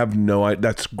 I have no idea.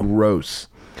 That's gross.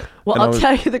 Well, I'll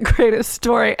tell you the greatest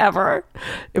story ever.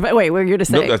 Wait, were you going to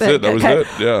say? No, that's it. That was it.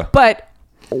 Yeah. But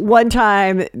one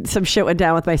time, some shit went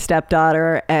down with my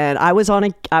stepdaughter, and I was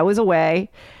away,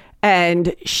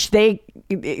 and they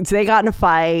got in a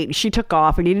fight. She took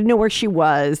off, and he didn't know where she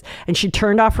was, and she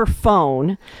turned off her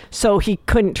phone, so he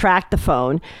couldn't track the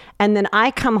phone. And then I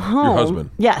come home. Your husband?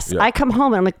 Yes, Yeah. I come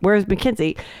home, and I'm like, "Where's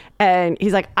Mackenzie?" And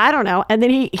he's like, "I don't know." And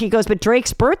then he goes, "But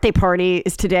Drake's birthday party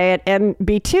is today at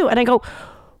MB2." And I go,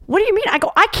 "What do you mean?" I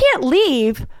go, "I can't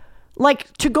leave,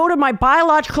 like, to go to my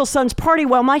biological son's party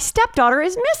while my stepdaughter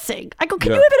is missing." I go,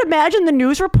 "Can you even imagine the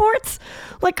news reports?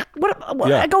 Like, what?"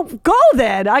 I go, "Go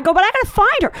then." I go, "But I gotta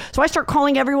find her." So I start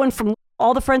calling everyone from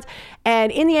all the friends.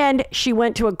 And in the end, she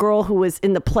went to a girl who was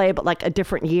in the play, but like a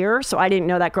different year. So I didn't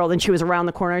know that girl. Then she was around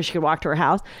the corner and she could walk to her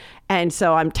house. And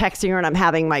so I'm texting her and I'm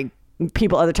having my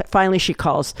people finally she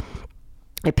calls.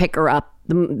 I pick her up.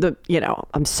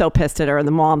 I'm so pissed at her. And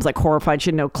the mom's like horrified. She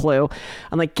had no clue.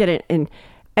 I'm like, get it.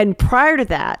 And prior to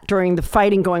that, during the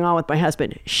fighting going on with my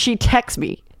husband, she texts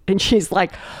me and she's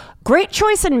like, "Great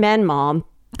choice in men, Mom."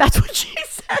 That's what she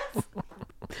says.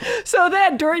 So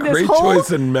then during this great choice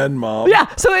in men, Mom. Yeah.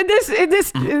 So in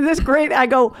this great, I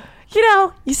go,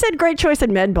 you said great choice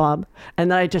in men, Mom. And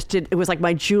then I just did, it was like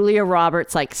my Julia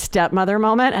Roberts, like stepmother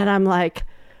moment. And I'm like,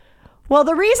 well,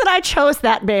 the reason I chose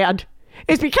that man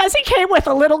is because he came with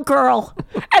a little girl,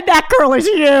 and that girl is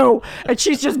you. And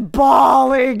she's just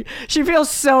bawling. She feels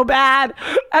so bad.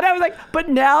 And I was like, but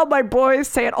now my boys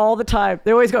say it all the time.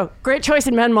 They always go, "Great choice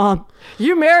in men, Mom.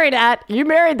 You married that.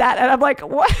 And I'm like,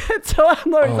 what? So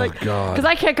I'm always like, because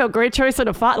I can't go great choice in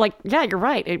a font. Like, yeah, you're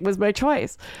right. It was my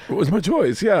choice. It was my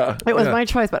choice. Yeah. It was my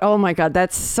choice. But oh my God,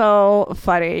 that's so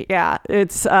funny. Yeah.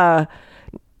 It's,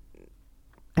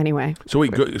 anyway. So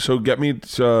wait, so get me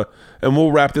to, and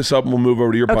we'll wrap this up and we'll move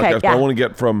over to your podcast. But I want to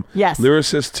get from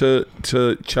lyricist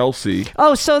to Chelsea.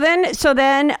 Oh, so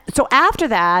after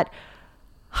that,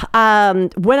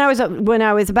 when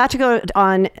I was about to go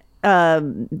on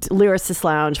Lyricist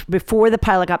Lounge, before the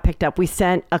pilot got picked up, we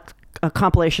sent a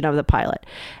compilation of the pilot,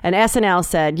 and SNL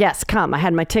said, "Yes, come." I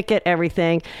had my ticket,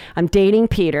 everything. I'm dating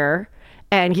Peter.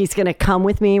 And he's going to come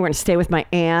with me. We're going to stay with my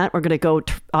aunt. We're going to go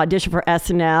audition for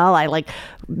SNL. I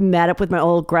met up with my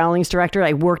old Groundlings director.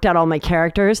 I worked out all my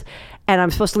characters. And I'm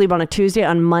supposed to leave on a Tuesday.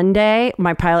 On Monday,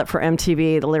 my pilot for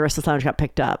MTV, the Lyricist Lounge, got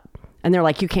picked up. And they're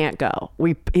like, "You can't go."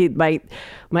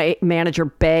 My manager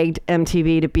begged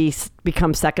MTV to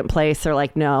become second place. They're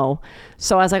like, "No."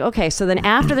 So I was like, okay. So then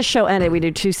after the show ended, we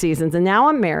did 2 seasons. And now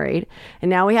I'm married. And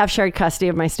now we have shared custody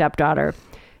of my stepdaughter.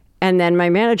 And then my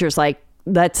manager's like,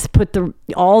 "Let's put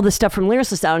all the stuff from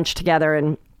Lyricist Lounge together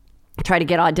and try to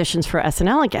get auditions for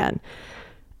SNL again."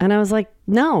 And I was like,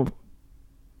 "No,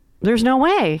 there's no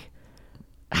way.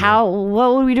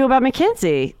 What would we do about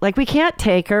Mackenzie? Like, we can't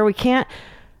take her. We can't."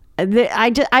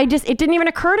 It didn't even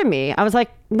occur to me. I was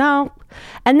like, "No."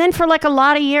 And then for like a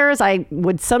lot of years, I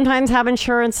would sometimes have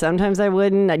insurance, sometimes I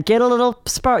wouldn't. I'd get a little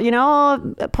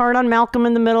part on Malcolm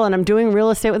in the Middle, and I'm doing real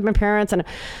estate with my parents. And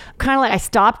kind of like I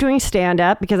stopped doing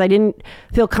stand-up because I didn't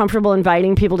feel comfortable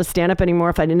inviting people to stand up anymore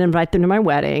if I didn't invite them to my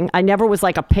wedding. I never was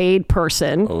like a paid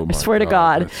person. I swear to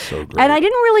God. That's so great. And I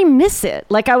didn't really miss it.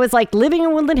 Like I was like living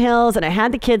in Woodland Hills and I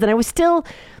had the kids and I was still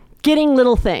getting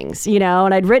little things,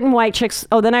 and I'd written White Chicks.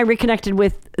 Oh, then I reconnected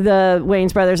with the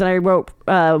Wayans brothers and I wrote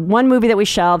one movie that we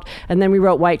shelved, and then we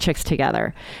wrote White Chicks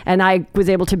together, and I was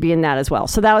able to be in that as well.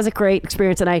 So that was a great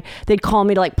experience, and they'd call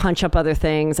me to like punch up other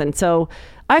things, and so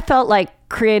I felt like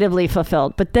creatively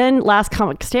fulfilled. But then Last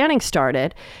Comic Standing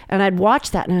started, and I'd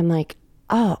watch that and I'm like,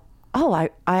 I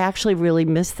actually really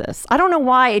miss this. I don't know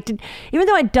why it did, even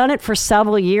though I'd done it for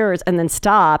several years and then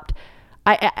stopped.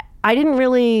 I didn't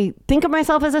really think of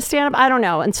myself as a stand-up. I don't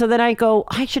know. And so then I go,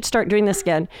 I should start doing this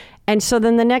again. And so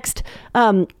then the next,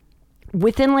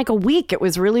 within like a week, it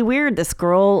was really weird. This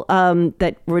girl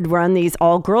that would run these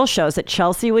all-girl shows that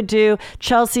Chelsea would do.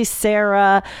 Chelsea,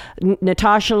 Sarah,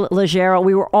 Natasha Leggero.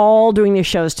 We were all doing these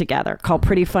shows together called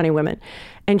Pretty Funny Women.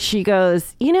 And she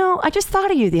goes, I just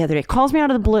thought of you the other day. Calls me out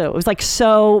of the blue. It was like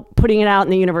so putting it out in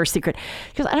the universe secret.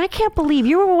 She goes, and I can't believe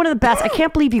you were one of the best. I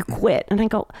can't believe you quit. And I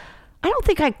go, I don't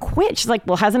think I quit. She's like,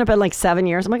 well, hasn't it been like 7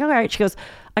 years? I'm like, all right. She goes,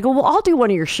 I go, well, I'll do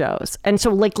one of your shows. And so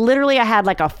like literally I had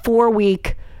like a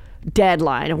 4-week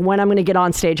deadline of when I'm going to get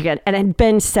on stage again. And it had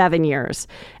been 7 years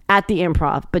at the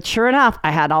Improv. But sure enough, I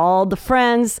had all the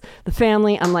friends, the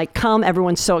family. I'm like, come,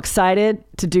 everyone's so excited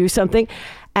to do something.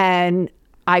 And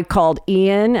I called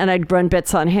Ian and I'd run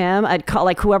bits on him. I'd call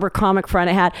like whoever comic friend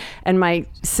I had and my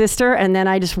sister. And then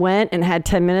I just went and had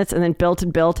 10 minutes and then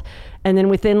built. And then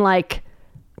within like,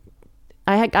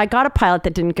 I got a pilot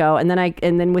that didn't go. And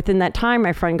then within that time,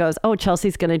 my friend goes, oh,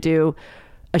 Chelsea's going to do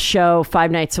a show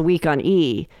 5 nights a week on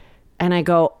E. And I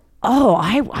go, oh,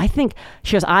 I think,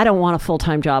 she goes, I don't want a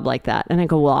full-time job like that. And I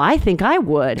go, well, I think I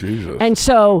would. Jesus. And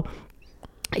so,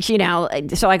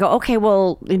 so I go, okay,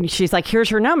 well, and she's like, here's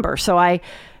her number. So I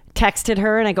texted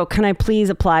her and I go, can I please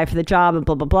apply for the job and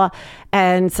blah, blah, blah.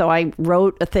 And so I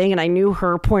wrote a thing and I knew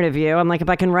her point of view. I'm like, if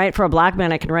I can write for a black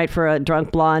man, I can write for a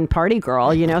drunk blonde party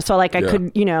girl, so like I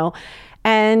could,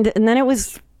 and then it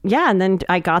was, and then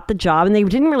I got the job and they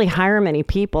didn't really hire many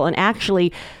people. And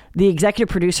actually the executive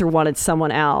producer wanted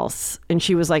someone else. And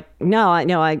she was like, no, I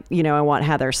want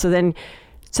Heather. So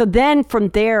then from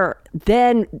there,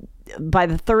 by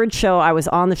the third show I was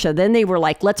on the show, then they were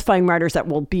like, let's find writers that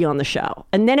will be on the show.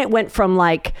 And then it went from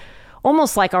like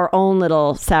almost like our own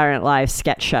little Saturday Night Live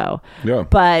sketch show. Yeah.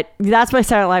 But that's my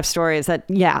Saturday Night Live story is that,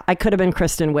 I could have been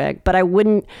Kristen Wiig, but I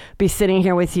wouldn't be sitting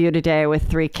here with you today with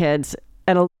 3 kids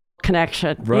and a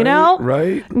connection,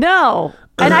 Right. No.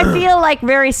 And I feel like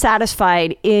very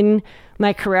satisfied in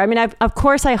my career. I mean, of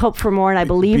course I hope for more and I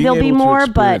believe there'll be more,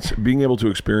 but being able to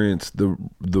experience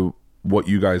the what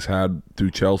you guys had through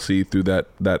Chelsea, through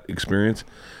that experience.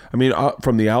 I mean,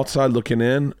 from the outside looking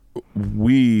in,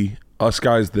 us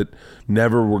guys that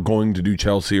never were going to do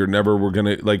Chelsea or never were going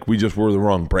to, like, we just were the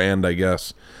wrong brand, I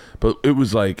guess. But it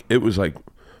was like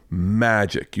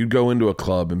magic. You'd go into a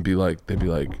club and they'd be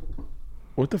like,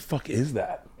 what the fuck is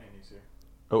that? Annie's here.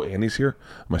 Oh, Annie's here?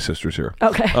 My sister's here.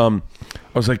 Okay. I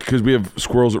was like, because we have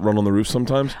squirrels that run on the roof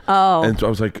sometimes. Oh. And so I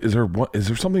was like, is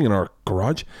there something in our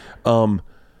garage?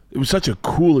 It was such a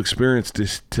cool experience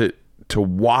to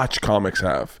watch comics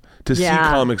see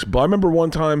comics. But I remember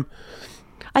one time.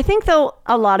 I think though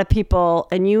a lot of people,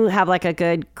 and you have like a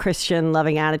good Christian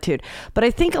loving attitude, but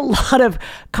I think a lot of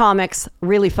comics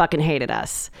really fucking hated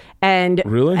us. And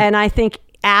really? And I think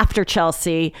after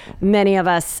Chelsea, many of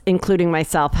us, including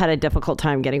myself, had a difficult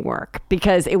time getting work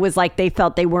because it was like they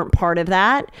felt they weren't part of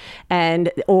that,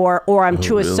 or I'm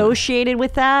too associated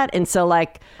with that, and so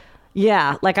like.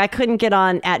 Yeah, like I couldn't get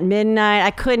on at midnight.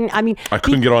 I couldn't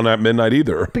get on at midnight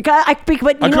either. Because I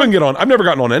couldn't get on. I've never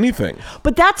gotten on anything.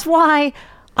 But that's why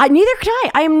neither could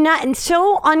I. I am not, and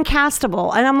so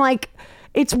uncastable. And I'm like,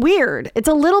 it's weird. It's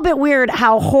a little bit weird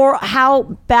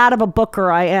how bad of a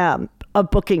booker I am of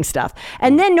booking stuff.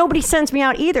 And then nobody sends me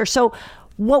out either. So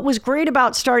what was great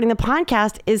about starting the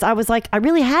podcast is I was like, I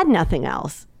really had nothing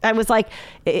else. I was like,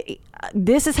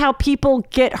 this is how people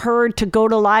get heard to go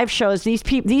to live shows.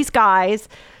 These guys,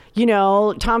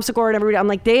 Tom Segura and everybody, I'm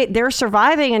like, they're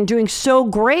surviving and doing so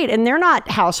great and they're not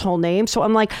household names. So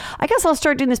I'm like, I guess I'll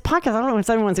start doing this podcast. I don't know if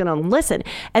anyone's going to listen.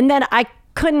 And then I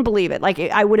couldn't believe it. Like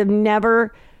I would have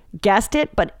never guessed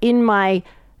it, but in my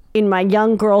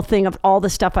young girl thing of all the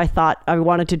stuff I thought I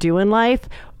wanted to do in life,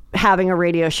 having a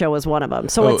radio show was one of them.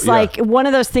 So it's like one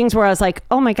of those things where I was like,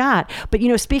 oh my God. But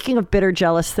speaking of bitter,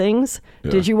 jealous things,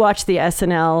 did you watch the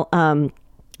SNL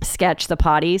sketch, The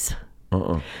Potties?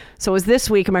 So it was this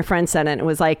week, and my friend sent it. And it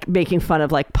was like making fun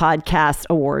of like podcast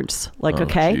awards. Like,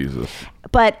 okay. Jesus.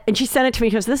 And she sent it to me.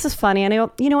 She goes, this is funny. And I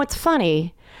go, you know, it's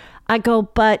funny. I go,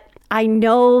 but I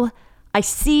know, I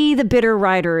see the bitter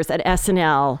writers at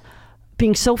SNL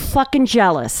being so fucking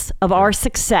jealous of our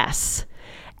success.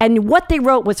 And what they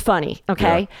wrote was funny,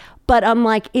 okay? Yeah. But I'm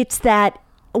like, it's that,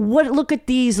 look at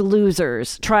these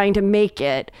losers trying to make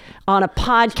it on a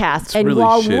podcast. It's and really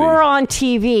while shitty. we're on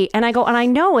TV, and I go, and I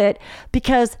know it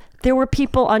because there were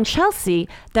people on Chelsea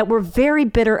that were very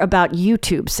bitter about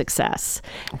YouTube success.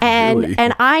 And Really?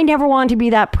 and I never wanted to be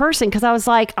that person because I was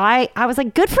like, I was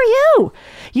like, good for you.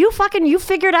 You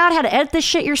figured out how to edit this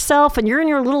shit yourself, and you're in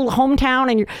your little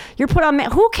hometown, and you're put on.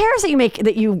 Who cares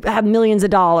that you have millions of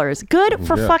dollars? Good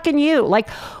for fucking you. Like,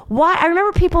 why? I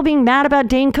remember people being mad about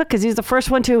Dane Cook because he was the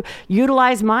first one to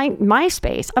utilize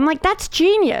MySpace. I'm like, that's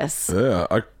genius. Yeah,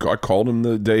 I called him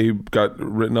the day he got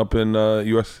written up in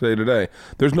USA Today.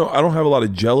 I don't have a lot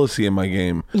of jealousy in my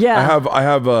game. Yeah, I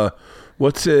have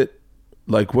what's it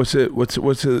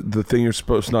the thing you're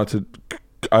supposed not to.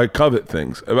 I covet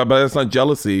things, but that's not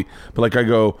jealousy. But like I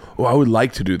go, oh, I would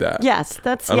like to do that. Yes,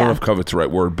 that's. I don't know if covet's the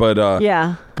right word, but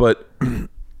yeah. But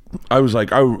I was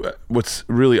like, what's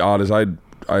really odd is I'd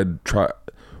try.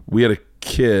 We had a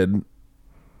kid.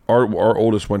 Our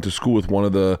oldest went to school with one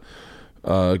of the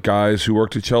guys who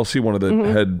worked at Chelsea, one of the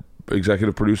head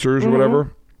executive producers or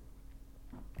whatever.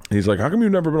 He's like, how come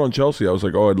you've never been on Chelsea? I was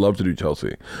like, oh, I'd love to do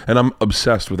Chelsea. And I'm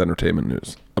obsessed with entertainment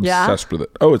news. Obsessed with it.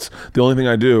 Oh, it's the only thing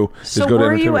I do is go to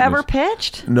entertainment news. So were you ever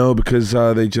pitched? No, because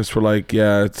they just were like,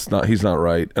 yeah, he's not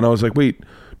right. And I was like, wait,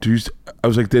 I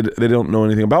was like, they don't know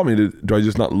anything about me. Do I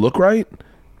just not look right?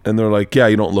 And they're like, yeah,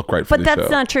 you don't look right for the show. But that's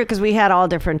not true because we had all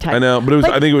different types. I know, but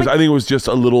I think it was just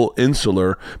a little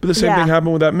insular. But the same thing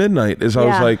happened with that Midnight.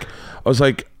 I was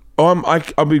like, oh,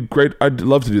 I'll be great. I'd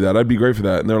love to do that. I'd be great for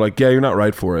that. And they're like, yeah, you're not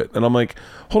right for it. And I'm like,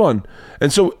 hold on.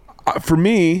 And so for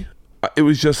me, it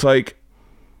was just like,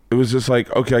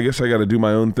 okay, I guess I got to do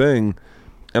my own thing,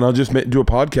 and I'll just do a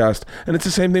podcast. And it's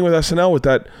the same thing with SNL with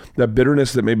that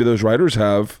bitterness that maybe those writers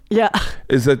have. Yeah,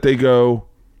 is that they go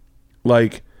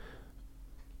like,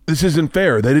 this isn't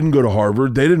fair. They didn't go to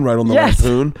Harvard. They didn't write on the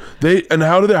Lampoon.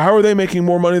 How are they making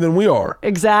more money than we are?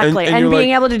 Exactly. And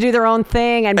being able to do their own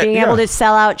thing and being able to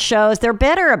sell out shows. They're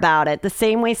bitter about it. The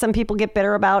same way some people get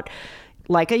bitter about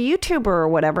like a YouTuber or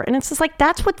whatever. And it's just like,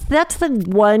 that's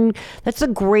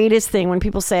the greatest thing when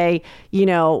people say, you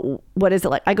know, what is it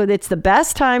like? I go, it's the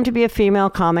best time to be a female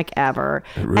comic ever.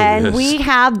 It really is. We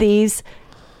have these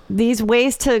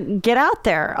ways to get out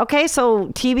there. Okay, so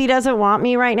TV doesn't want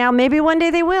me right now. Maybe one day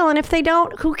they will. And if they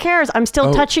don't, who cares? I'm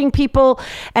still touching people.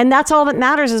 And that's all that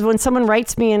matters is when someone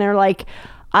writes me and they're like,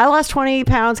 I lost 20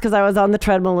 pounds because I was on the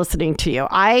treadmill listening to you.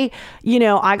 I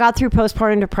got through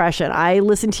postpartum depression. I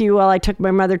listened to you while I took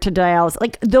my mother to dialysis.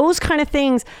 Like those kind of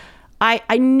things. I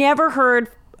never heard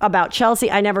about Chelsea.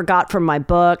 I never got from my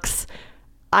books.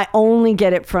 I only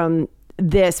get it from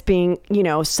this being, you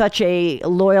know, such a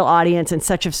loyal audience and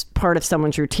such a part of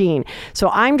someone's routine. So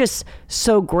I'm just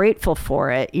so grateful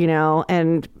for it, you know,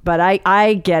 but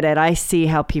I get it. I see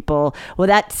how people,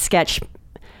 that sketch,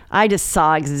 I just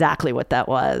saw exactly what that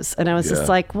was. And I was just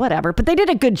like, whatever, but they did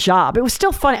a good job. It was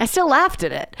still funny. I still laughed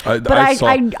at it,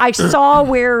 I saw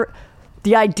where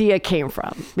the idea came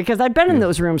from because I'd been in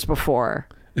those rooms before.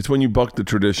 It's when you buck the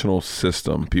traditional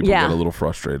system, people get a little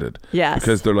frustrated. Yes.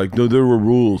 Because they're like, no, there were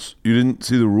rules. You didn't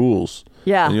see the rules.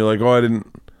 Yeah. And you're like, oh, I didn't.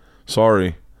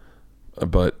 Sorry.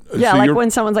 But. Yeah, so like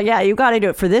when someone's like, yeah, you got to do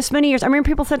it for this many years. I mean,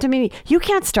 people said to me, you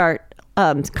can't start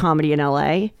comedy in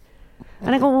LA.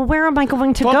 And I go, well, where am I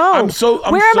going to go? Where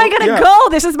am I going to go?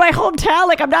 This is my hometown.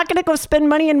 Like, I'm not going to go spend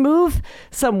money and move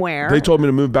somewhere. They told me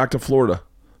to move back to Florida.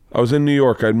 I was in New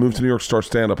York. I'd moved to New York to start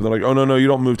stand-up. And they're like, oh, no, you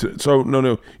don't move to... So, no,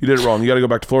 you did it wrong. You got to go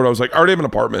back to Florida. I was like, I already have an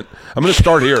apartment. I'm going to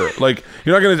start here. Like,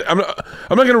 you're not going to... I'm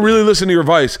not going to really listen to your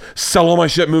advice, sell all my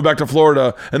shit, move back to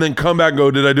Florida, and then come back and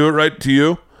go, did I do it right to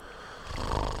you?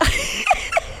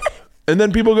 And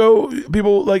then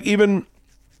people like even...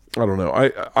 I don't know.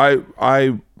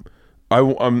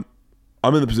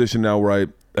 I'm in the position now where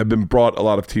I've been brought a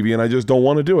lot of TV and I just don't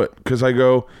want to do it because I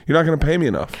go, you're not going to pay me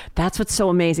enough. That's what's so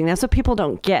amazing. That's what people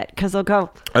don't get because they'll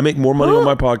go, I make more money on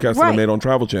my podcast than I made on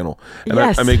Travel Channel. And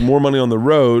I make more money on the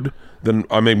road than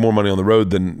on my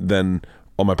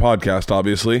podcast,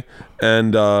 obviously.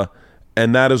 And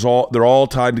And that is all, they're all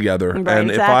tied together. Right, and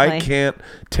if I can't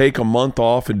take a month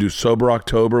off and do Sober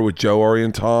October with Joe, Ari,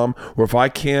 and Tom, or if I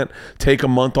can't take a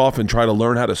month off and try to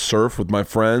learn how to surf with my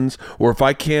friends, or if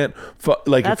I can't,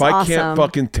 can't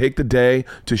fucking take the day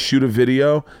to shoot a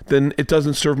video, then it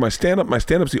doesn't serve my stand-up. My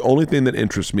stand-up's the only thing that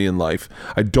interests me in life.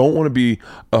 I don't want to be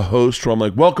a host where I'm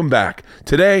like, welcome back.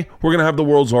 Today, we're going to have the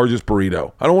world's largest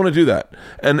burrito. I don't want to do that.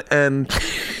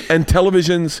 And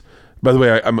television's, by the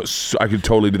way, I could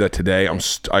totally do that today.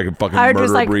 I could fucking murder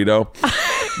a burrito.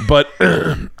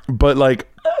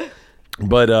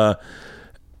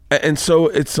 And so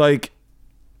it's like,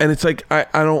 I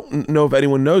don't know if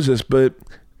anyone knows this, but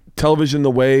television,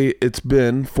 the way it's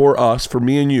been for us, for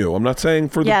me and you, I'm not saying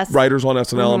for the writers on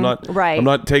SNL, I'm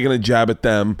not taking a jab at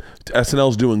them.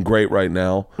 SNL's doing great right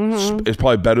now. It's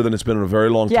probably better than it's been in a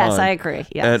very long time. Yes, I agree.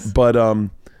 Yes.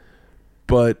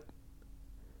 But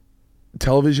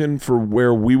television, for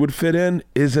where we would fit in,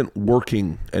 isn't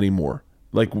working anymore.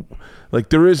 Like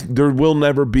there will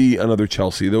never be another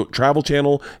Chelsea. The Travel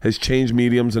Channel has changed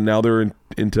mediums, and now they're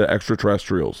into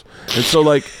extraterrestrials. And so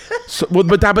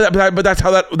but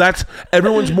that's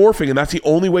everyone's morphing, and that's the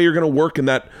only way you're going to work in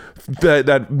that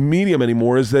medium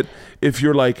anymore. Is that if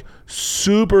you're like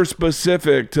super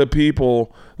specific to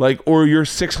people, like, or you're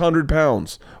 600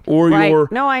 pounds, or I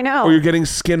know, or you're getting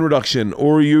skin reduction,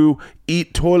 or you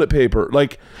eat toilet paper,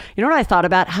 like, you know what I thought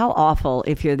about? How awful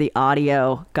if you're the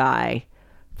audio guy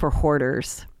for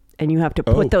Hoarders and you have to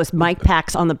put those mic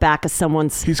packs on the back of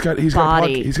someone's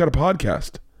body. He's got a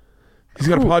podcast. He's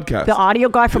got a podcast. The audio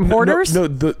guy from Hoarders? No,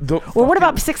 or what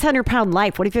about 600 Pound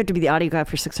Life? What if you have to be the audio guy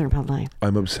for 600 Pound Life?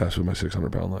 I'm obsessed with my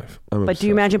 600 Pound Life. But do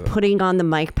you imagine putting on the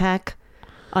mic pack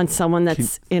on someone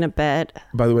that's in a bed?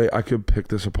 By the way, I could pick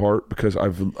this apart because I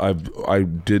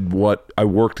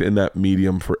worked in that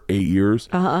medium for 8 years.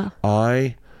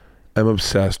 I am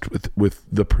obsessed with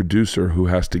the producer who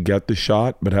has to get the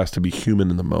shot but has to be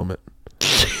human in the moment.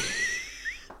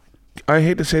 I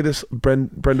hate to say this,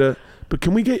 Brenda, but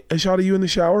can we get a shot of you in the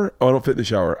shower? Oh, I don't fit in the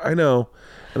shower. I know.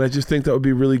 And I just think that would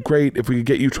be really great if we could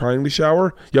get you trying to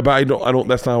shower. Yeah, but I don't,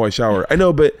 that's not how I shower. I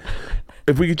know, but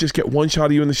if we could just get one shot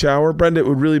of you in the shower, Brenda, it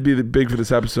would really be big for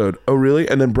this episode. Oh, really?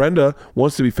 And then Brenda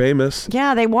wants to be famous.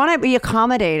 Yeah, they want to be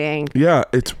accommodating. Yeah,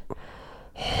 it's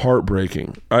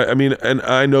heartbreaking. I mean, and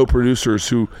I know producers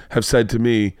who have said to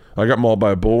me, I got mauled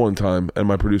by a bull one time, and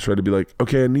my producer had to be like,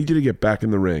 okay, I need you to get back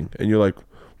in the ring. And you're like,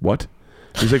 what?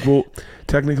 He's like, well,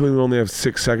 technically we only have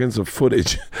 6 seconds of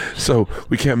footage, so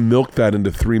we can't milk that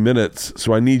into 3 minutes.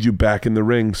 So I need you back in the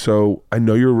ring. So I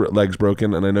know your leg's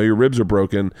broken and I know your ribs are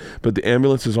broken, but the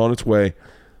ambulance is on its way.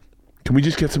 Can we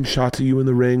just get some shots of you in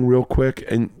the ring real quick?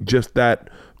 And just that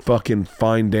fucking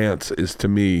fine dance is, to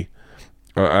me,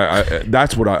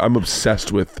 that's what I'm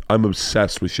obsessed with. I'm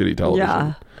obsessed with shitty television.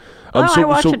 Yeah. I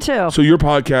watch it too. So your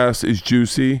podcast is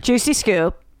Juicy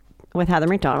Scoop with Heather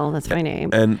McDonald. That's my name.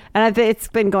 And it's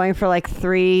been going for like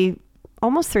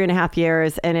almost 3.5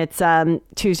 years. And it's every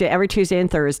Tuesday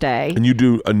and Thursday. And you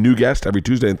do a new guest every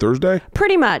Tuesday and Thursday?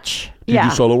 Pretty much. Do you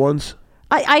do solo ones?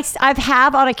 I've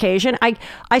have on occasion.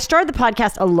 I started the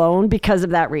podcast alone because of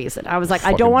that reason. I was like,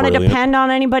 I don't want to depend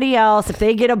on anybody else. If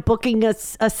they get a booking a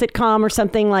sitcom or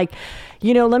something, like,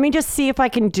 let me just see if I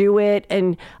can do it.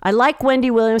 And I like Wendy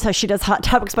Williams, how she does Hot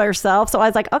Topics by herself. So I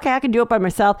was like, okay, I can do it by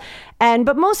myself.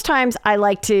 But most times I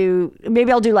like to,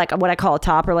 maybe I'll do like what I call a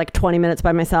topper, like 20 minutes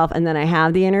by myself. And then I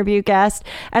have the interview guest.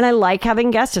 And I like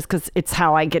having guests just because it's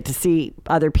how I get to see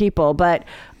other people. But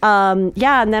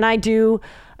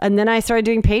and then I started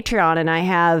doing Patreon, and I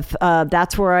have,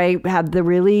 that's where I have the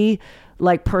really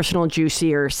like personal,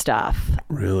 juicier stuff.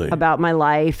 Really? About my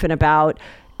life and about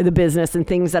the business and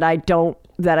things that I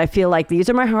feel like these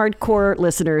are my hardcore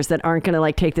listeners that aren't going to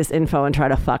like take this info and try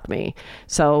to fuck me.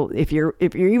 So if you're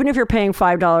even if you're paying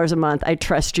 $5 a month, I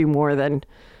trust you more than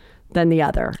the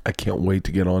other. I can't wait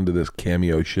to get onto this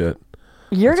Cameo shit.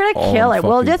 You're going to kill it.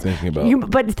 Well,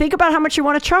 but think about how much you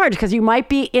want to charge, because you might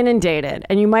be inundated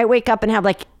and you might wake up and have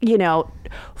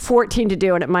 14 to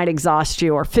do, and it might exhaust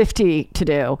you, or 50 to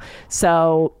do.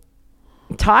 So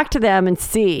talk to them and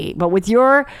see. But with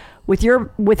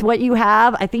what you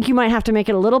have, I think you might have to make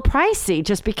it a little pricey,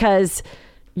 just because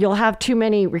you'll have too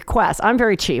many requests. I'm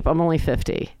very cheap. I'm only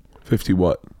 50. 50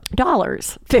 what?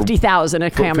 Dollars. 50,000 a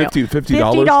Cameo.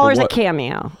 $50 a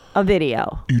Cameo, a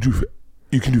video.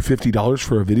 You can do $50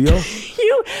 for a video?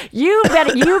 You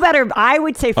better. I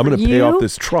would say for I'm going to pay off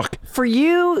this truck. For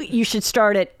you should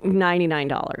start at $99.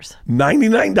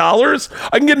 $99?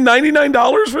 I can get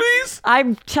 $99 for these?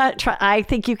 I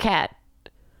think you can.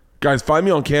 Guys, find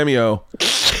me on Cameo.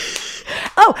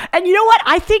 No, and you know what?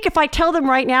 I think if I tell them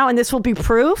right now, and this will be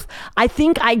proof, I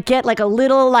think I get like a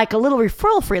little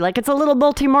referral fee. Like it's a little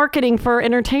multi-marketing for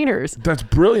entertainers. That's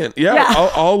brilliant. Yeah. Yeah.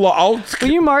 I'll Will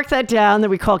you mark that down that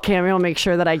we call Cameo and make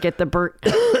sure that I get the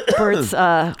Bert's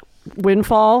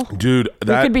windfall? dude,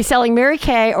 We could be selling Mary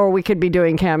Kay or we could be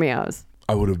doing cameos.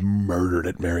 I would have murdered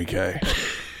it, Mary Kay.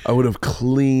 I would have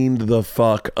cleaned the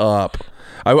fuck up.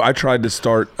 I tried to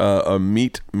start a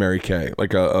meat Mary Kay,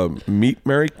 like a meat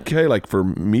Mary Kay, like for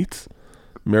meats.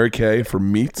 Mary Kay for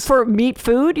meats. For meat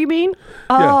food, you mean?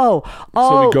 Yeah. Oh.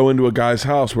 So we go into a guy's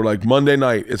house. We're like, Monday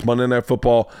night. It's Monday Night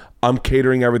Football. I'm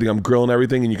catering everything. I'm grilling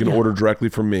everything, and you can order directly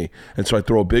from me. And so I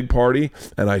throw a big party,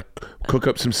 and I cook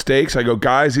up some steaks. I go,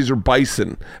 guys, these are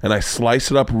bison. And I slice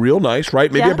it up real nice,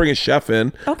 right? Maybe I bring a chef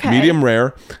in, medium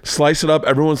rare. Slice it up.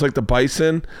 Everyone's like the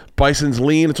bison. Bison's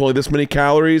lean. It's only this many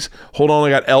calories. Hold on, I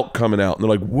got elk coming out. And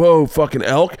they're like, whoa, fucking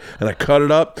elk. And I cut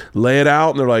it up, lay it out,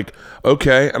 and they're like,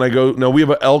 okay. And I go, no, we have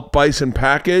an elk bison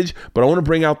package, but I want to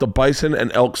bring out the bison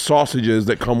and elk sausages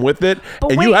that come with it.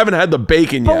 But and wait, you haven't had the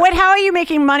bacon yet. But wait, how are you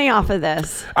making money off of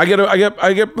this? I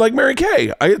get like Mary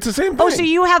Kay. It's the same thing. Oh, so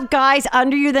you have guys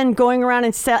under you then going around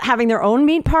and having their own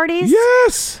meat parties?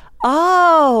 Yes.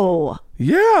 Oh.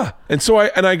 Yeah. And so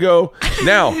I go,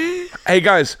 now, hey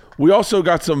guys, we also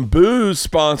got some booze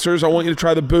sponsors. I want you to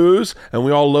try the booze. And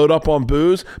we all load up on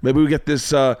booze. Maybe we get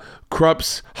this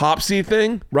Krups Hopsy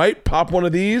thing, right? Pop one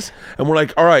of these. And we're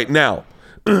like, all right, now,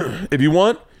 if you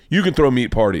want, you can throw meat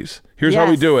parties. Here's how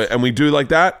we do it. And we do it like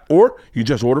that. Or you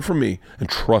just order from me. And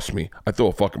trust me, I throw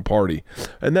a fucking party.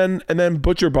 And then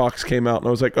Butcher Box came out. And I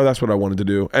was like, oh, that's what I wanted to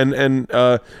do. And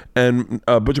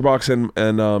Butcher Box and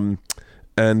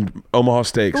Omaha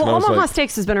Steaks. Well, and I was Omaha like,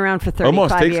 Steaks has been around for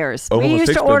 35 years. Omaha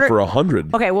Steaks been for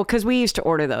 100. Okay, well, because we used to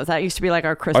order those. That used to be like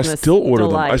our I Christmas still order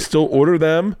delight. them. I still order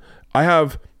them.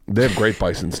 They have great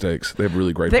bison steaks. They have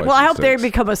really great bison steaks. Well, I hope they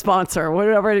become a sponsor,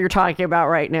 whatever you're talking about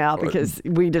right now, because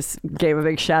we just gave a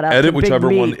big shout out Edit to whichever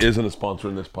Big one Meat. isn't a sponsor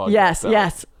in this podcast. Yes, out,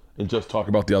 yes. And just talk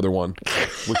about the other one.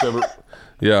 Whichever.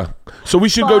 Yeah. So we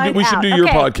should do your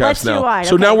Okay, podcast let's now. do mine.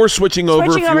 So Okay. now we're switching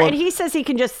over. If you want. and he says he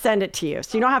can just send it to you,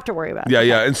 so you don't have to worry about it. Yeah,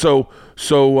 yeah. And so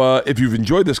if you've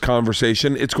enjoyed this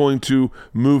conversation, it's going to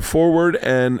move forward,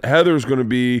 and Heather's going to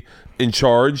be in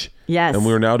charge. Yes. And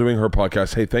we're now doing her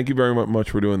podcast. Hey, thank you very much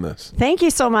for doing this. Thank you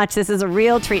so much. This is a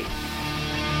real treat.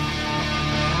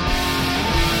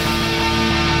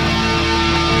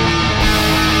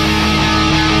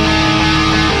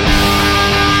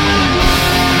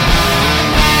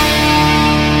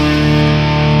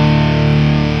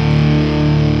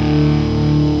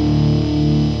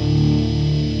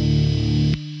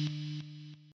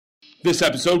 This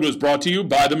episode was brought to you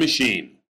by The Machine.